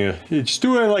stay in the. Just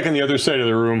do it like on the other side of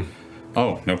the room.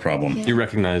 Oh, no problem. You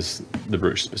recognize the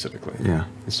brooch specifically. Yeah,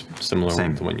 it's similar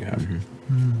to the one you have.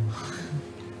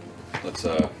 Let's.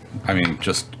 I mean,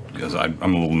 just because I'm a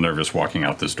little nervous walking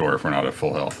out this door if we're not at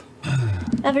full health.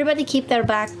 Everybody keep their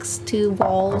backs to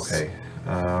walls. Okay.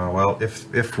 Well,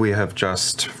 if we have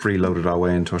just freeloaded our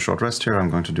way into a short rest here, I'm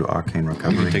going to do arcane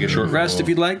recovery. You can take a short rest if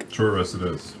you'd like. Short rest it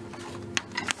is.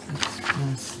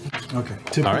 Okay.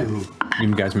 All right.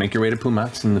 You guys make your way to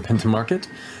Pumat's in the Pinta Market.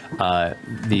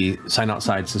 The sign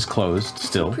outside is closed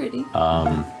still. Pretty.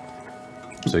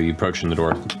 So you approach in the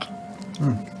door.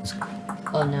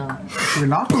 Oh no. You're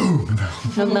not?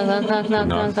 Knock.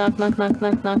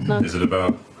 Is it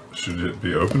about? Should it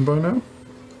be open by now?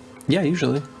 Yeah,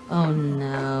 usually. Oh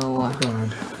no.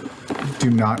 God.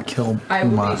 Do not kill I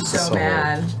will be Pumat so Sol.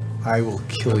 mad. I will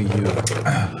kill you.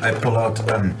 I pull out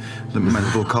my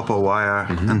little copper wire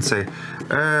and say,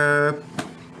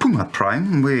 Pumat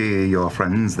Prime, we, your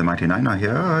friends, the Mighty Nine, are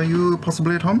here. Are you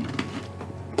possibly at home?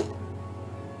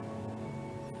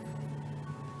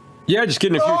 Yeah, just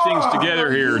getting a few things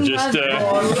together here. Just.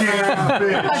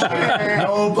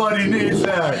 Nobody needs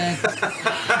that.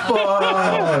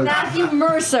 Matthew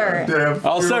Mercer.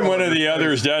 I'll send one of the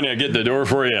others down here, get the door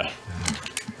for you.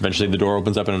 Eventually the door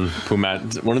opens up and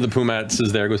one of the Pumats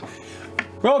is there, goes,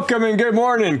 welcome and good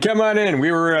morning. Come on in.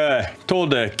 We were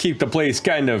told to keep the place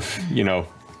kind of,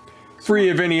 free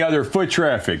of any other foot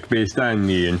traffic based on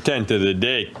the intent of the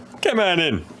day. Come on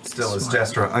in. Still, as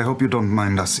Jastra, I hope you don't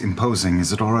mind us imposing.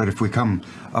 Is it all right if we come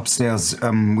upstairs?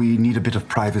 We need a bit of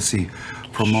privacy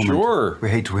for a moment. Sure. We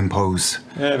hate to impose.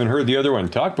 I haven't heard the other one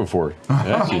talk before.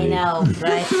 I know,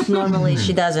 right? Normally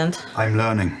she doesn't. I'm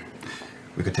learning.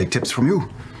 We could take tips from you.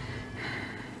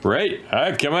 Right.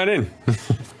 Come on in.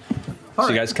 So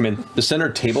you guys come in. The center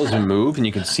table has been moved, and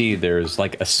you can see there's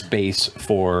like a space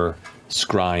for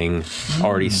scrying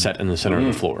already set in the center of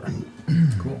the floor.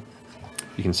 Cool.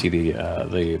 You can see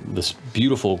this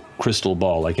beautiful crystal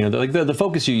ball. Like the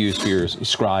focus you use for your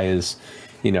scry is,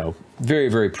 very,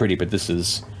 very pretty. But this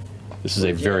is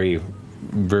a very,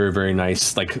 very, very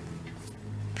nice like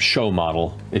show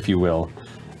model, if you will,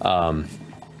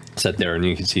 set there, and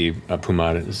you can see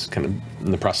Pumat is kind of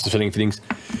in the process of fitting things.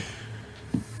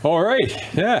 All right,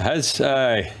 yeah.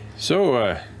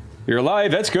 So you're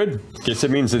alive. That's good. Guess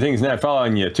it means the thing's not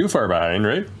following you too far behind,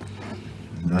 right?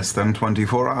 Less than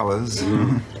 24 hours.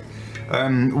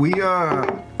 We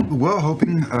were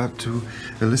hoping to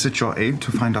elicit your aid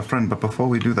to find our friend, but before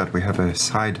we do that, we have a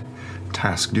side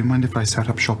task. Do you mind if I set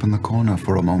up shop in the corner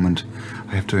for a moment?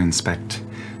 I have to inspect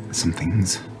some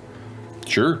things.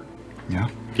 Sure. Yeah?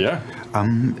 Yeah.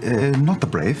 Not the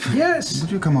brave. Yes.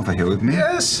 Would you come over here with me?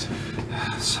 Yes.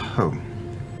 So,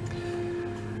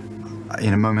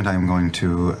 in a moment I'm going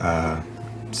to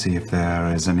see if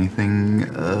there is anything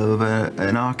of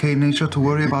an arcade nature to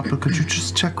worry about, but could you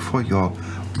just check for your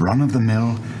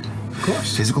run-of-the-mill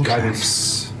physical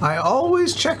traps? I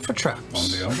always check for traps. On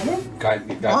the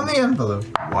envelope? On the envelope.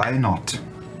 Why not?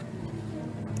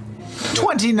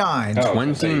 29. Oh,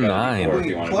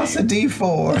 29. Plus a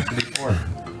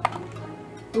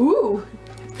D4. Ooh.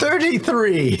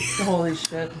 33. Holy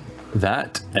shit.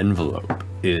 That envelope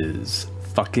is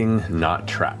fucking not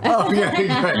trapped. Oh,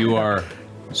 yeah. You are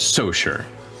so sure.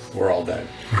 We're all dead.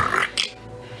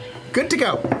 Good to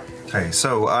go. Okay,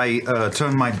 so I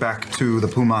turn my back to the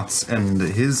Pumats and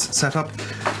his setup,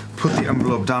 put the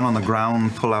envelope down on the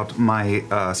ground, pull out my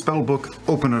spell book,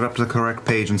 open it up to the correct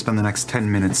page, and spend the next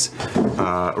 10 minutes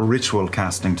ritual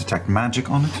casting Detect Magic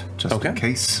on it, just in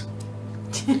case.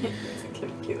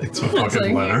 It's a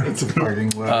fucking letter. It's a fucking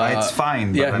letter. It's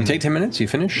fine. Yeah, you take 10 minutes, you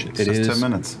finish. It's just 10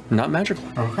 minutes. Not magical.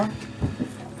 Okay.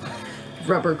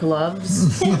 Rubber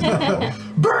gloves.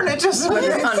 Burn it just a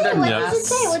minute. What does it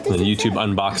say? What The does it YouTube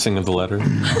unboxing of the letter.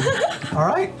 All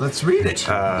right, let's read it.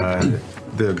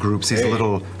 The group sees a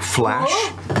little flash.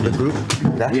 The group.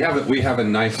 We have a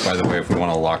knife, by the way, if we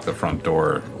want to lock the front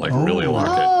door, like really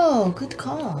lock it. Oh, good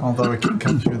call. Although it can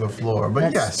come through the floor,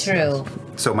 but That's yes. true.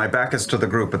 So my back is to the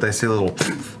group, but they see a little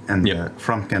and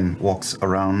Frumpkin walks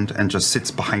around and just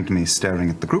sits behind me staring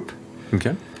at the group.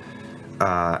 Okay.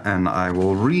 And I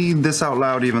will read this out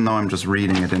loud even though I'm just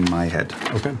reading it in my head.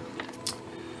 Okay.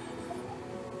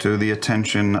 To the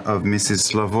attention of Mrs.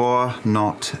 Slavor,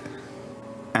 Not,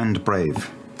 and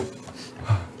Brave.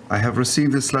 I have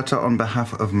received this letter on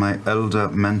behalf of my elder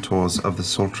mentors of the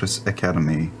Soltris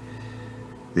Academy.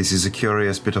 This is a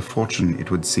curious bit of fortune, it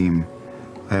would seem.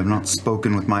 I have not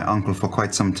spoken with my uncle for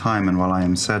quite some time, and while I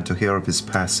am sad to hear of his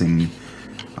passing,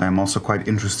 I am also quite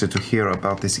interested to hear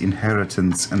about this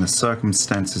inheritance and the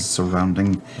circumstances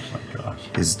surrounding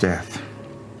his death.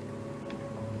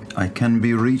 I can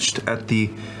be reached at the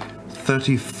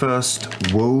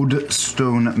 31st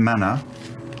Woadstone Manor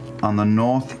on the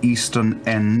northeastern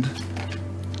end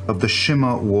of the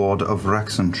Shimmer Ward of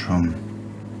Rexentrum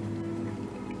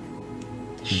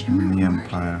in the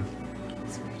Empire.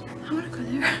 I want to go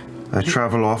there. I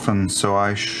travel often,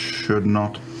 so should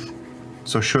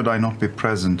I not be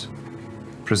present,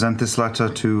 present this letter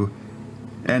to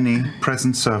any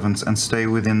present servants and stay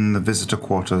within the visitor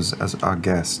quarters as our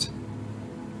guest.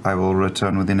 I will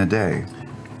return within a day.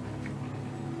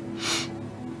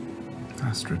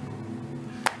 Astrid.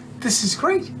 This is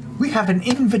great. We have an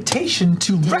invitation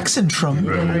to Rexentrum.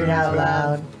 Read it out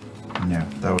loud. Yeah,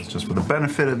 that was just for the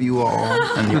benefit of you all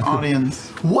and the audience.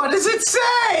 What does it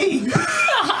say?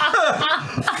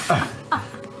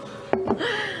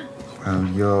 Well,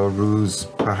 your ruse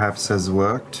perhaps has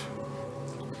worked.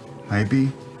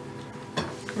 Maybe.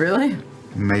 Really?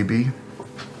 Maybe.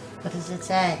 What does it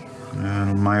say?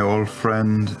 My old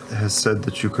friend has said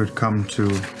that you could come to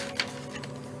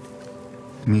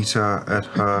meet her at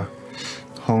her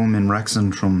home in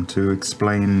Rexentrum to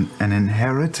explain an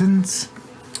inheritance.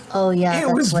 Oh yeah, It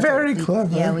that's was what very we-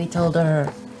 clever. Yeah, we told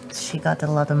her she got a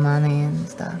lot of money and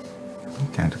stuff. You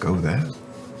can't go there.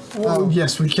 Well,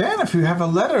 yes, we can. If you have a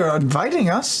letter inviting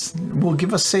us, we'll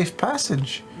give us safe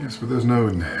passage. Yes, but there's no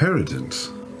inheritance.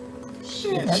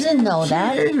 She doesn't know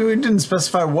that. We didn't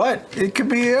specify what. It could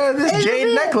be this It jade could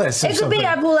be- necklace or It could something. be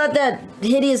I pull out that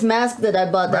hideous mask that I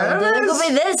bought. It could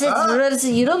be this. It's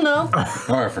you don't know.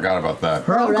 Oh, I forgot about that.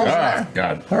 Her uncle- Ah,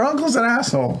 God. Her uncle's an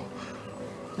asshole.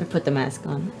 I put the mask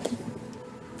on.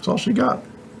 That's all she got.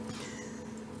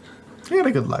 She had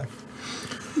a good life.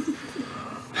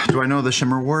 Do I know the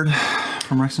Shimmer Ward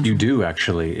from Rexentrum? You do,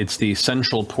 actually. It's the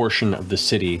central portion of the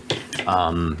city.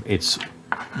 It's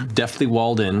definitely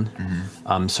walled in,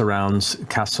 surrounds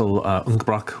Castle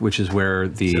Unkbrock, which is where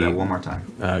the... Say that one more time.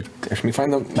 Let me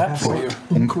find the map for you.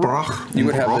 Unkbrock? You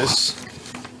would have this.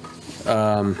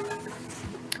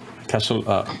 Castle,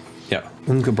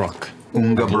 Ungebrock.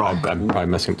 Ungebrock. I'm probably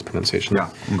messing up the pronunciation. Yeah,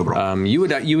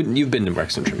 Ungebrock. You've been to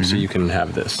Rexentrum, so you can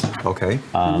have this. Okay.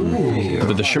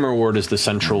 But the Shimmer Ward is the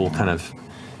central kind of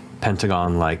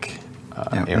pentagon-like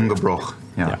area. Ungebrock.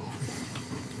 Yeah.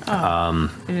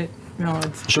 No,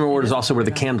 it's Shimmer Ward is also where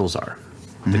the candles are.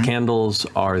 The candles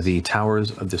are the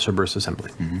towers of the Cerberus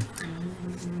Assembly.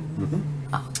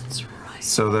 Oh, that's right.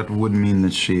 So that would mean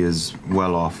that she is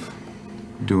well off,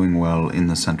 doing well in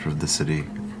the center of the city.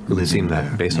 It would seem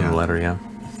that, based on the letter, yeah.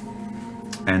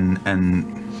 And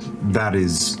that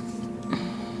is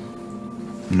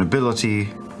nobility,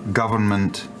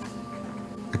 government,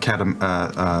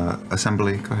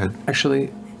 assembly. Go ahead.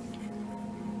 Actually,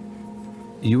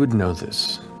 you would know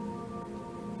this.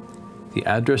 The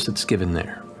address that's given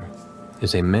there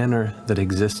is a manor that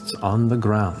exists on the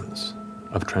grounds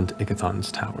of Trent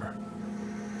Ickathon's tower.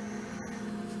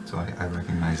 So I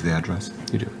recognize the address.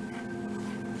 You do.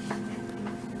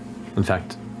 In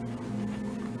fact,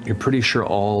 you're pretty sure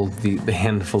all the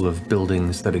handful of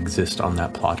buildings that exist on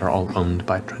that plot are all owned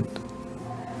by Trent.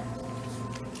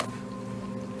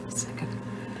 It's like a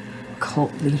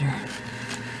cult leader.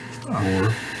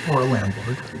 Or a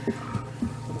landlord.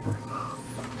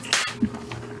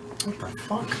 What the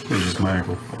fuck? This is my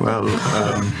ankle. Well,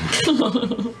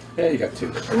 yeah, you got 2.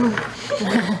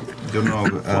 You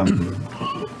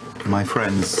know, my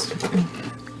friends,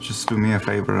 just do me a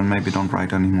favor and maybe don't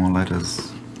write any more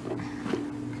letters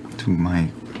to my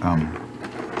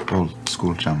old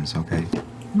school chums, okay?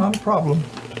 Not a problem.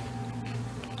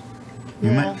 You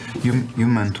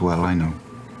meant well, I know.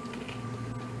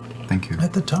 Thank you.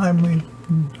 At the time,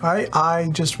 I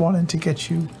just wanted to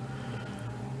get you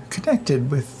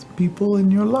connected with people in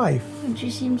your life. And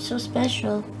she seems so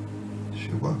special.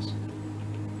 She was.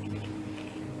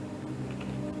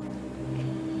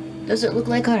 Does it look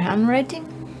like her handwriting?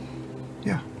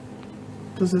 Yeah.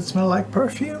 Does it smell like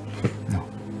perfume? No.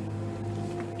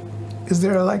 Is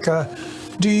there like a,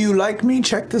 do you like me,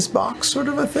 check this box sort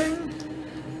of a thing?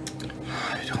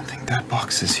 I don't think that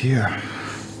box is here.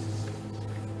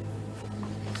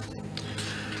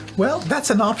 Well, that's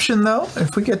an option though,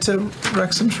 if we get to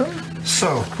Rexentrum.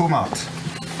 So, Pumat,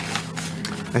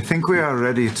 I think we are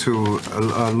ready to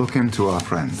look into our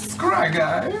friends. Scry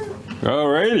guy.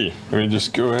 Alrighty, let me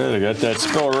just go ahead. I got that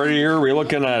spell ready here. We're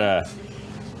looking at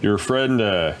your friend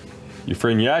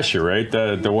Yasha, right?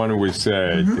 The one who was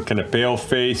the kind of pale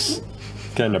face,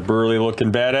 kind of burly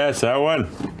looking badass. That one.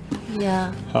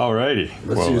 Yeah. Alrighty.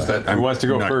 Let's use that. Who wants to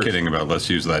go not first? Kidding about. Let's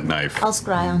use that knife. I'll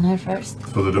scry on her first.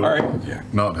 For the door. All right. Yeah.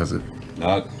 Not has it.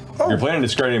 Not. If you're planning to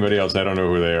scry anybody else, I don't know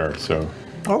who they are. So.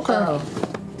 Okay. Oh.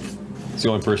 It's the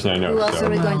only person I know. Who else so. are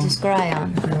we going to scry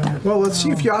on? Well, let's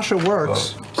see if Yasha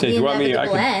works. Say, do you want me? I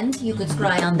Inevitable can. end. You could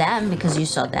scry on them because you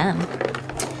saw them.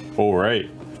 Oh right.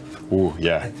 Ooh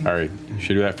yeah. All right.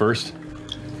 Should I do that first?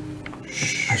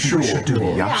 I think we should do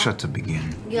Yasha to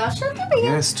begin. Yasha to begin?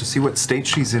 Yes, to see what state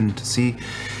she's in, to see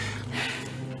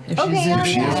If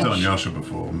she has done Yasha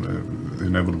before, the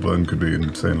inevitable end could be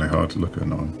insanely hard to look at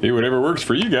on. Hey, whatever works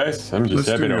for you guys. I'm just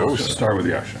happy to host. Start with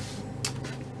Yasha.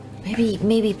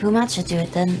 Maybe Pumat should do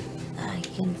it then. I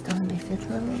can go on my 5th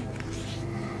level.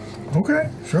 Okay,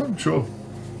 sure.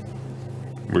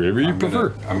 Whatever you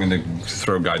prefer. I'm gonna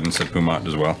throw guidance at Pumat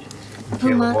as well.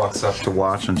 Caleb walks up to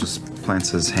watch and just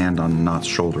plants his hand on Not's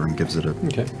shoulder and gives it a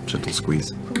gentle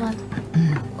squeeze. Pumat,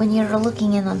 when you're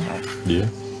looking in on her, Yeah.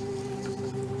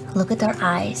 look at her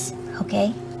eyes,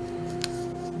 okay?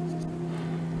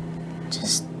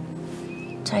 Just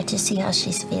try to see how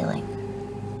she's feeling.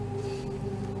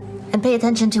 And pay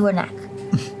attention to her neck.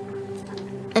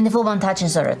 And if Oban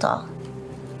touches her at all.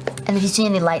 And if you see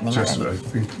any lightning or I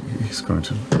anything. think he's going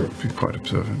to be quite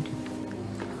observant.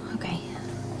 Okay.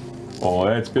 All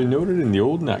that's been noted in the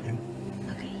old noggin.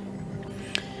 Okay.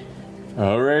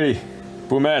 Alrighty.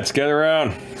 Boomats, gather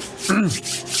around.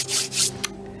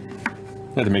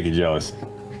 Not to make you jealous.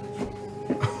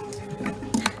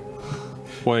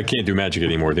 Well, I can't do magic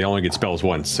anymore. They only get spells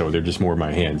once, so they're just more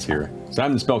my hands here. So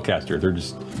I'm the spellcaster.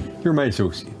 They're my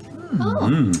associates.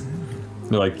 Oh.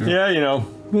 They're like, yeah, you know,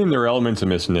 there are elements of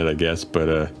missing it, I guess,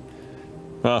 but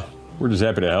we're just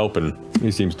happy to help, and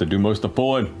he seems to do most of the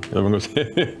pulling. Everyone goes,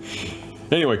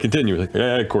 anyway, continue. Like,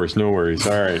 yeah, of course, no worries.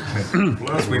 All right.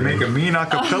 Plus, we make a mean a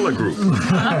cappella group.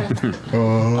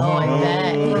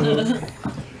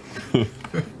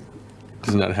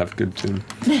 Does not have good tune.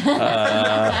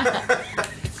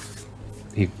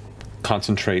 He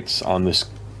concentrates on this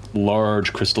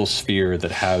large crystal sphere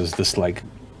that has this like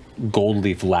gold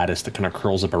leaf lattice that kind of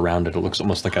curls up around it. It looks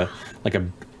almost like a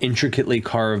intricately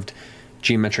carved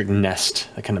geometric nest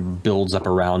that kind of builds up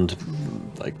around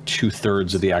like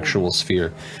 2/3 of the actual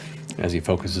sphere. As he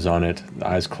focuses on it, the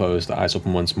eyes close, the eyes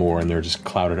open once more, and they're just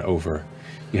clouded over.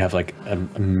 You have like a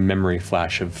memory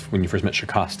flash of when you first met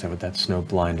Shakasta with that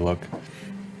snow-blind look.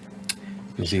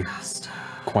 As he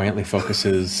quietly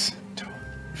focuses,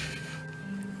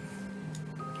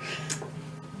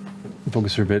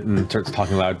 for a bit and starts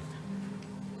talking loud.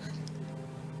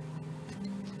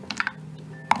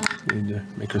 Need to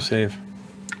make her save.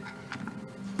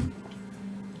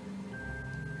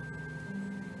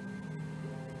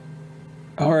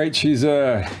 All right, she's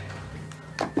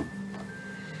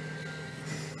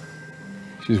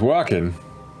She's walking.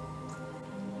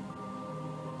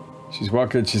 She's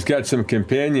walking. She's got some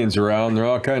companions around. They're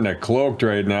all kind of cloaked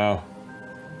right now.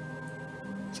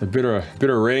 It's a bit of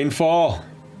rainfall.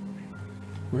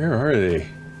 Where are they?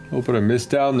 Open a mist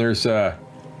down. There's that's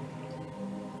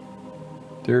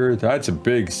a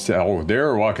big. Oh,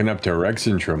 they're walking up to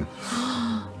Rexentrum.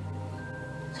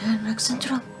 They're in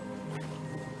Rexentrum.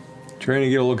 Trying to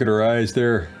get a look at her eyes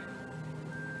there.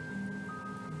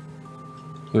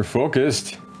 They're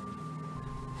focused.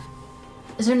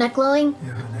 Is her neck glowing?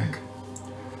 Yeah, her neck.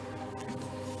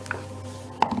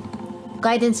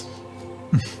 Guidance.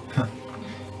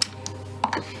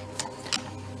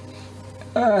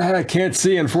 I can't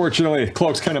see, unfortunately.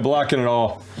 Cloak's kind of blocking it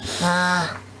all.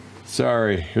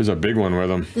 Sorry. Here's a big one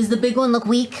with him. Does the big one look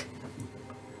weak?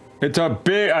 It's a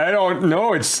big. I don't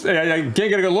know. It's. I can't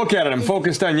get a good look at it. I'm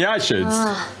focused on Yasha.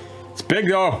 It's big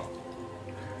though.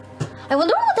 I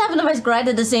wonder what would happen if I scryed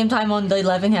at the same time on the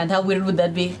laughing hand. How weird would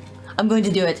that be? I'm going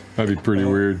to do it. That'd be pretty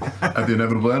weird. At the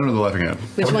inevitable end or the laughing hand?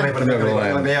 Which one? Inevitable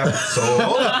end.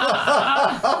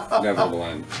 Inevitable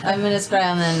end. I'm going to scry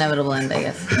on the inevitable end, I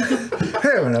guess.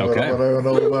 Hey, I'm laughing hand.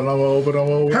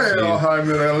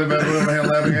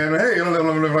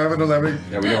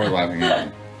 Yeah, we know we're laughing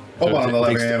hand. Oh, on the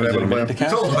laughing hand.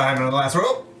 Told the hymen on the last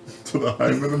rope. To the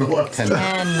hymen in the last 10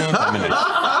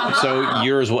 minutes. So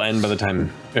yours will end by the time,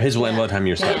 his will end by the time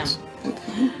yours starts.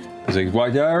 He's like,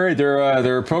 well, all right,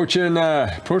 they're approaching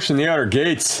the outer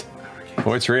gates.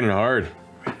 Oh, it's raining hard.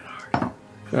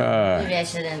 Maybe I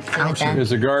shouldn't say it then.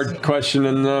 There's a guard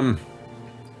questioning them.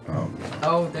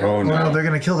 Oh, they're no, they're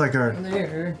gonna kill that guard.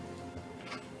 there.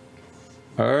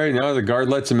 All right, now the guard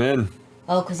lets him in.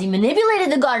 Oh, because he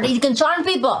manipulated the guard. He can charm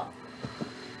people.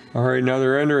 All right, now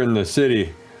they're entering the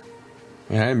city.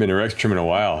 Man, I haven't been to Rexentrum in a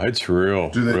while. It's real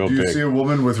Do big. you see a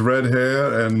woman with red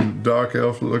hair and dark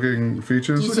elf-looking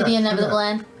features? Do you see the inevitable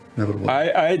end? Inevitable.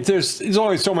 There's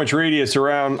only so much radius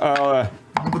around.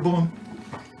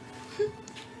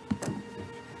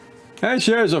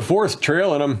 Actually, there's a fourth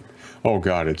trail in him. Oh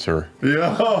God, it's her.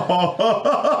 Yeah.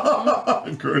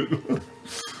 Great.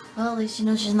 Well, at least you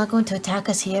know she's not going to attack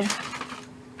us here.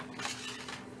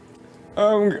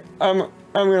 I'm getting a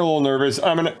little nervous.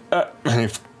 I'm gonna. He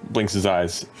blinks his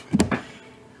eyes.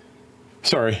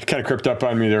 Sorry, kind of crept up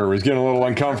on me there. I was getting a little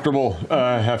uncomfortable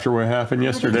after what happened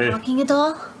yesterday. Are they talking at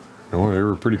all? No, they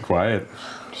were pretty quiet.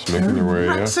 Just making their way.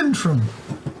 Rexentrum.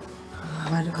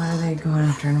 Why are they going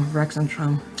after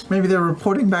Rexentrum? Maybe they're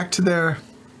reporting back to their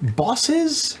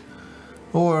bosses?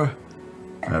 Or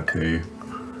at the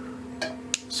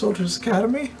Soldiers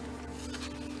Academy?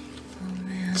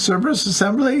 Cerberus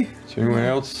Assembly? Is there anyone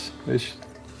else?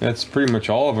 That's pretty much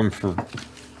all of them for...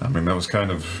 I mean, that was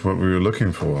kind of what we were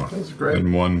looking for. That's great.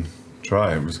 In one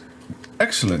try. It was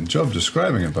excellent job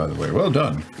describing it, by the way. Well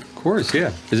done. Of course,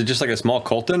 yeah. Is it just like a small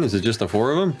cult then? Is it just the four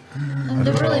of them?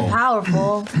 They're really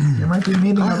powerful. They might be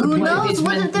meeting up Who with knows?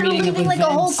 What if they're meeting like a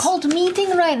whole cult meeting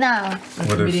right now?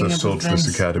 What if the Solstice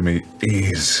Academy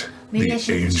is Maybe the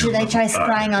I should I try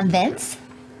scrying on Vince?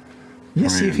 Yeah,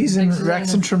 see if he's in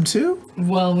Rexentrum too?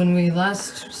 Well, when we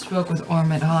last spoke with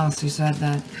Ormit Haas, he said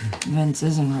that Vince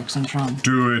is in Rexentrum.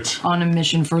 Do it. On a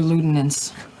mission for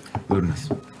ludinance. Ludinous.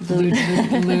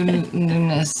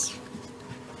 Ludinous.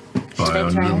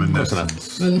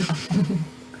 Bioluminescence.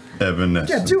 Evanescence.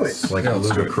 Yeah, do it. Like a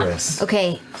ludicrous.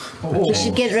 Okay, we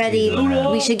should get ready.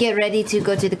 We should get ready to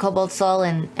go to the Cobalt Sol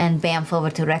and bamf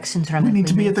over to Rexentrum. We need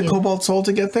to be at the Cobalt Sol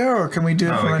to get there, or can we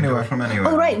do it from anywhere?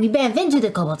 Oh right, we bamf into the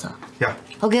Cobalt Sol. Yeah.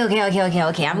 Okay. I'm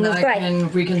gonna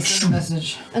scry. We can send a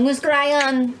message. I'm gonna scry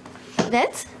on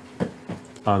Vince.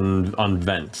 On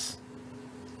Vents.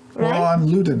 Or on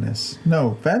Ludinous.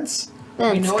 No, Vents?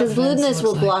 Vince, because Ludinous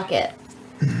will block it.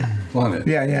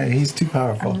 Yeah, he's too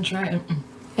powerful. I'm gonna try it.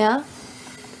 Yeah?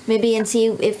 Maybe and see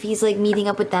if he's like meeting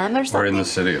up with them or something. Or in the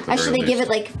city at the Actually, very give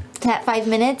least. it like 5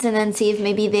 minutes and then see if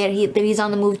maybe he's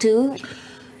on the move too.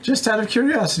 Just out of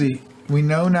curiosity, we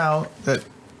know now that,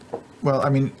 well, I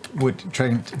mean, would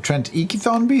Trent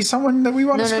Ikithon be someone that we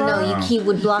want to scry? No, he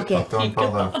would block it. Don't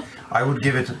bother. I would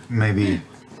give it maybe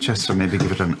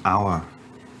give it an hour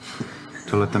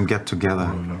to let them get together.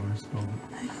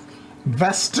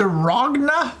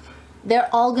 Vesterogna? They're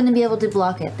all going to be able to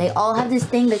block it. They all have this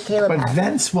thing that Caleb But has.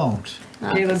 Vents won't.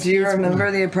 Caleb, do you remember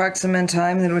the approximate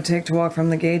time that it would take to walk from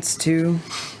the gates to...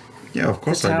 Yeah, of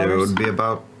course I do. It would be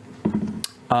about...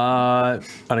 At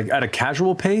a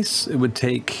casual pace, it would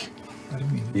take...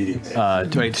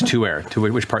 to where? To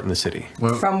which part in the city?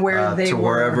 From where they to were.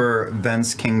 wherever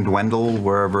Vents King Dwendal,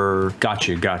 wherever...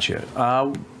 Gotcha.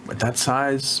 At that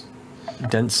size,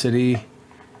 dense city,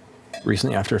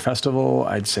 recently after a festival,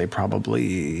 I'd say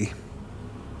probably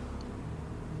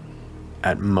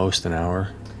at most an hour.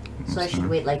 So I should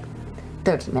wait like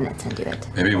 30 minutes and do it.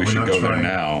 Maybe we We're should not go there trying-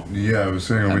 now. Yeah, I was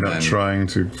saying, are we And not then- trying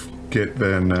to get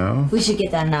there now? We should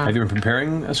get that now. Have you been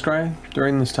preparing a scry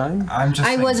during this time?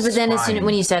 I was, but then as soon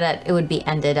when you said it would be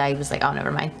ended, I was like, oh,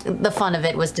 never mind. The fun of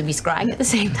it was to be scrying at the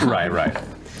same time. Right.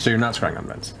 So you're not scrying on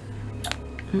vents.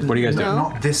 What are you guys doing?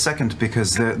 Not this second,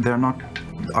 because they're not.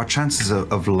 Our chances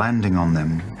of landing on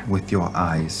them with your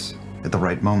eyes at the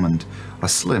right moment are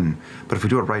slim. But if we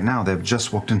do it right now, they've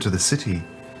just walked into the city.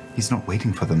 He's not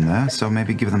waiting for them there, so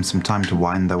maybe give them some time to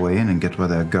wind their way in and get where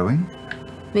they're going.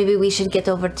 Maybe we should get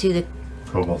over to the.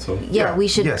 Cobalt Soul? Yeah, we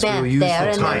should Yes, bend we'll use there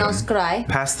the and then time. I'll scry.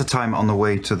 Pass the time on the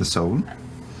way to the soul,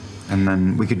 and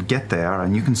then we could get there,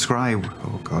 and you can scry.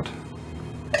 Oh God.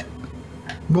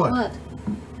 What?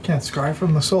 Can't scry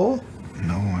from the soul?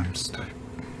 No, I'm still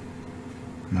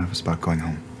nervous about going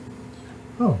home.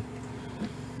 Oh.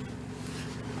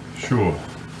 Sure.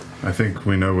 I think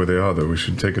we know where they are, though. We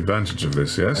should take advantage of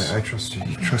this, yes? I trust you.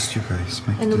 Trust you guys.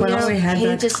 And we are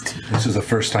okay, just This is the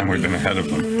first time we've been ahead of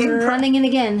them. running in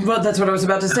again. Well, that's what I was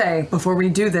about to say. Before we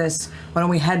do this, why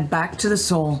don't we head back to the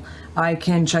Soul? I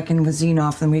can check in with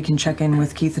Xenoff, then we can check in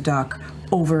with Keith the Doc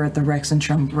over at the Rex and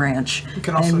Chum branch.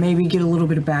 And maybe get a little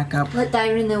bit of backup. Let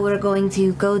Dyron know we're going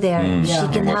to go there. She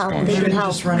can help. They can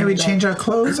help. Maybe change our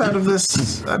clothes out of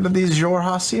these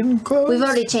Jorhassian clothes? We've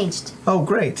already changed. Oh,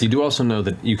 great. You do also know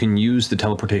that you can use the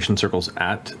teleportation circles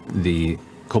at the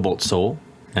Cobalt Soul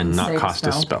and not Save cost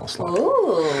a spell. spell slot.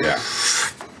 Ooh. Yeah.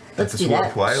 Let's do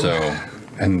that. So,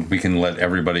 and we can let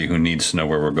everybody who needs to know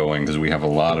where we're going because we have a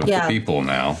lot of Yeah. people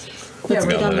now. Yeah, we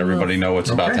we're gotta on let the everybody move. know what's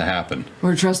about Okay. to happen.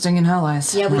 We're trusting in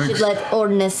Allies. Yeah, we should let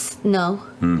Ordness know.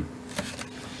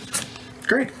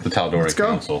 Great. The Tal'Dorei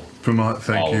Council. Pumat,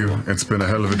 thank you. It's been a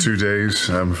hell of a 2 days.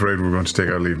 I'm afraid we're going to take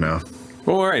our leave now.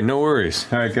 All right, no worries.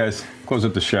 All right, guys, close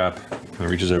up the shop. He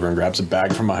reaches over and grabs a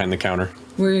bag from behind the counter.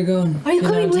 Where are you going? Are you Get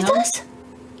coming out of with town? us?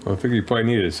 Well, I figure you probably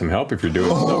needed some help if you're doing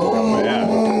stuff around my ass.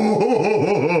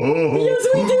 Yes,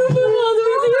 we do,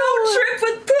 road trip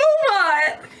with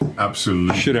Pumat!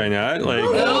 Absolutely. Should I not? Like,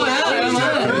 Oh my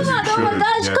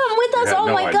gosh, come with us. Oh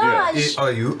my gosh.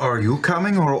 Are you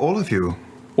coming, or all of you?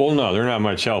 Well, no, they're not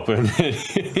much help. I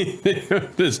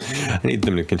need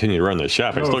them to continue to run the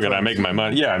shop. I still gotta make my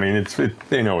money. Yeah, I mean,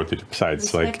 they know what to do.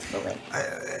 Besides, like,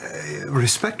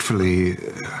 Respectfully,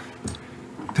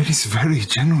 that is very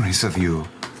generous of you.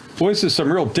 boy, this is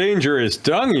some real dangerous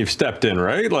dung you've stepped in,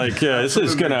 right? Like, this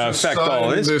is gonna Just affect all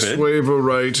sign this this bit. waiver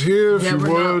right here, if Yeah, you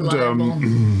we're would. not liable.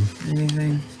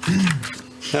 Anything.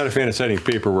 Not a fan of signing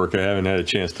paperwork I haven't had a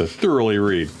chance to thoroughly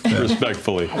read,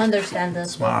 respectfully. Understand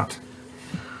this. Smart.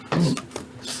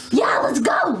 Yeah, let's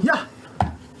go. Yeah.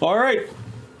 All right.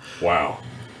 Wow.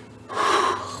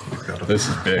 This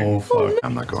is big. Oh, fuck.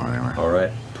 I'm not going anywhere. All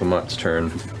right, Pumat's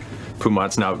turn.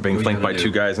 Pumat's now being flanked by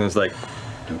two guys, and it's like,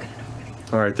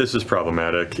 All right, this is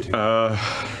problematic. and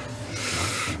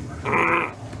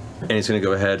he's going to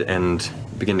go ahead and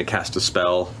begin to cast a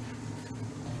spell.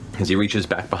 As he reaches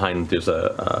back behind, there's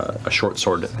a short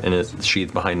sword in his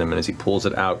sheath behind him, and as he pulls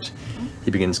it out,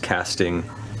 he begins casting,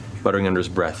 muttering under his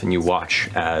breath, and you watch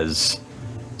as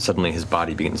suddenly his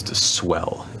body begins to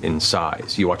swell in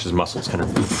size. You watch his muscles kind of...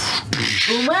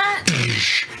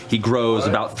 He grows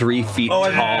about 3 feet taller.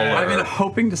 I've been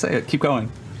hoping to say it. Keep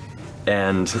going.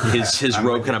 And his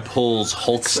robe kind of pulls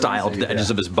Hulk-style to the edges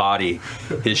of his body.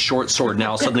 His short sword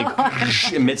now suddenly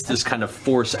emits this kind of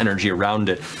force energy around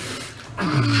it.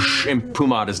 And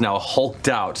Pumat is now hulked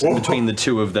out between the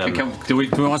two of them. Do we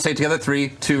want to say it together? 3,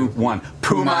 2, 1.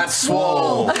 Pumat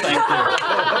Sol. Thank you.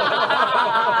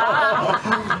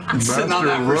 Sitting on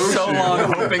that for so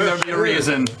long, hoping there'd be a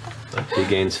reason. He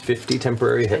gains 50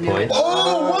 temporary hit points.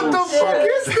 Oh, what the fuck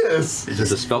is this? This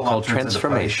is a spell called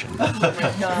Transformation.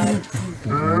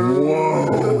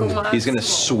 Whoa. He's going to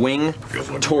swing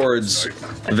towards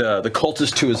the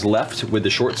cultist to his left with the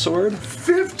short sword.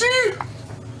 50?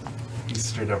 He's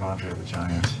straight up Andre the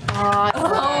Giant. 15,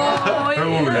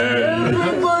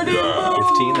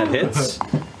 that hits.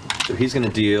 So he's going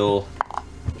to deal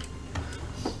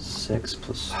 6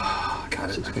 plus 6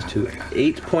 plus 2,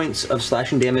 8 points of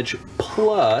slashing damage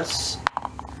plus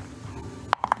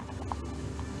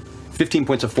 15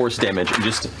 points of force damage, and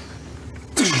just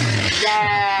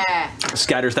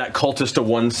scatters that cultist to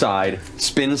one side,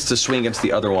 spins to swing against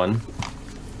the other one.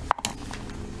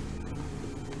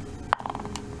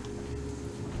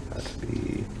 That'd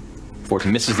be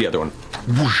 14, misses the other one.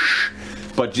 Whoosh.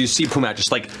 But you see Pumat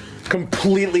just like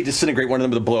completely disintegrate one of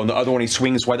them with a blow, and the other one he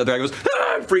swings wide, the other guy goes,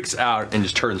 ah, freaks out, and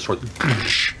just turns toward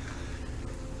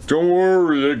Don't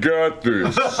worry, I got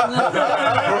this.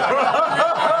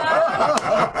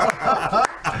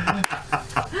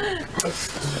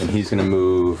 he's going to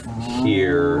move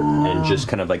here and just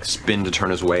kind of like spin to turn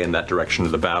his way in that direction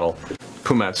of the battle.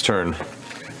 Pumat's turn.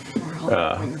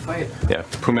 Yeah,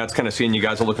 Pumat's kind of seeing you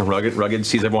guys are looking rugged,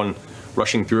 sees everyone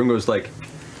rushing through and goes like,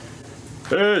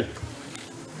 "Hey,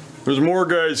 there's more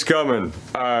guys coming.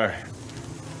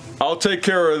 I'll take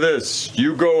care of this.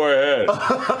 You go ahead."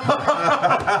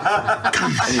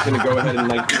 And he's going to go ahead and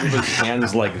like move his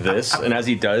hands like this, and as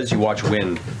he does, you watch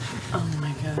wind. Oh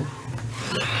my god.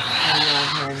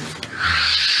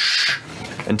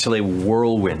 Until a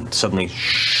whirlwind suddenly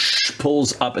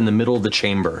pulls up in the middle of the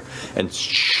chamber and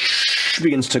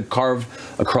begins to carve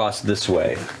across this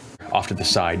way. Off to the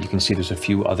side, you can see there's a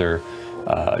few other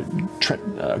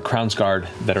Crown's Guard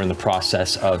that are in the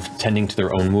process of tending to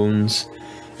their own wounds.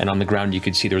 And on the ground, you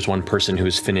can see there's one person who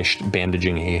has finished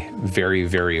bandaging a very,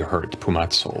 very hurt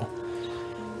Pumat Sol.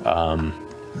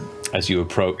 As you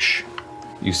approach,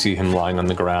 you see him lying on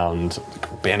the ground,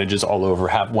 bandages all over.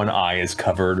 One eye is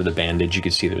covered with a bandage. You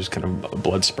can see there's kind of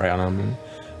blood spray on him. And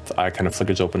the eye kind of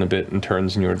flickers open a bit and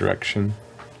turns in your direction.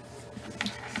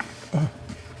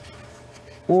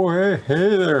 Oh,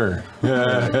 hey there.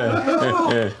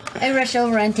 I rush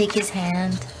over and take his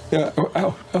hand. Yeah.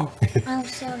 Oh. Oh,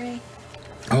 sorry.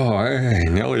 Oh, hey,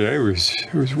 Nelly, I was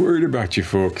worried about you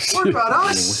folks. What about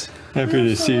us? Happy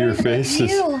to see your faces.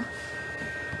 You.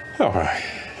 Oh,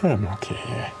 I'm okay.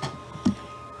 I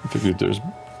figured those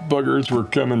buggers were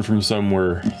coming from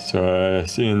somewhere, so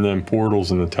seeing them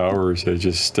portals in the towers, I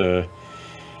just, I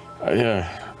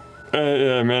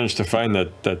managed to find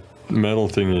that metal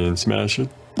thing and smash it.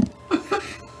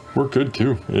 We're good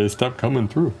too. It stopped coming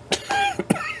through.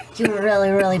 You were really,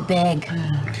 really big.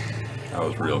 That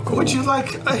was real cool. Would you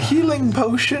like a healing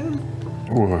potion?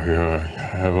 Well,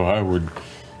 I would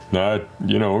not,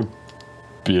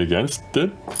 be against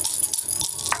it.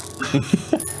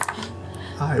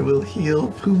 I will heal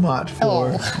Pumat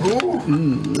for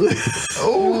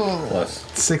Plus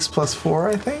 6 plus 4,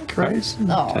 I think, right?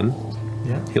 Oh. 10.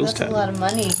 Yeah. Heals That's 10. a lot of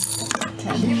money.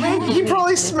 He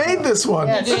probably made this one.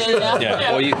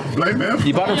 Yeah, well, you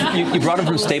brought him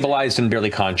from stabilized and barely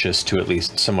conscious to at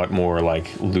least somewhat more like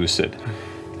lucid.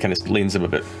 Kind of leans him a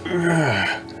bit.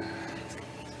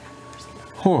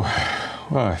 Oh,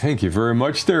 well, thank you very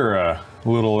much there,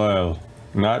 little,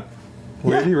 not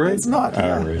lady, right? It's not.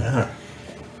 All right.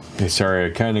 Hey, sorry,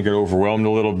 I kind of got overwhelmed a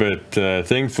little bit.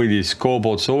 Thankfully, these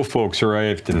Cobalt Soul folks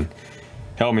arrived and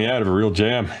helped me out of a real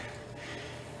jam.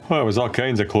 Well, it was all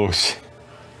kinds of close.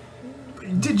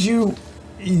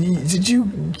 You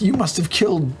must have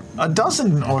killed a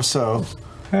dozen or so.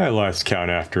 I lost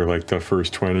count after like the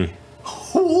first 20.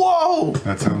 Whoa!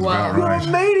 That sounds about You're right.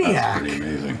 a maniac. That's pretty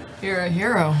amazing. You're a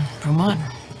hero. Come on.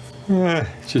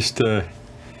 Just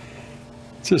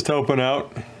helping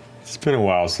out. It's been a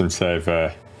while since I've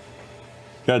got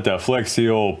the flexy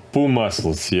old poo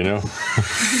muscles, The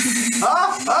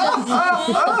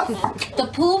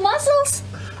pool muscles?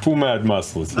 Pumat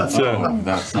muscles. It's,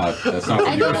 that's not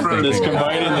I don't just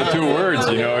combining the two words,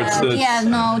 it's Yeah,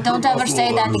 no, don't ever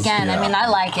say that again. I mean, I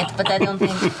like it, but I don't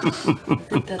think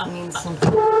that means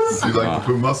something. You like the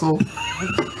poo muscle?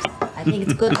 I think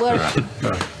it's good work.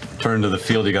 Turn to the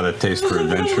field, you got a taste for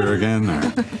adventure again?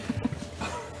 Or?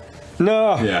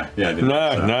 No. Yeah.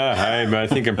 I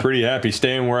think I'm pretty happy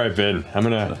staying where I've been. I'm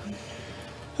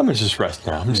gonna just rest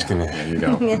now. I'm just gonna. There you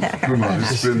go.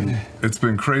 It's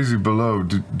been crazy below.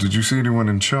 Did you see anyone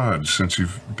in charge since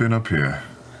you've been up here?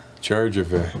 Charge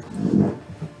of you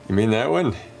mean that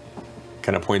one?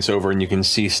 Kind of points over and you can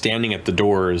see standing at the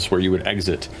doors where you would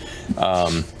exit.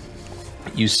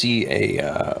 You see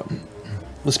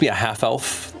must be a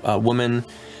half-elf woman,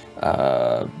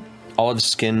 olive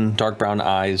skin, dark brown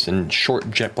eyes, and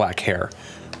short jet black hair.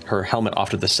 Her helmet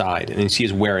off to the side, and she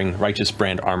is wearing Righteous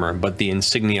Brand armor, but the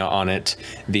insignia on it,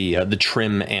 the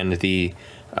trim and the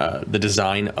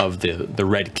design of the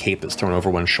red cape that's thrown over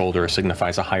one shoulder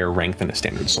signifies a higher rank than a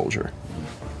standard soldier.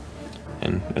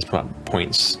 And as Pumat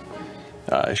points,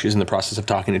 she's in the process of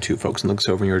talking to two folks and looks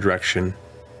over in your direction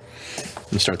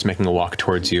and starts making a walk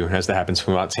towards you. And as that happens,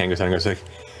 Pumat's hand goes down and goes like,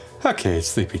 "Okay, it's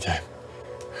sleepy time."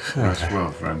 Rest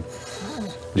well, friend.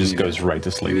 Just goes right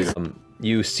to sleep.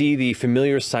 You see the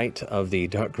familiar sight of the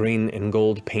dark green and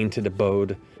gold painted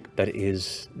abode that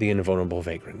is the Invulnerable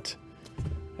Vagrant.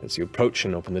 As you approach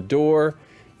and open the door,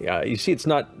 you see it's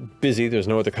not busy. There's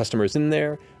no other customers in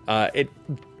there. It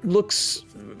looks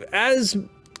as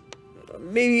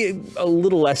maybe a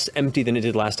little less empty than it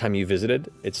did last time you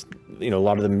visited. It's, a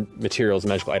lot of the materials,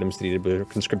 magical items that he did were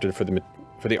conscripted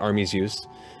for the army's use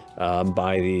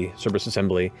by the Cerberus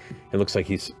Assembly. It looks like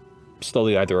he's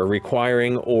slowly either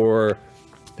requiring or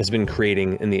has been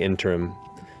creating in the interim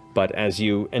But as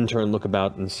you enter and look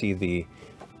about and see the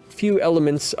few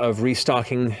elements of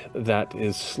restocking that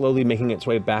is slowly making its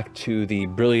way back to the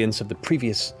brilliance of the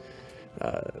previous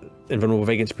Invulnerable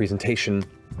Vagrant's presentation,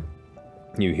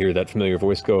 you hear that familiar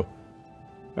voice go,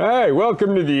 "Hi,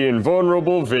 welcome to the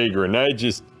Invulnerable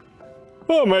Vagrant.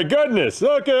 Oh my goodness,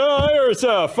 look at there's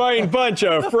a fine bunch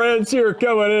of friends here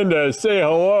coming in to say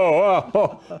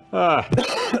hello.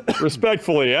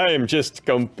 Respectfully, I am just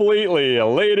completely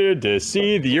elated to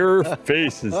see your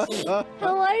faces. How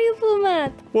are you,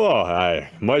 Pumat? Well,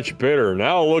 much better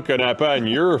now looking upon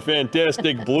your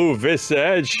fantastic blue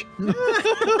visage.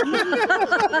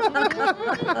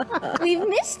 We've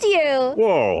missed you.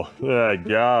 Whoa,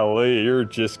 golly, you're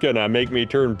just gonna make me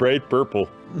turn bright purple.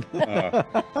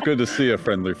 Good to see a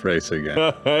friendly face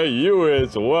again. You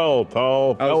as well,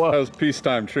 tall fella. How's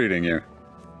peacetime treating you?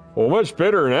 Well, much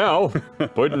better now.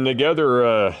 Putting together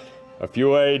a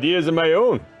few ideas of my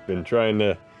own. Been trying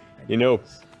to,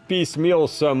 piecemeal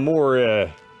some more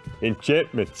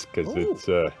enchantments, because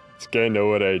it's kind of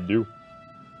what I do.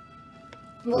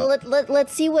 Well,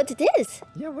 let's see what it is.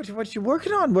 Yeah, what you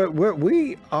working on?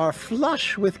 We are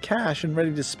flush with cash and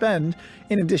ready to spend,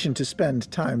 in addition to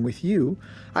spend time with you.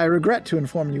 I regret to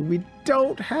inform you, we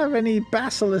don't have any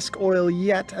basilisk oil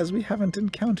yet, as we haven't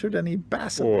encountered any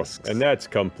basilisks. And that's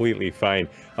completely fine.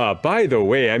 By the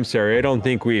way, I'm sorry, I don't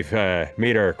think we've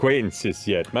made our acquaintances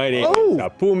yet. My name is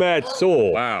Pumat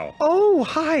Sol. Wow. Oh,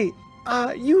 hi.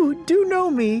 You do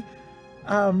know me.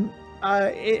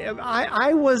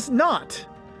 I was not,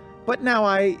 but now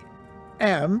I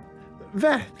am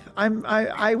Veth.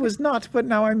 I was not, but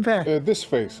now I'm Veth. This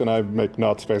face, and I make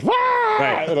Not's face.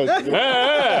 Right.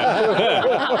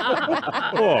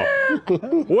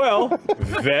 Well,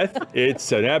 Veth,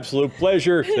 it's an absolute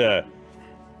pleasure to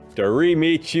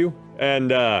re-meet you,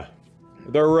 and the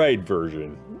right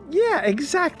version. Yeah,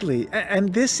 exactly.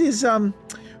 And this is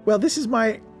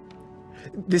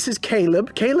this is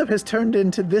Caleb. Caleb has turned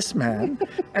into this man,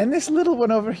 and this little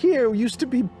one over here used to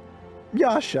be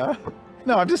Yasha.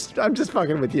 No, I'm just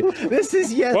fucking with you. This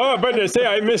is Yes. Well, but to say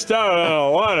I missed out on a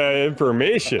lot of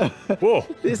information. Whoa.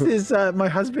 This is my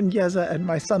husband Yeza and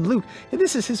my son Luke. And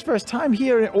this is his first time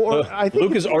here. I think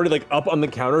Luke is already up on the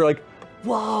counter,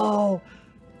 whoa,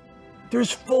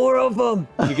 there's 4 of them.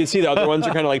 You can see the other ones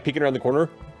are kind of peeking around the corner.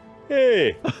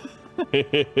 Hey,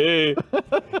 hey,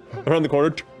 around the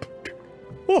corner.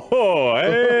 Oh,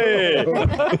 hey.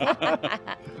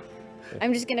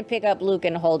 I'm just gonna pick up Luke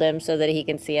and hold him so that he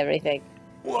can see everything.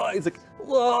 Whoa, he's like,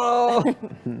 whoa.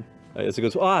 As he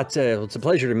goes, it's a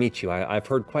pleasure to meet you. I've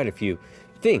heard quite a few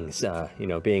things,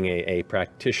 being a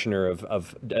practitioner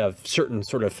of certain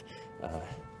sort of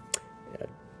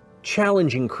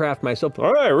challenging craft myself.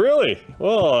 All right, really?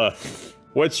 Well,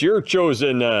 what's your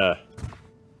chosen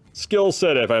skill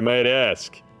set, if I might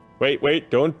ask? Wait,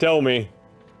 don't tell me.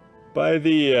 By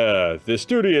the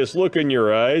studious look in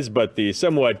your eyes, but the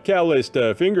somewhat calloused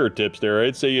fingertips there,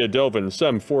 I'd say you delve in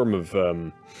some form of,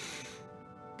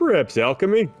 perhaps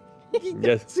alchemy?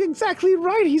 That's exactly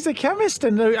right. He's a chemist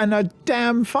and a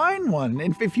damn fine one.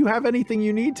 If you have anything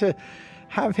you need to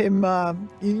have him,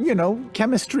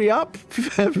 chemistry up,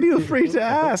 feel free to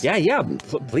ask. Yeah,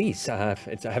 please. I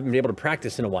haven't been able to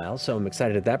practice in a while, so I'm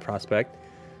excited at that prospect.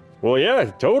 Well,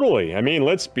 yeah, totally. I mean,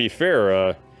 let's be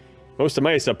fair. Most of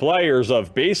my suppliers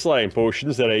of baseline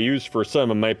potions that I use for some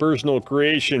of my personal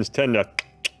creations tend to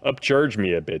upcharge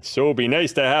me a bit, so it'd be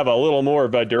nice to have a little more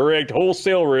of a direct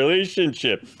wholesale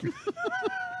relationship.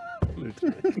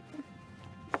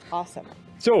 Awesome.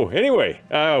 So, anyway,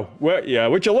 what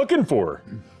you looking for?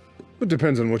 It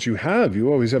depends on what you have.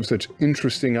 You always have such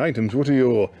interesting items. What are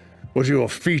your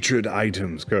featured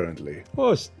items currently?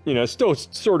 Well, still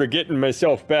sort of getting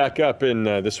myself back up in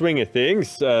the swing of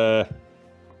things.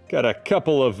 Got a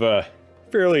couple of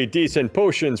fairly decent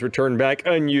potions returned back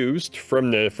unused from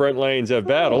the front lines of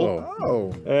battle.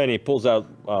 Oh. And he pulls out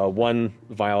one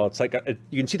vial. It's like,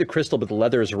 you can see the crystal, but the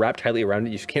leather is wrapped tightly around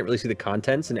it. You can't really see the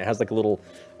contents, and it has like a little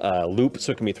loop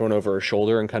so it can be thrown over a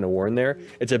shoulder and kind of worn there.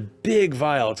 It's a big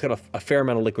vial. It's got a fair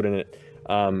amount of liquid in it.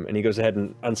 And he goes ahead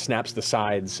and unsnaps the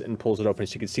sides and pulls it open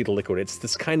so you can see the liquid. It's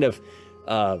this kind of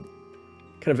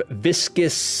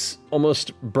viscous,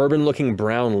 almost bourbon-looking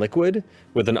brown liquid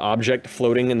with an object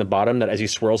floating in the bottom that, as he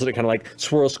swirls it, it kind of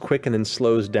swirls quick and then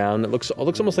slows down. It looks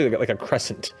almost like a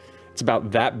crescent. It's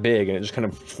about that big, and it just kind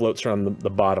of floats around the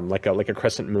bottom like a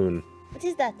crescent moon. What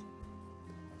is that?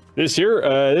 This here,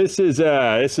 this is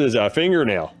a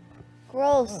fingernail.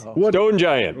 Gross. Stone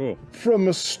giant. Oh, from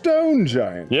a stone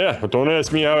giant? Yeah, don't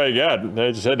ask me how I got.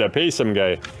 I just had to pay some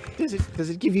guy. Does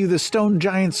it give you the stone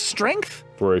giant's strength?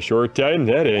 for a short time.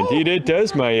 That indeed it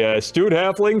does, my astute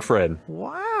halfling friend.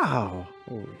 Wow.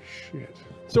 Holy shit.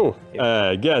 So,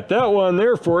 got that one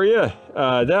there for you.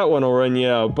 That one will run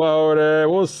you about,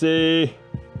 we'll see.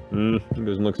 He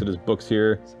goes and looks at his books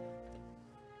here.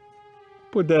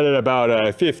 Put that at about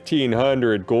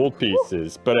 1,500 gold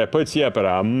pieces, but it puts you up at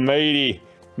a mighty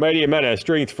amount of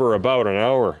strength for about an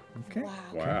hour. Okay.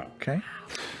 Wow. Okay.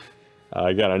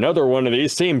 I got another one of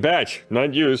these, same batch,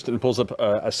 not used, and pulls up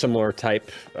a similar type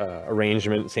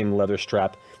arrangement, same leather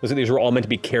strap. Looks like these were all meant to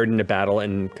be carried into battle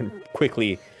and can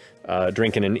quickly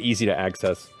drinking and easy to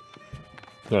access.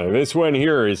 This one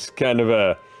here is kind of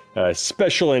a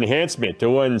special enhancement to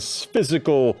one's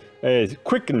physical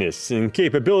quickness and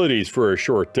capabilities for a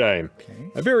short time.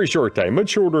 Okay. A very short time,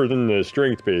 much shorter than the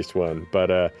strength-based one, but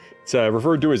it's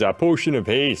referred to as a potion of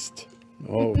haste.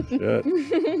 Oh, shit.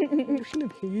 Potion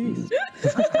of haste.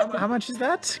 How much is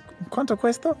that? Quanto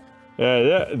cuesta?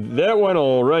 That one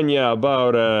will run you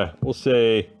about, we'll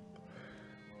say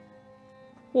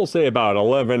about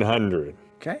 1,100.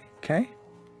 Okay.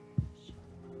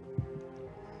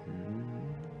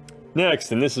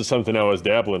 Next, and this is something I was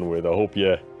dabbling with. I hope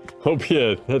you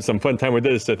have some fun time with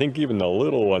this. I think even the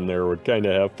little one there would kind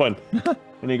of have fun.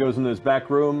 And he goes into his back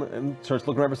room and starts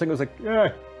looking around for a second. Goes like,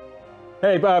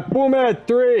 hey, Pumat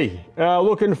 3,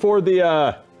 looking for the,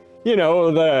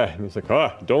 and he's like,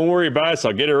 don't worry, boss,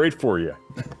 I'll get it right for you.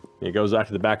 He goes out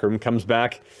to the back room, comes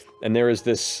back, and there is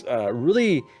this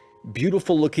really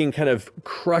beautiful looking kind of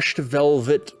crushed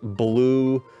velvet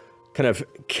blue kind of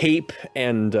cape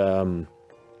and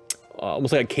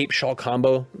almost like a cape shawl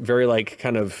combo, very like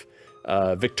kind of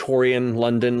Victorian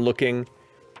London looking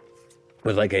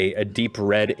with like a deep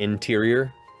red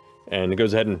interior. And he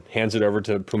goes ahead and hands it over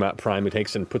to Pumat Prime, who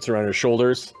takes it and puts it around his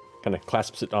shoulders, kind of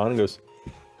clasps it on and goes,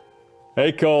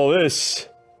 I call this,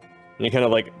 and he kind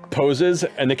of like poses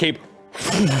and the cape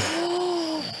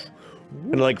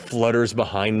and like flutters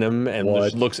behind them and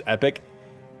just looks epic.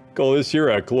 Call this here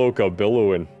a cloak of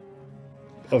billowing.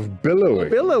 Of billowing?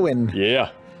 Billowing? Yeah.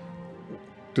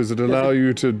 Does it allow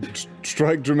you to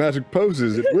strike dramatic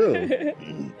poses at will?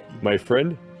 My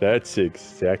friend, that's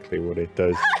exactly what it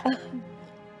does.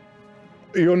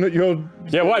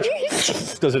 Yeah, watch.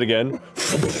 Does it again.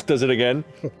 Does it again.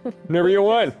 Whenever you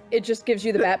want. It just gives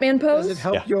you the Batman pose? Does it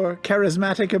help your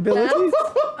charismatic abilities?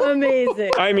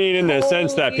 Amazing. I mean, in the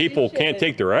sense that people can't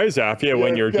take their eyes off you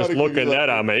when you're just looking that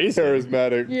amazing.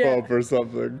 Charismatic bump or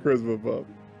something. Charisma bump.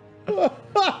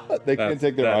 They can't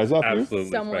take their eyes off you.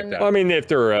 Well, I mean, if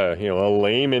they're a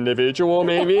lame individual,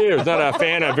 maybe. Who's not a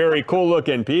fan of very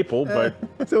cool-looking people, but...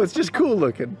 So it's just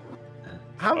cool-looking.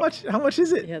 How much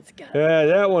is it? Yeah,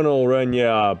 that one will run you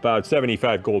about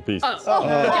 75 gold pieces. We're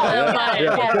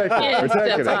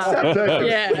taking it.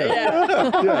 Yeah,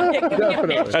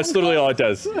 definitely. That's literally all it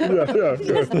does.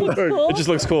 It just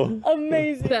looks cool.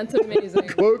 Amazing. That's amazing.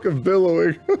 Cloak of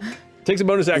billowing. Takes a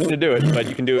bonus action to do it, but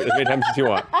you can do it as many times as you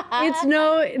want.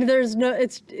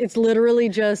 It's literally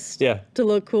just to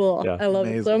look cool. Yeah. I love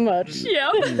it so much. Yeah.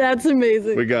 That's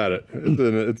amazing. We got it.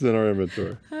 It's in our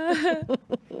inventory.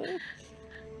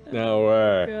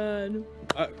 Now, God.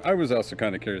 I was also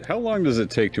kind of curious. How long does it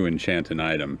take to enchant an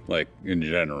item, like in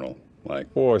general? Like,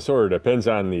 it sort of depends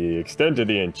on the extent of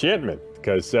the enchantment,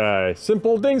 because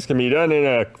simple things can be done in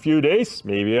a few days,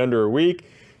 maybe under a week.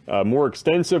 More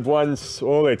extensive ones,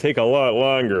 they take a lot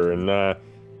longer, and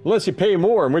unless you pay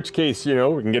more, in which case, we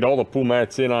can get all the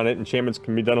Pumats in on it. Enchantments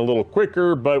can be done a little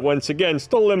quicker, but once again,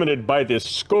 still limited by the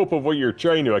scope of what you're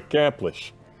trying to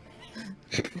accomplish.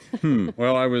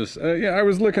 Well, I was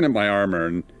looking at my armor,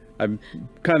 and I've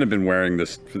kind of been wearing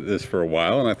this for a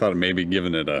while, and I thought maybe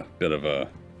giving it a bit of a,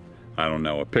 I don't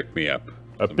know, a pick-me-up.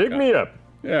 A pick-me-up?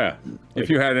 Yeah. If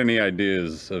you had any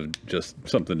ideas of just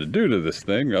something to do to this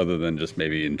thing, other than just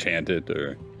maybe enchant it,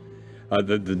 or...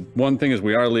 the one thing is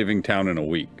we are leaving town in a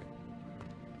week.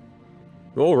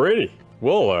 Already?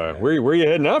 Well, where are you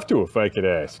heading off to, if I could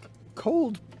ask?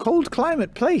 Cold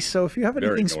climate place. So if you have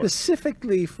anything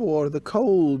specifically for the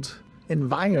cold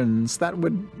environs, that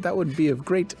would be of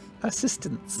great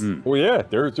assistance. Well, yeah,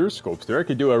 there's scopes there. I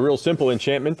could do a real simple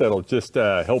enchantment that'll just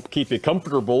help keep you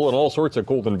comfortable in all sorts of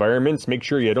cold environments. Make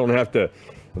sure you don't have to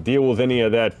deal with any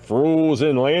of that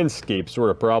frozen landscape sort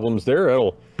of problems there.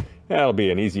 That'll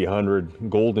be an easy 100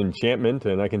 gold enchantment,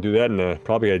 and I can do that in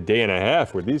probably a day and a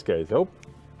half with these guys' help.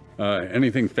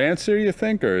 Anything fancier, you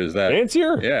think, or is that...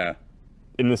 Fancier? Yeah.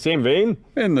 In the same vein?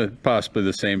 Possibly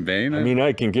the same vein. I mean,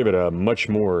 I can give it a much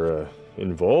more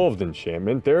involved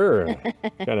enchantment there.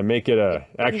 Kind of make it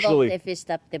actually... Involved if you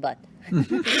stop the butt.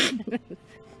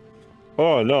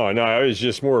 Oh, no, I was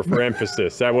just more for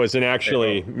emphasis. I wasn't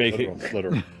actually making...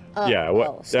 Literal. Yeah,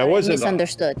 Oh, sorry, that wasn't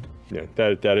misunderstood. Yeah,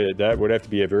 that would have to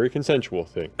be a very consensual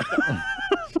thing.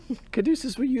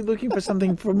 Caduceus, were you looking for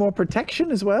something for more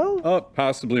protection as well?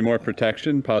 Possibly more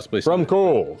protection, possibly from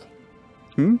cold.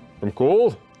 From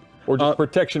cold, or just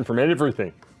protection from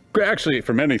everything. Actually,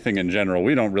 from anything in general.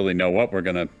 We don't really know what we're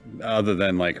gonna, other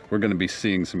than like we're gonna be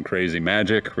seeing some crazy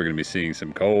magic. We're gonna be seeing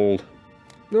some cold.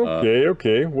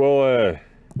 Okay. Well,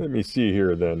 let me see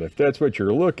here then. If that's what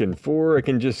you're looking for, I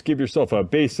can just give yourself a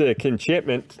basic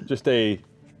enchantment. Just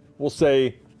we'll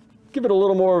say, give it a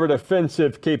little more of a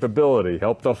defensive capability.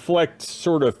 Help deflect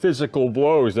sort of physical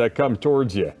blows that come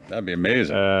towards you. That'd be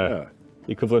amazing.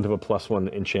 Equivalent of a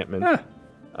 +1 enchantment.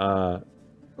 All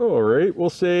right, we'll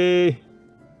say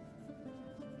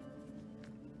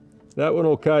that one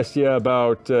will cost you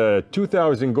about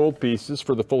 2,000 gold pieces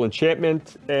for the full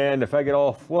enchantment. And if I get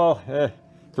off, if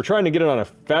we're trying to get it on a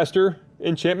faster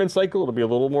enchantment cycle, it'll be a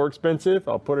little more expensive.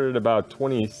 I'll put it at about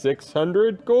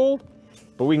 2,600 gold.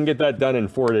 But we can get that done in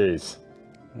 4 days.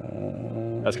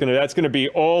 That's gonna be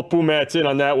all Pumats in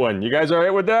on that one. You guys all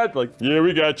right with that? Like, yeah,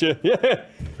 we got you. Yeah,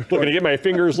 looking to get my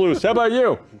fingers loose. How about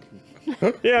you?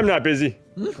 Yeah, I'm not busy.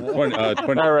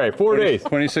 All right, 4 days.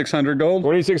 2,600 gold.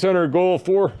 2,600 gold,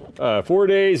 4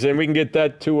 days, and we can get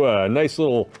that to a nice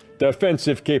little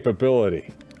defensive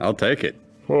capability. I'll take it.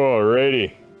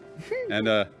 Alrighty. And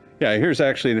yeah, here's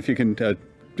actually, and if you can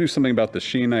do something about the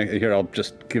sheen, here I'll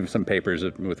just give some papers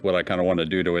with what I kind of want to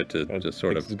do to it to just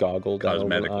sort of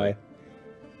cosmetically.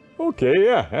 Okay,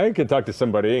 yeah, I can talk to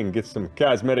somebody and get some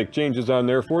cosmetic changes on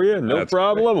there for you. No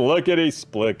problem. Lickety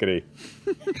splickety.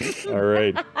 All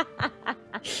right.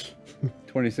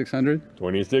 2,600.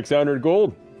 2,600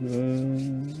 gold.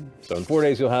 So in 4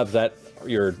 days you'll have that.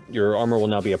 Your armor will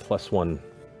now be a +1,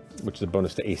 which is a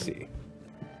bonus to AC.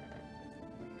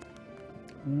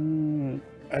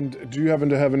 And do you happen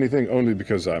to have anything, only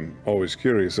because I'm always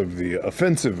curious, of the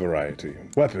offensive variety?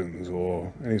 Weapons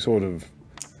or any sort of...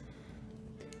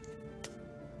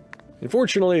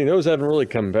 Unfortunately, those haven't really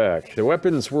come back. The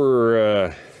weapons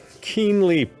were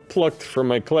keenly plucked from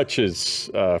my clutches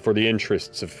for the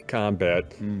interests of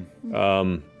combat.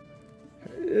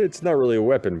 It's not really a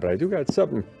weapon, but I do got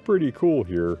something pretty cool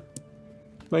here.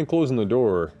 Mind closing the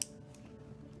door?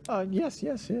 Yes,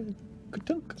 yeah.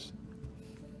 Ka-dunk.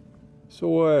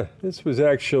 So, this was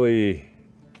actually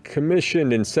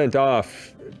commissioned and sent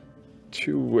off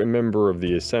to a member of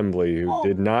the assembly who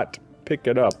did not pick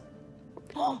it up.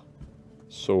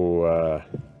 So,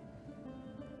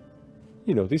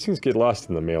 you know, these things get lost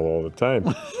in the mail all the time.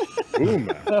 Boom.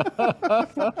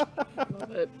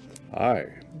 I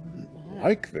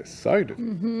like this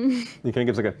item. He kind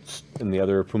of gives like a, and the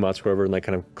other Pumats go over and like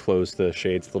kind of close the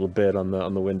shades a little bit on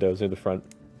the windows near the front.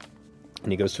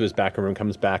 And he goes to his back room and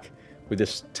comes back with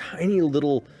this tiny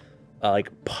little, like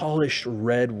polished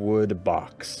red wood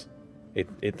box.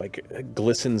 It like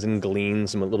glistens and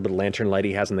gleams, and a little bit of lantern light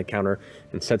he has on the counter,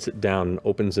 and sets it down and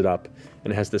opens it up,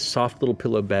 and it has this soft little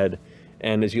pillow bed.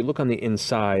 And as you look on the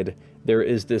inside, there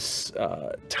is this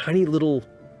tiny little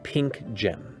pink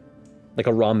gem, like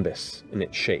a rhombus in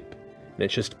its shape, and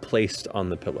it's just placed on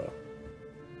the pillow.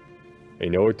 I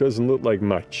know it doesn't look like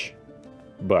much,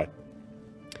 but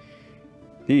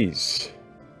these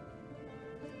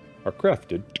are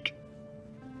crafted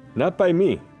not by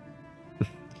me,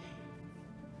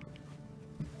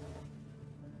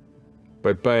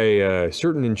 but by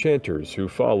certain enchanters who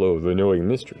follow the knowing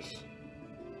mistress.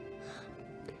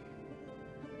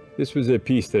 This was a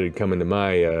piece that had come into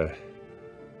my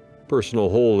personal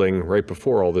holding right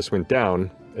before all this went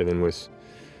down, and then was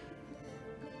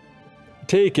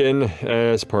taken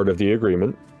as part of the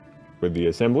agreement with the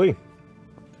assembly.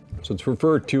 So it's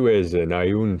referred to as an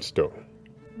Ayun stone.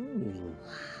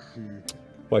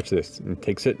 Watch this. And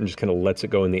takes it and just kind of lets it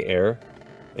go in the air,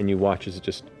 and you watch as it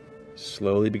just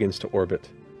slowly begins to orbit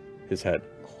his head.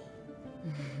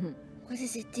 What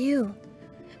does it do?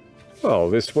 Well,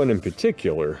 this one in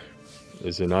particular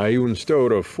is an Ayun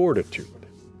stone of fortitude.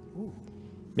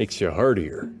 Makes you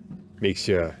hardier. Makes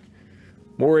you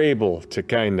more able to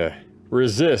kind of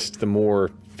resist the more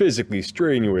physically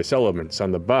strenuous elements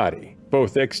on the body,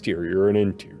 both exterior and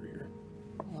interior.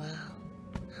 Wow.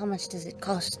 How much does it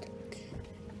cost?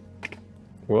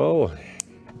 Well,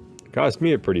 it cost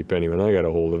me a pretty penny when I got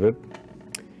a hold of it.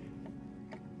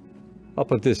 I'll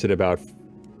put this at about,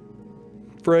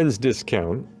 friend's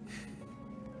discount,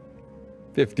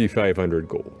 5,500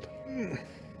 gold.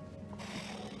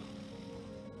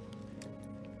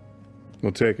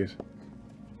 We'll take it.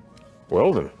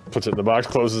 Well then, puts it in the box,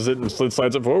 closes it, and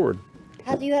slides it forward.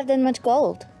 How do you have that much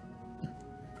gold?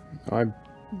 I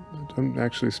don't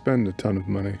actually spend a ton of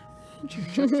money.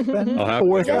 Spend I'll have to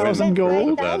 4,000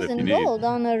 gold. 5,000 gold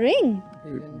on a ring.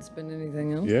 You didn't spend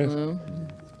anything else? Yes. No.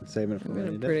 Saving it for We're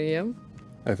rainy day. pretty, yeah.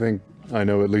 I think I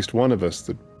know at least one of us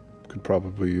that could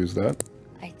probably use that.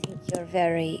 I think you're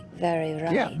very, very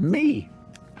right. Yeah, me.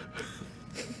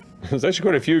 There's actually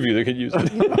quite a few of you that could use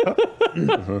it.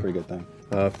 Pretty good thing.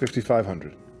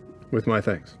 5,500, with my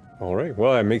thanks. All right.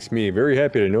 Well, that makes me very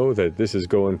happy to know that this is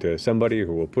going to somebody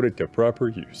who will put it to proper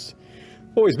use.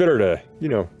 Always better to, you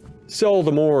know, sell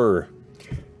the more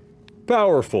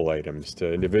powerful items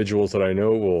to individuals that I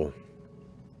know will,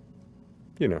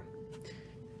 you know,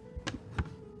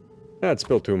 not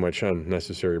spill too much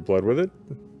unnecessary blood with it.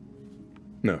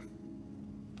 No.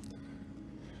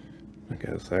 I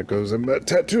guess that goes in that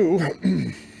tattoo.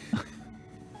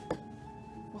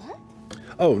 What?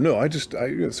 Oh, no,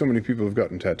 so many people have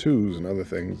gotten tattoos and other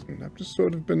things, and I've just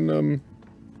sort of been,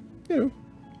 you know,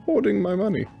 hoarding my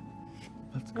money.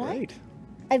 That's great.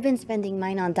 I've been spending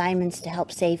mine on diamonds to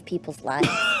help save people's lives.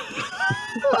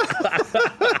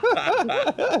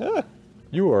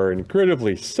 You are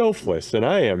incredibly selfless, and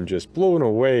I am just blown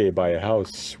away by how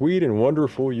sweet and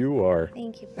wonderful you are.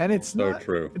 Thank you. And it's so not,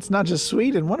 true. It's not just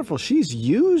sweet and wonderful. She's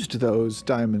used those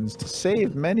diamonds to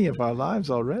save many of our lives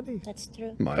already. That's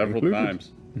true. Several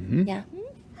times. Mm-hmm. Yeah.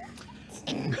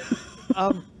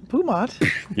 Pumat.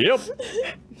 Yep.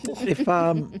 If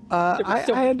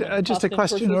I had just a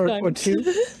question or two.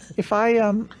 If I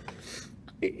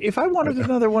wanted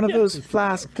another one of those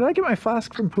flasks, did I get my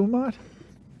flask from Pumat?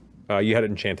 You had it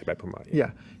enchanted by Pumat.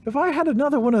 Yeah. If I had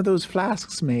another one of those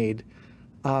flasks made,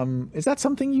 is that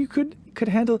something you could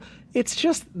handle? It's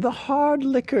just the hard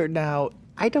liquor now.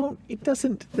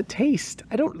 The taste,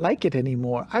 I don't like it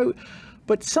anymore.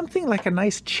 But something like a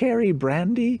nice cherry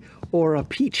brandy or a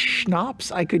peach schnapps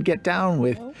I could get down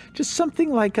with. Just something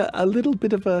like a little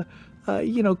bit of a,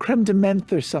 creme de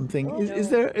menthe or something. Is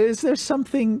there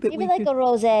something that Maybe like a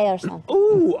rosé or something.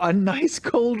 Ooh, a nice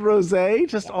cold rosé,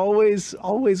 just always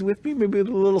with me. Maybe with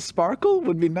a little sparkle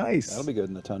would be nice. That'll be good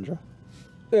in the tundra.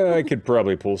 I could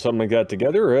probably pull something like that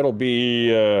together. It'll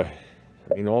be,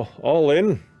 all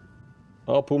in.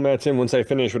 I'll pull Matt's in once I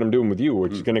finish what I'm doing with you,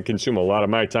 which is going to consume a lot of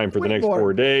my time for the next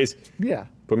 4 days. Yeah.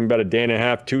 Put me about a day and a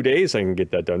half, 2 days, I can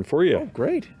get that done for you. Oh,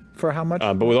 great. For how much?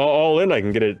 But with all in, I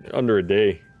can get it under a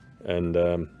day. And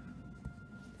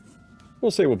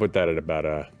we'll say we'll put that at about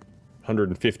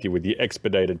 150 with the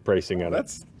expedited pricing on it.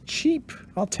 That's cheap.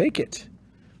 I'll take it.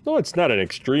 No, it's not an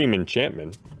extreme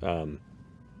enchantment.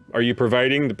 Are you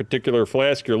providing the particular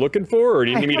flask you're looking for, or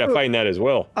do you need me to find that as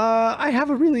well? I have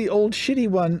a really old shitty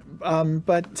one,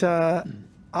 but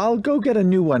I'll go get a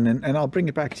new one and I'll bring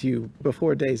it back to you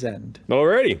before day's end.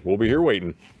 Alrighty, we'll be here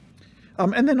waiting.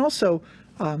 And then also,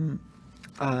 in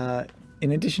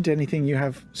addition to anything you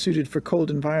have suited for cold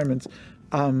environments,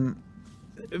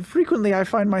 frequently I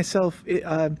find myself,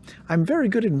 I'm very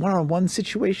good in one-on-one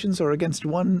situations or against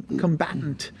one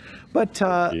combatant, but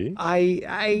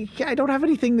I don't have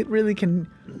anything that really can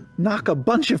knock a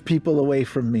bunch of people away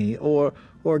from me or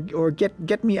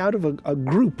get me out of a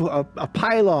group, a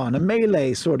pylon, a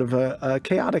melee sort of a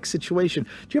chaotic situation.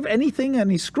 Do you have anything,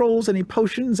 any scrolls, any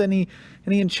potions, any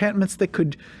enchantments that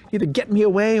could either get me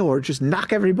away or just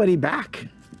knock everybody back?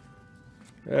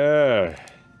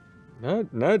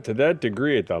 Not to that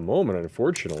degree at the moment,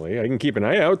 unfortunately. I can keep an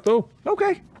eye out, though.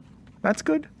 Okay, that's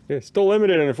good. Yeah, still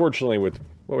limited, unfortunately, with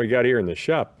what we got here in the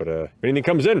shop. But if anything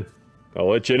comes in,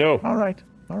 I'll let you know. All right,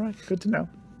 good to know.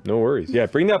 No worries. Yeah,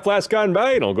 bring that flask on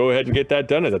by, and I'll go ahead and get that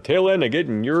done at the tail end of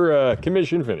getting your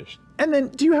commission finished. And then,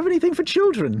 do you have anything for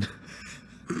children?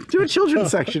 Do you have a children's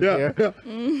section here?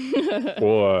 Yeah.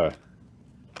 Well,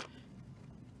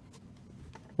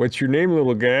 what's your name,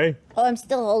 little guy? Oh, I'm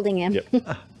still holding him.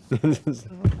 Yep.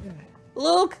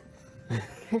 Luke!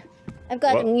 I've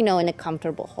got him, in a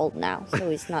comfortable hold now, so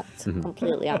he's not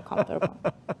completely uncomfortable.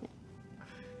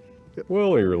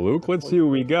 Well, here, Luke, let's see what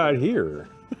we got here.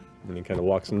 And he kind of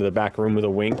walks into the back room with a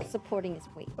wink. Supporting his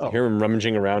weight. You hear him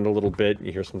rummaging around a little bit.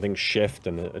 You hear something shift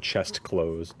and a chest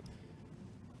close.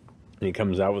 And he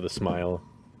comes out with a smile.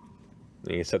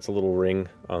 And he sets a little ring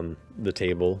on the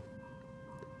table.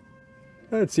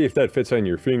 Let's see if that fits on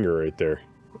your finger right there.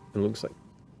 It looks like...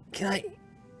 Can I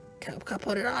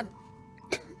put it on?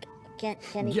 Can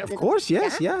he? Yeah, of course,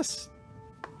 yes, yes.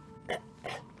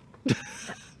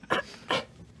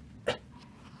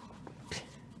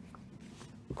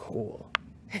 Cool.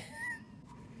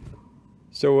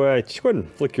 So, just go ahead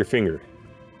and flick your finger.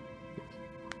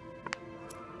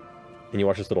 And you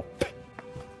watch this little...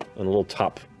 And a little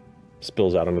top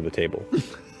spills out onto the table.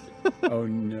 Oh,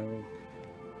 no.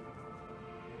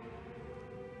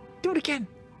 Do it again.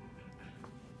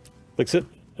 Flicks it,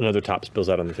 Another top spills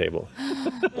out on the table.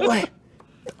 What?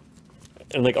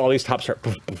 And like all these tops start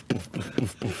poof, poof, poof, poof,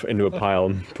 poof, poof, into a pile.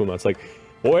 And Pumat's like,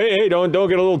 "Oh, hey, don't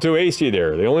get a little too hasty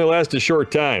there. They only last a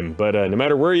short time. But no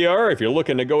matter where you are, if you're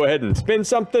looking to go ahead and spin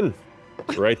something,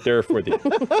 it's right there for you."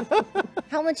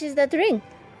 How much is that ring?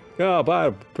 Oh,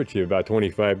 I'll put you about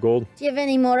 25 gold. Do you have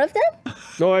any more of them?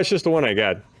 No, that's just the one I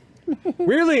got.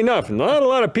 Weirdly enough, not a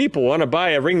lot of people want to buy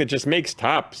a ring that just makes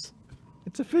tops.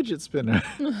 It's a fidget spinner.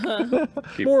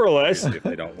 More or less. If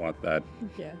they don't want that.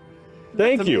 Yeah.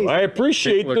 Thank you. I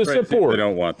appreciate the support. They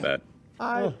don't want that.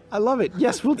 I love it.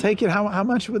 Yes, we'll take it. How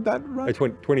much would that run?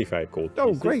 25 gold.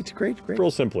 Oh, pieces. great.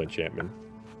 Real simple enchantment.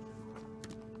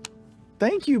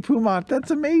 Thank you, Pumat.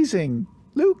 That's amazing.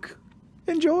 Luke,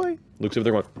 enjoy. Luke's over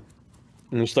there going,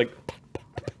 and it's like,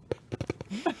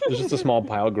 there's just a small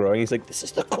pile growing. He's like, "This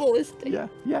is the coolest thing." Yeah.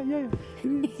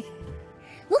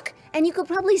 Look, and you could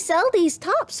probably sell these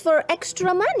tops for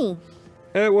extra money.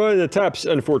 Well, the tops,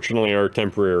 unfortunately, are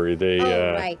temporary. They,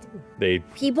 right. They.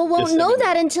 People won't know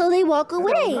that until they walk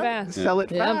away. Sell it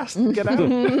fast. Get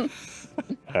out.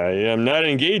 I am not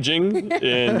engaging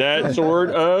in that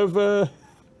sort of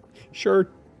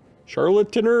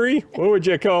charlatanery. What would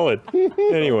you call it?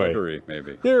 Anyway, Charcuterie,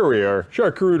 maybe. There we are,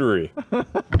 charcuterie.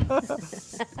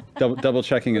 Double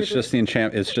checking. It's just the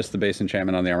enchant. It's just the base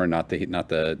enchantment on the armor, not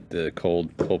the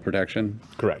cold protection.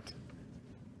 Correct.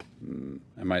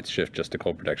 I might shift just to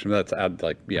cold protection. But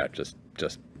that's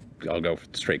just I'll go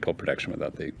straight cold protection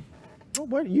without the. Oh,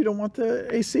 what? You don't want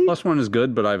the AC? +1 is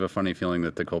good, but I have a funny feeling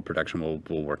that the cold protection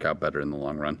will work out better in the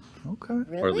long run. Okay.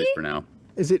 Or at least for now.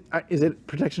 Is it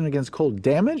protection against cold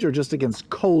damage or just against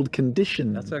cold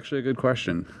conditions? That's actually a good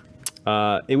question.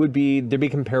 There'd be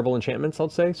comparable enchantments, I'll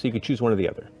say, so you could choose one or the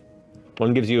other.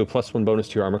 One gives you a +1 bonus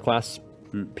to your armor class,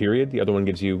 period. The other one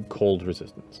gives you cold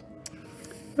resistance.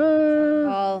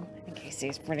 Well, I guess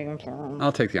he's pretty important.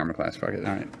 I'll take the armor class. Fuck it.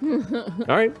 All right.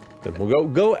 All right, then we'll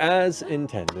go as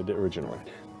intended originally.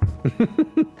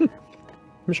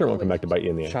 I'm sure it won't come back to bite you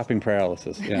in the end. Shopping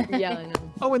paralysis. Yeah. Yeah, I know.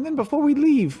 Oh, and then before we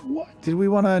leave, what did we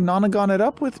want to nonagon it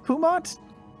up with Pumat?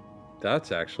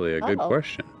 That's actually a good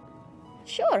question.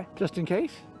 Sure. Just in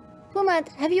case. Pumat,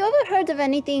 have you ever heard of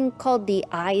anything called the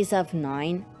Eyes of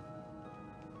Nine?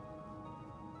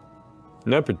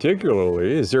 Not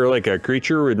particularly. Is there like a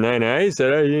creature with 9 eyes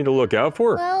that I need to look out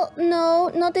for? Well,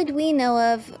 no, not that we know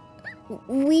of.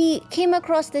 We came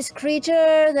across this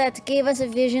creature that gave us a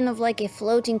vision of like a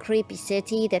floating creepy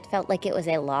city that felt like it was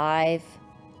alive.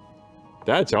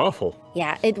 That's awful.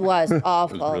 Yeah, it was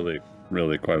awful. It was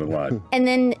really quite a lot. And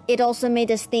then it also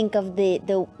made us think of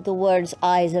the words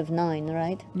Eyes of Nine,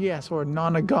 right? Yes, or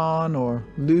Nonagon, or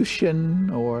Lucian,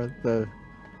 or the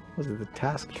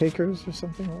Task Takers or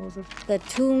something? What was it? The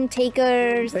Tomb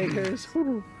Takers.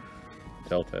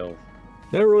 Telltale.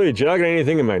 Not really jogging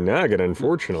anything in my noggin,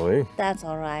 unfortunately. That's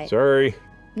all right. Sorry.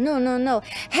 No.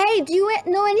 Hey, do you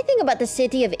know anything about the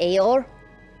city of Aor?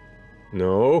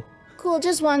 No. Cool,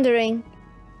 just wondering.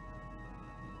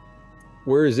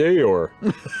 Where's Aor?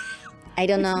 I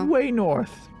don't know. Way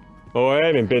north. Oh, I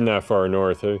haven't been that far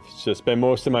north. I've just spent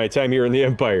most of my time here in the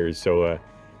Empire, so,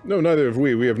 No, neither have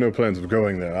we. We have no plans of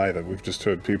going there either. We've just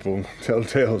heard people tell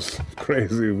tales of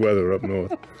crazy weather up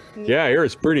north. Yeah, here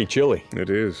it's pretty chilly. It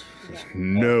is. There's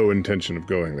no intention of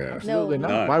going there. Absolutely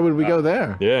not. Why would we go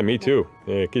there? Yeah, me too.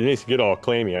 Yeah, it needs to get all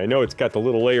clammy. I know it's got the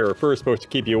little layer of fur supposed to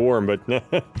keep you warm, but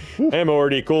I'm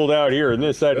already cooled out here on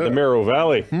this side of the Marrow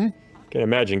Valley. Can't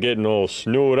imagine getting all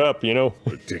snowed up, you know?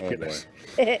 Ridiculous.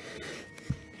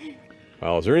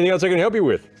 Well, is there anything else I can help you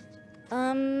with?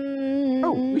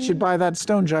 Oh, we should buy that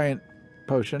stone giant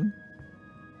potion.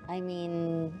 I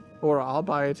mean, Or I'll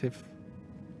buy it if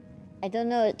I don't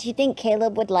know. Do you think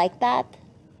Caleb would like that?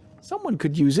 someone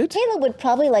could use it. Caleb would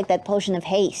probably like that potion of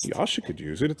haste. Yasha could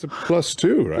use it. It's a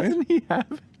 +2, right? Doesn't he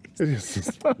have He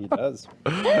does.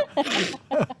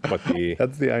 But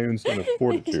That's the Iron Stone of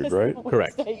Fortitude, right?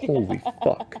 Correct. Holy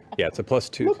fuck. Yeah, it's a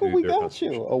 +2. Look what we got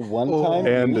you. A one-time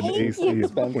And an use. AC of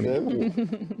Expensive.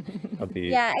 24.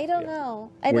 Yeah, I don't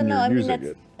know. I When don't know. you're I mean, using that's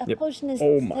it. a potion is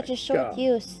Oh my such a short God.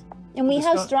 use. And we The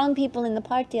have stone- strong people in the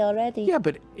party already. Yeah,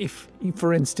 but if,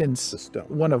 for instance,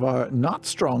 one of our not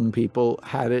strong people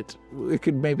had it, it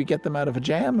could maybe get them out of a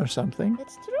jam or something.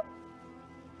 That's true.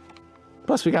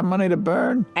 Plus, we got money to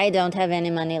burn. I don't have any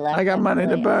money left. I got money to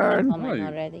actually. burn. I spent all mine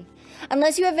already.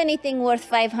 Unless you have anything worth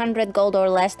 500 gold or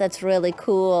less, that's really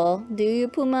cool. Do you,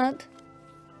 Pumat?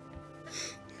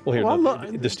 Well, here, Well, no,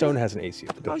 look, the stone has an AC.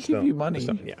 I'll give you money.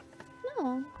 Yeah.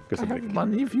 No. I have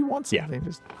money if you want something.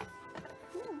 Just...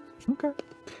 Okay.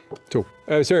 So,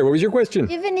 sorry, what was your question?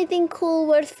 Do you have anything cool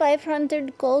worth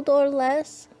 500 gold or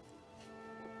less?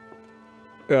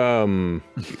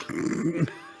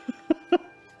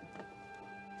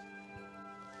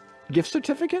 Gift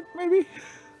certificate, maybe?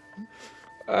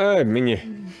 I mean, you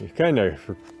kind of,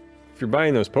 if you're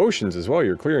buying those potions as well,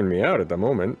 you're clearing me out at the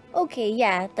moment. Okay,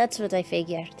 yeah, that's what I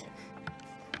figured.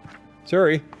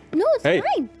 Sorry. No, it's Hey,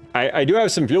 fine. I do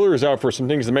have some feelers out for some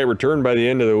things that might return by the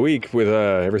end of the week with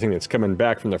everything that's coming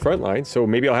back from the front line. So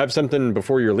maybe I'll have something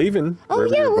before you're leaving. Oh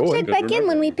yeah, we'll check back in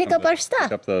when we pick up our stuff.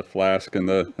 Pick up the flask and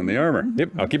the armor. Yep,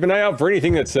 I'll keep an eye out for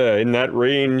anything that's in that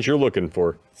range you're looking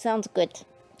for. Sounds good.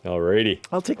 Alrighty.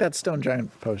 I'll take that stone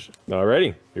giant potion.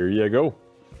 Alrighty, here you go.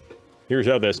 Here's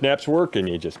how the snaps work, and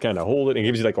you just kind of hold it, and it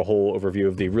gives you like a whole overview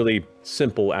of the really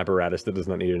simple apparatus that does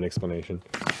not need an explanation.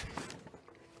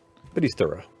 But he's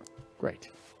thorough. Great.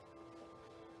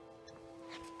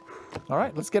 All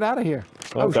right, let's get out of here.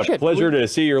 Well, it's a pleasure to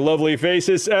see your lovely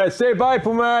faces. Say bye,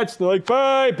 Pumat. They're like,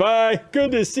 bye, bye.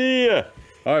 Good to see you.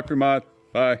 Bye, Pumat.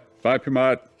 Bye. Bye,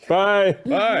 Pumat. Bye.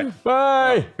 Bye.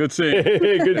 Bye. Good seeing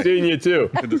you. Good seeing you, too.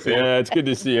 Good to see you. Yeah, it's good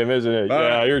to see him, isn't it? Bye.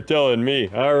 Yeah, you're telling me.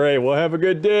 All right, well, have a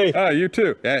good day. You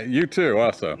too. Yeah, you too,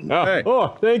 also. Oh, hey.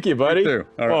 oh thank you, buddy. You too.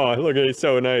 All right. Oh, look, he's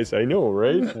so nice. I know,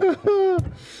 right?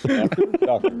 I'm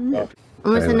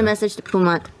gonna send a message to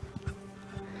Pumat.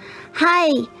 Hi,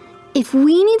 if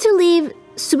we need to leave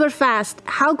super fast,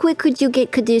 how quick could you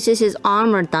get Caduceus'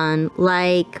 armor done?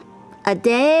 Like a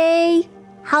day?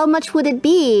 How much would it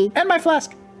be? And my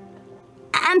flask.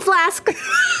 And flask.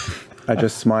 I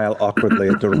just smile awkwardly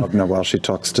at Dorogna while she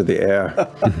talks to the air.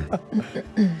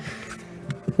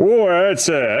 Whoa, that's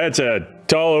a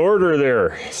tall order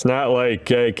there. It's not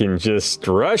like I can just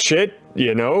rush it,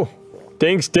 you know.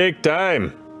 Things take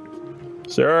time.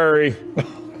 Sorry.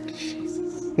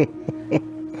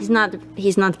 He's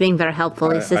not being very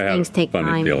helpful. He says things take funny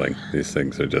time. feeling. These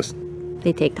things are just...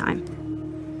 They take time.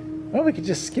 Well, we could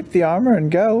just skip the armor and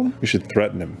go. We should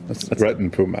threaten him. Let's threaten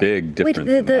Pumat. Big difference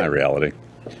the- in my reality.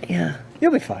 Yeah.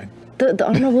 You'll be fine. The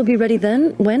armor will be ready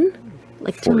then? When?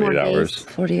 Like 2 more 48 days. hours.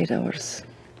 48 hours.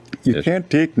 You can't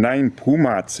take 9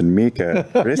 Pumats and make a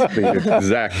breastplate.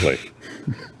 Exactly.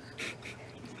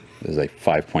 There's a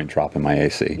 5-point drop in my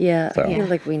AC. Yeah, So. I feel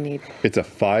like we need... It's a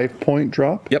 5-point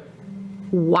drop? Yep.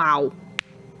 Wow.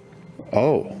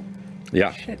 Oh.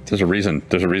 Yeah. There's a reason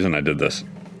I did this.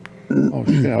 Oh,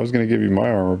 shit. I was going to give you my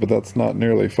armor, but that's not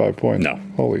nearly 5 points. No.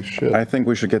 Holy shit. I think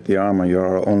we should get the armor. You're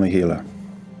our only healer.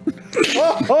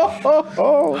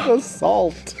 The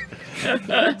salt.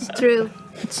 It's true.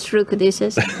 It's true,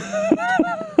 Caduceus.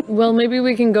 Well, maybe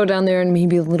we can go down there and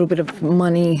maybe a little bit of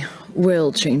money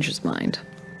will change his mind.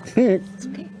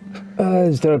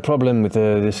 Is there a problem with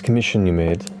this commission you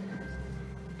made?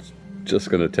 Just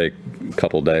going to take a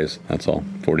couple days. That's all.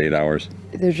 48 hours.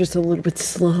 They're just a little bit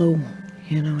slow.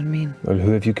 You know what I mean? Well,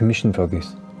 who have you commissioned for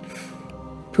this?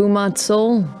 Pumat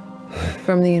Sol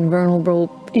from the Invulnerable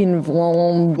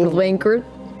Vagrant.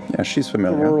 Yeah, she's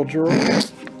familiar.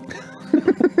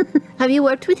 Have you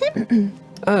worked with him?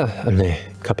 On a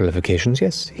couple of occasions,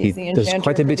 yes. He He's the does enchanter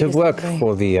quite a for bit the of work assembly.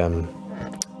 for the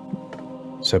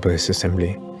Cerberus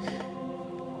assembly.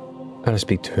 I'll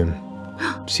speak to him,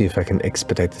 see if I can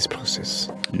expedite this process.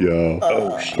 Yo.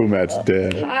 Pumat's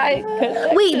dead.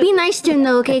 Wait, be nice to him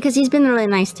though, okay? Because he's been really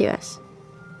nice to us.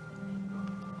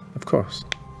 Of course.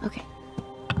 Okay.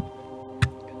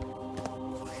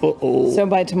 So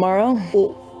by tomorrow?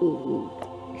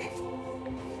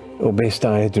 Oh, based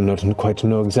I do not quite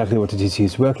know exactly what it is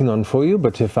he's working on for you,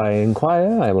 but if I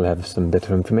inquire, I will have some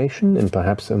better information and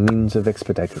perhaps a means of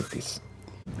expediting this.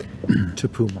 To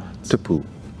Pumat. To Poo.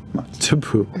 To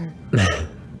Poo.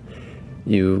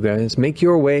 You guys make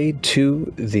your way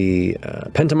to the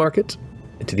Pentamarket,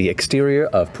 to the exterior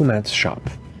of Pumat's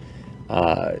shop.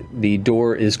 The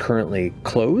door is currently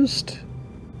closed,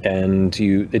 and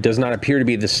it does not appear to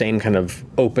be the same kind of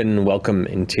open, welcome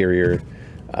interior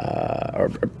or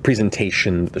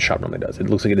presentation that the shop normally does. It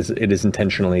looks like it is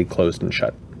intentionally closed and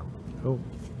shut. Oh.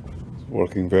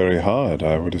 Working very hard,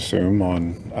 I would assume,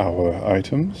 on our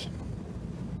items.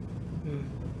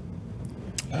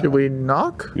 Should we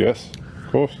knock? Yes,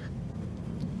 of course.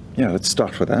 Yeah, let's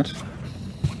start with that.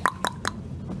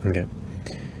 Okay.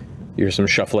 You hear some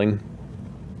shuffling,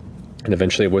 and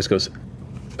eventually a voice goes,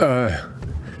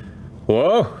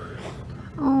 hello?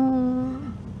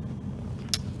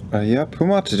 Yeah,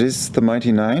 Pumat, it is the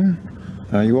Mighty Nine.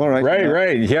 Are you all right?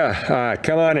 Right, yeah.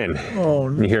 Come on in. Oh,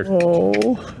 and you hear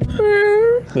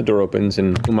the door opens,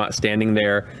 and Pumat standing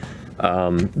there,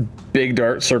 big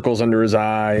dark circles under his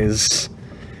eyes.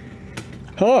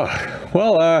 Oh,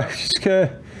 well,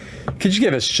 could you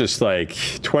give us just like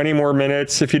 20 more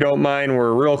minutes if you don't mind?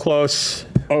 We're real close.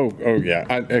 Oh yeah.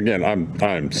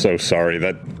 I'm so sorry.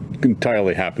 That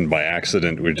entirely happened by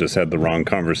accident. We just had the wrong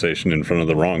conversation in front of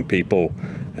the wrong people,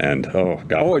 and oh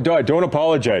god. Oh, don't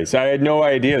apologize. I had no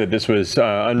idea that this was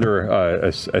under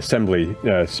assembly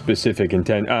specific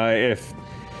intent. If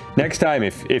next time,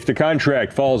 if the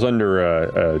contract falls under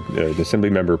an assembly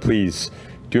member, please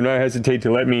do not hesitate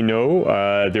to let me know.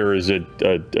 There is a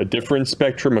different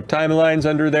spectrum of timelines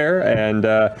under there, and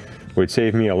would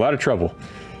save me a lot of trouble.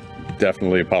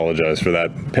 Definitely apologize for that.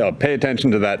 Pay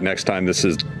attention to that next time. This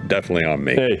is definitely on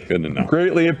me. Hey, good to know.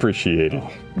 Greatly appreciated.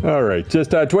 All right, just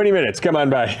 20 minutes. Come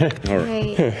on by. All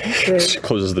right. She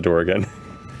closes the door again.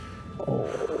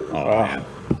 Wow.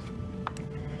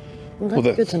 Well,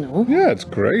 that's good to know. Yeah, it's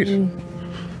great. Yeah,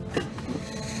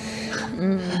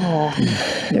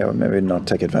 well, maybe not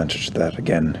take advantage of that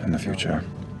again in the future.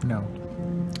 No.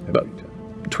 About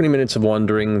 20 minutes of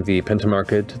wandering the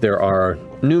Pentamarket. There are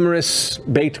numerous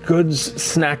baked goods,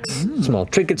 snacks, small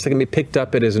trinkets that can be picked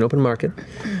up. It is an open market.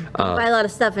 Buy a lot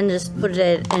of stuff and just put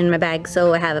it in my bag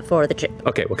so I have it for the trip.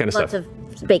 Okay, what kind of Lots stuff?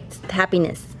 of baked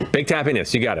happiness. Baked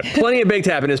happiness, you got it. Plenty of baked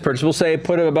happiness purchase. We'll say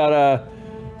put about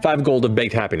 5 gold of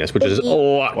baked happiness, which is a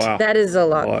lot. Wow. That is a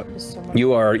lot.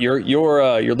 You are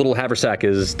your little haversack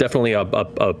is definitely a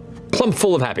plump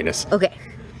full of happiness. Okay.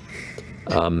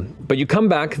 But you come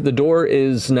back. The door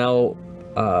is now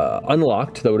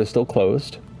unlocked, though it is still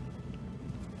closed.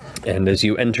 And as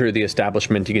you enter the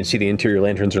establishment, you can see the interior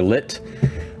lanterns are lit.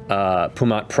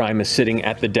 Pumat Prime is sitting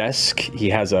at the desk. He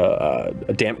has a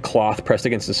damp cloth pressed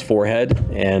against his forehead,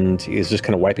 and he's just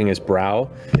kind of wiping his brow.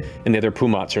 And the other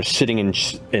Pumats are sitting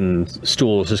in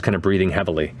stools, just kind of breathing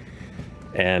heavily.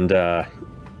 And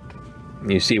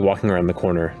you see walking around the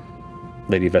corner,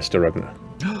 Lady Vesta Rugna.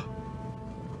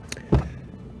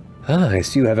 I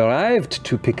see you have arrived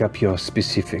to pick up your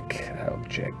specific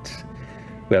object.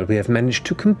 Well, we have managed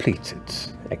to complete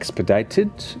it,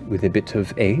 expedited with a bit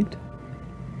of aid.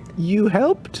 You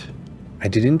helped? I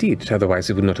did indeed, otherwise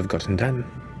it would not have gotten done.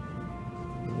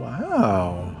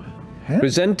 Wow.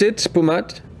 Present it,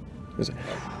 Pumat.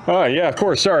 Oh, yeah, of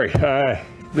course, sorry.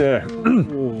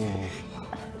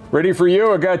 Ready for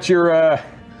you? I got your,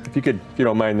 if you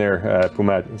don't mind there,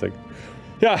 Pumat. It's like,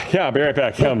 yeah, I'll be right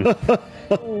back. And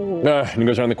he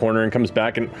goes around the corner and comes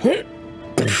back and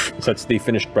sets the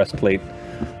finished breastplate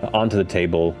onto the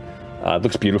table. It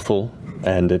looks beautiful,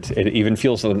 and it even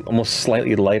feels almost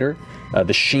slightly lighter.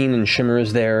 The sheen and shimmer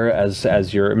is there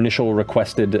as your initial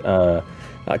requested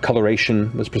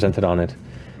coloration was presented on it.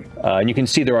 And you can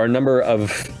see there are a number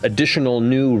of additional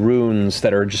new runes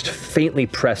that are just faintly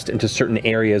pressed into certain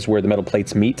areas where the metal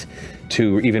plates meet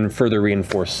to even further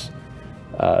reinforce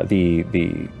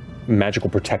the magical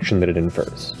protection that it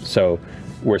infers. So,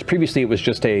 whereas previously it was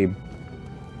just a...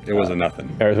 It was a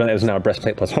nothing. It was now a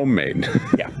breastplate plus... Homemade.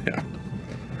 Yeah.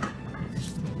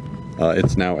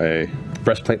 It's now a...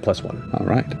 Breastplate plus 1. All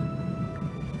right.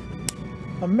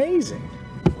 Amazing.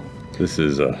 This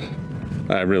is,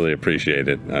 I really appreciate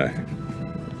it. I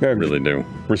really do.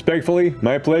 Respectfully,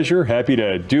 my pleasure. Happy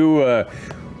to do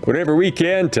whatever we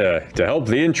can to help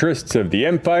the interests of the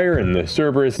Empire and the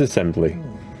Cerberus Assembly.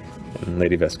 And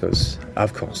Lady Vest goes,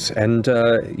 of course. And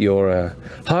your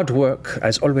hard work,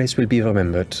 as always, will be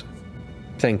remembered.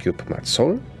 Thank you, Pumat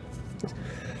Sol.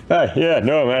 Yeah,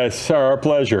 no, it's our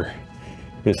pleasure,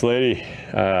 Miss Lady.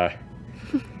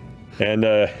 And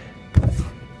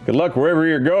good luck wherever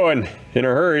you're going in a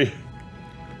hurry.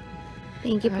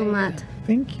 Thank you, Pumat.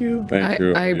 Thank you. Thank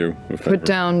you. I put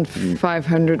down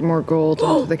 500 more gold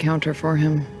onto the counter for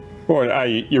him. Well,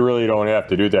 you really don't have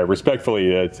to do that. Respectfully,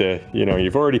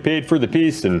 you've already paid for the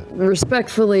piece, and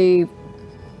respectfully,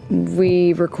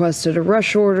 we requested a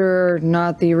rush order,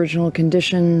 not the original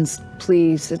conditions.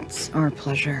 Please, it's our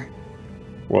pleasure.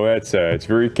 Well, it's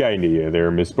very kind of you there,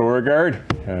 Miss Beauregard.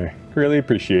 I really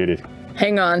appreciate it.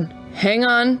 Hang on.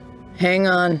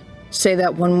 Say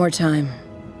that one more time.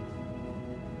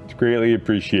 It's greatly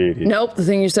appreciated. Nope, the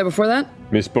thing you said before that?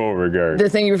 Miss Beauregard. The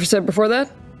thing you said before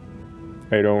that?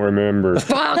 I don't remember.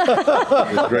 Fuck!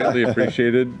 It's greatly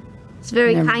appreciated. It's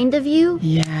very kind of you.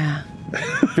 Yeah.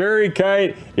 Very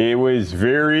kind. It was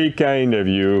very kind of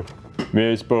you,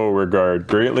 Miss Beauregard.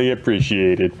 Greatly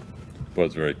appreciated.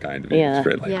 Was very kind of you. Yeah. It's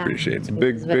greatly Yeah. appreciated. It's a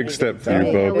big step for you,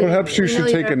 Yeah, Bo. we- Perhaps you we should know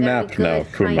take you're a nap very now,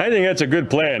 good, Pumat. I think that's a good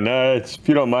plan. If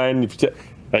you don't mind,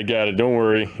 I got it. Don't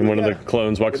worry. And one of the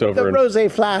clones walks over The and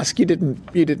rosé flask, you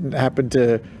didn't happen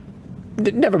to...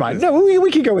 Never mind. No,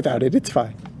 we can go without it. It's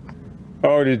fine.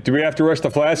 Oh, do we have to rush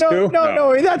the flask too?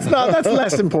 No, that's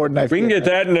less important. I We can get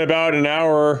that in about an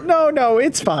hour. No,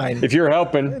 it's fine. If you're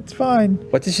helping. It's fine.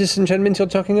 What is this enchantment you're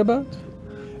talking about?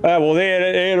 Well,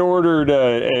 they had ordered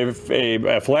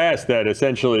a flask that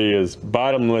essentially is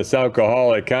bottomless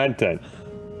alcoholic content.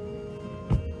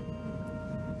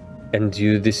 And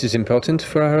this is important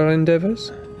for our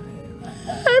endeavors?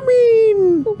 I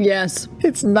mean, yes,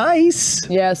 it's nice.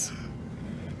 Yes,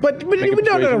 but no, we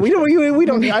don't.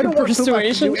 I don't want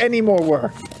Pumat to do any more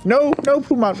work. No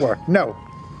Pumat work. No.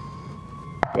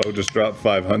 Bo just dropped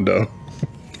 5 hundo.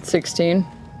 16.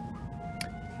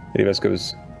 Rivas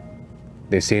goes,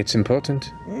 they say it's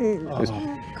important.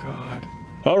 God.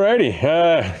 Alrighty.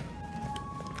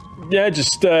 Yeah,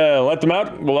 just let them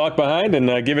out. We'll walk behind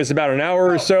and give us about an hour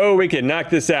or so. We can knock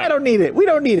this out. I don't need it. We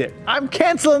don't need it. I'm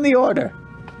canceling the order.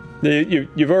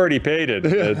 You've already paid it.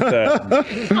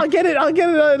 I'll get it. I'll get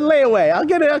it layaway.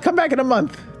 I'll come back in a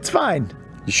month. It's fine.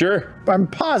 You sure? I'm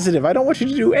positive. I don't want you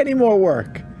to do any more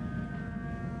work.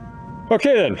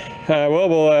 Okay then. Well,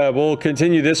 we'll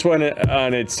continue this one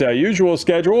on its usual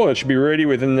schedule. It should be ready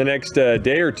within the next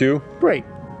day or two. Great.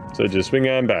 So just swing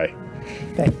on by.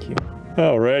 Thank you.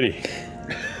 Alrighty.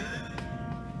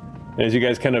 As you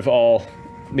guys kind of all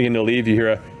begin to leave, you hear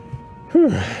a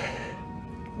whew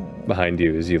behind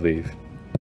you as you leave.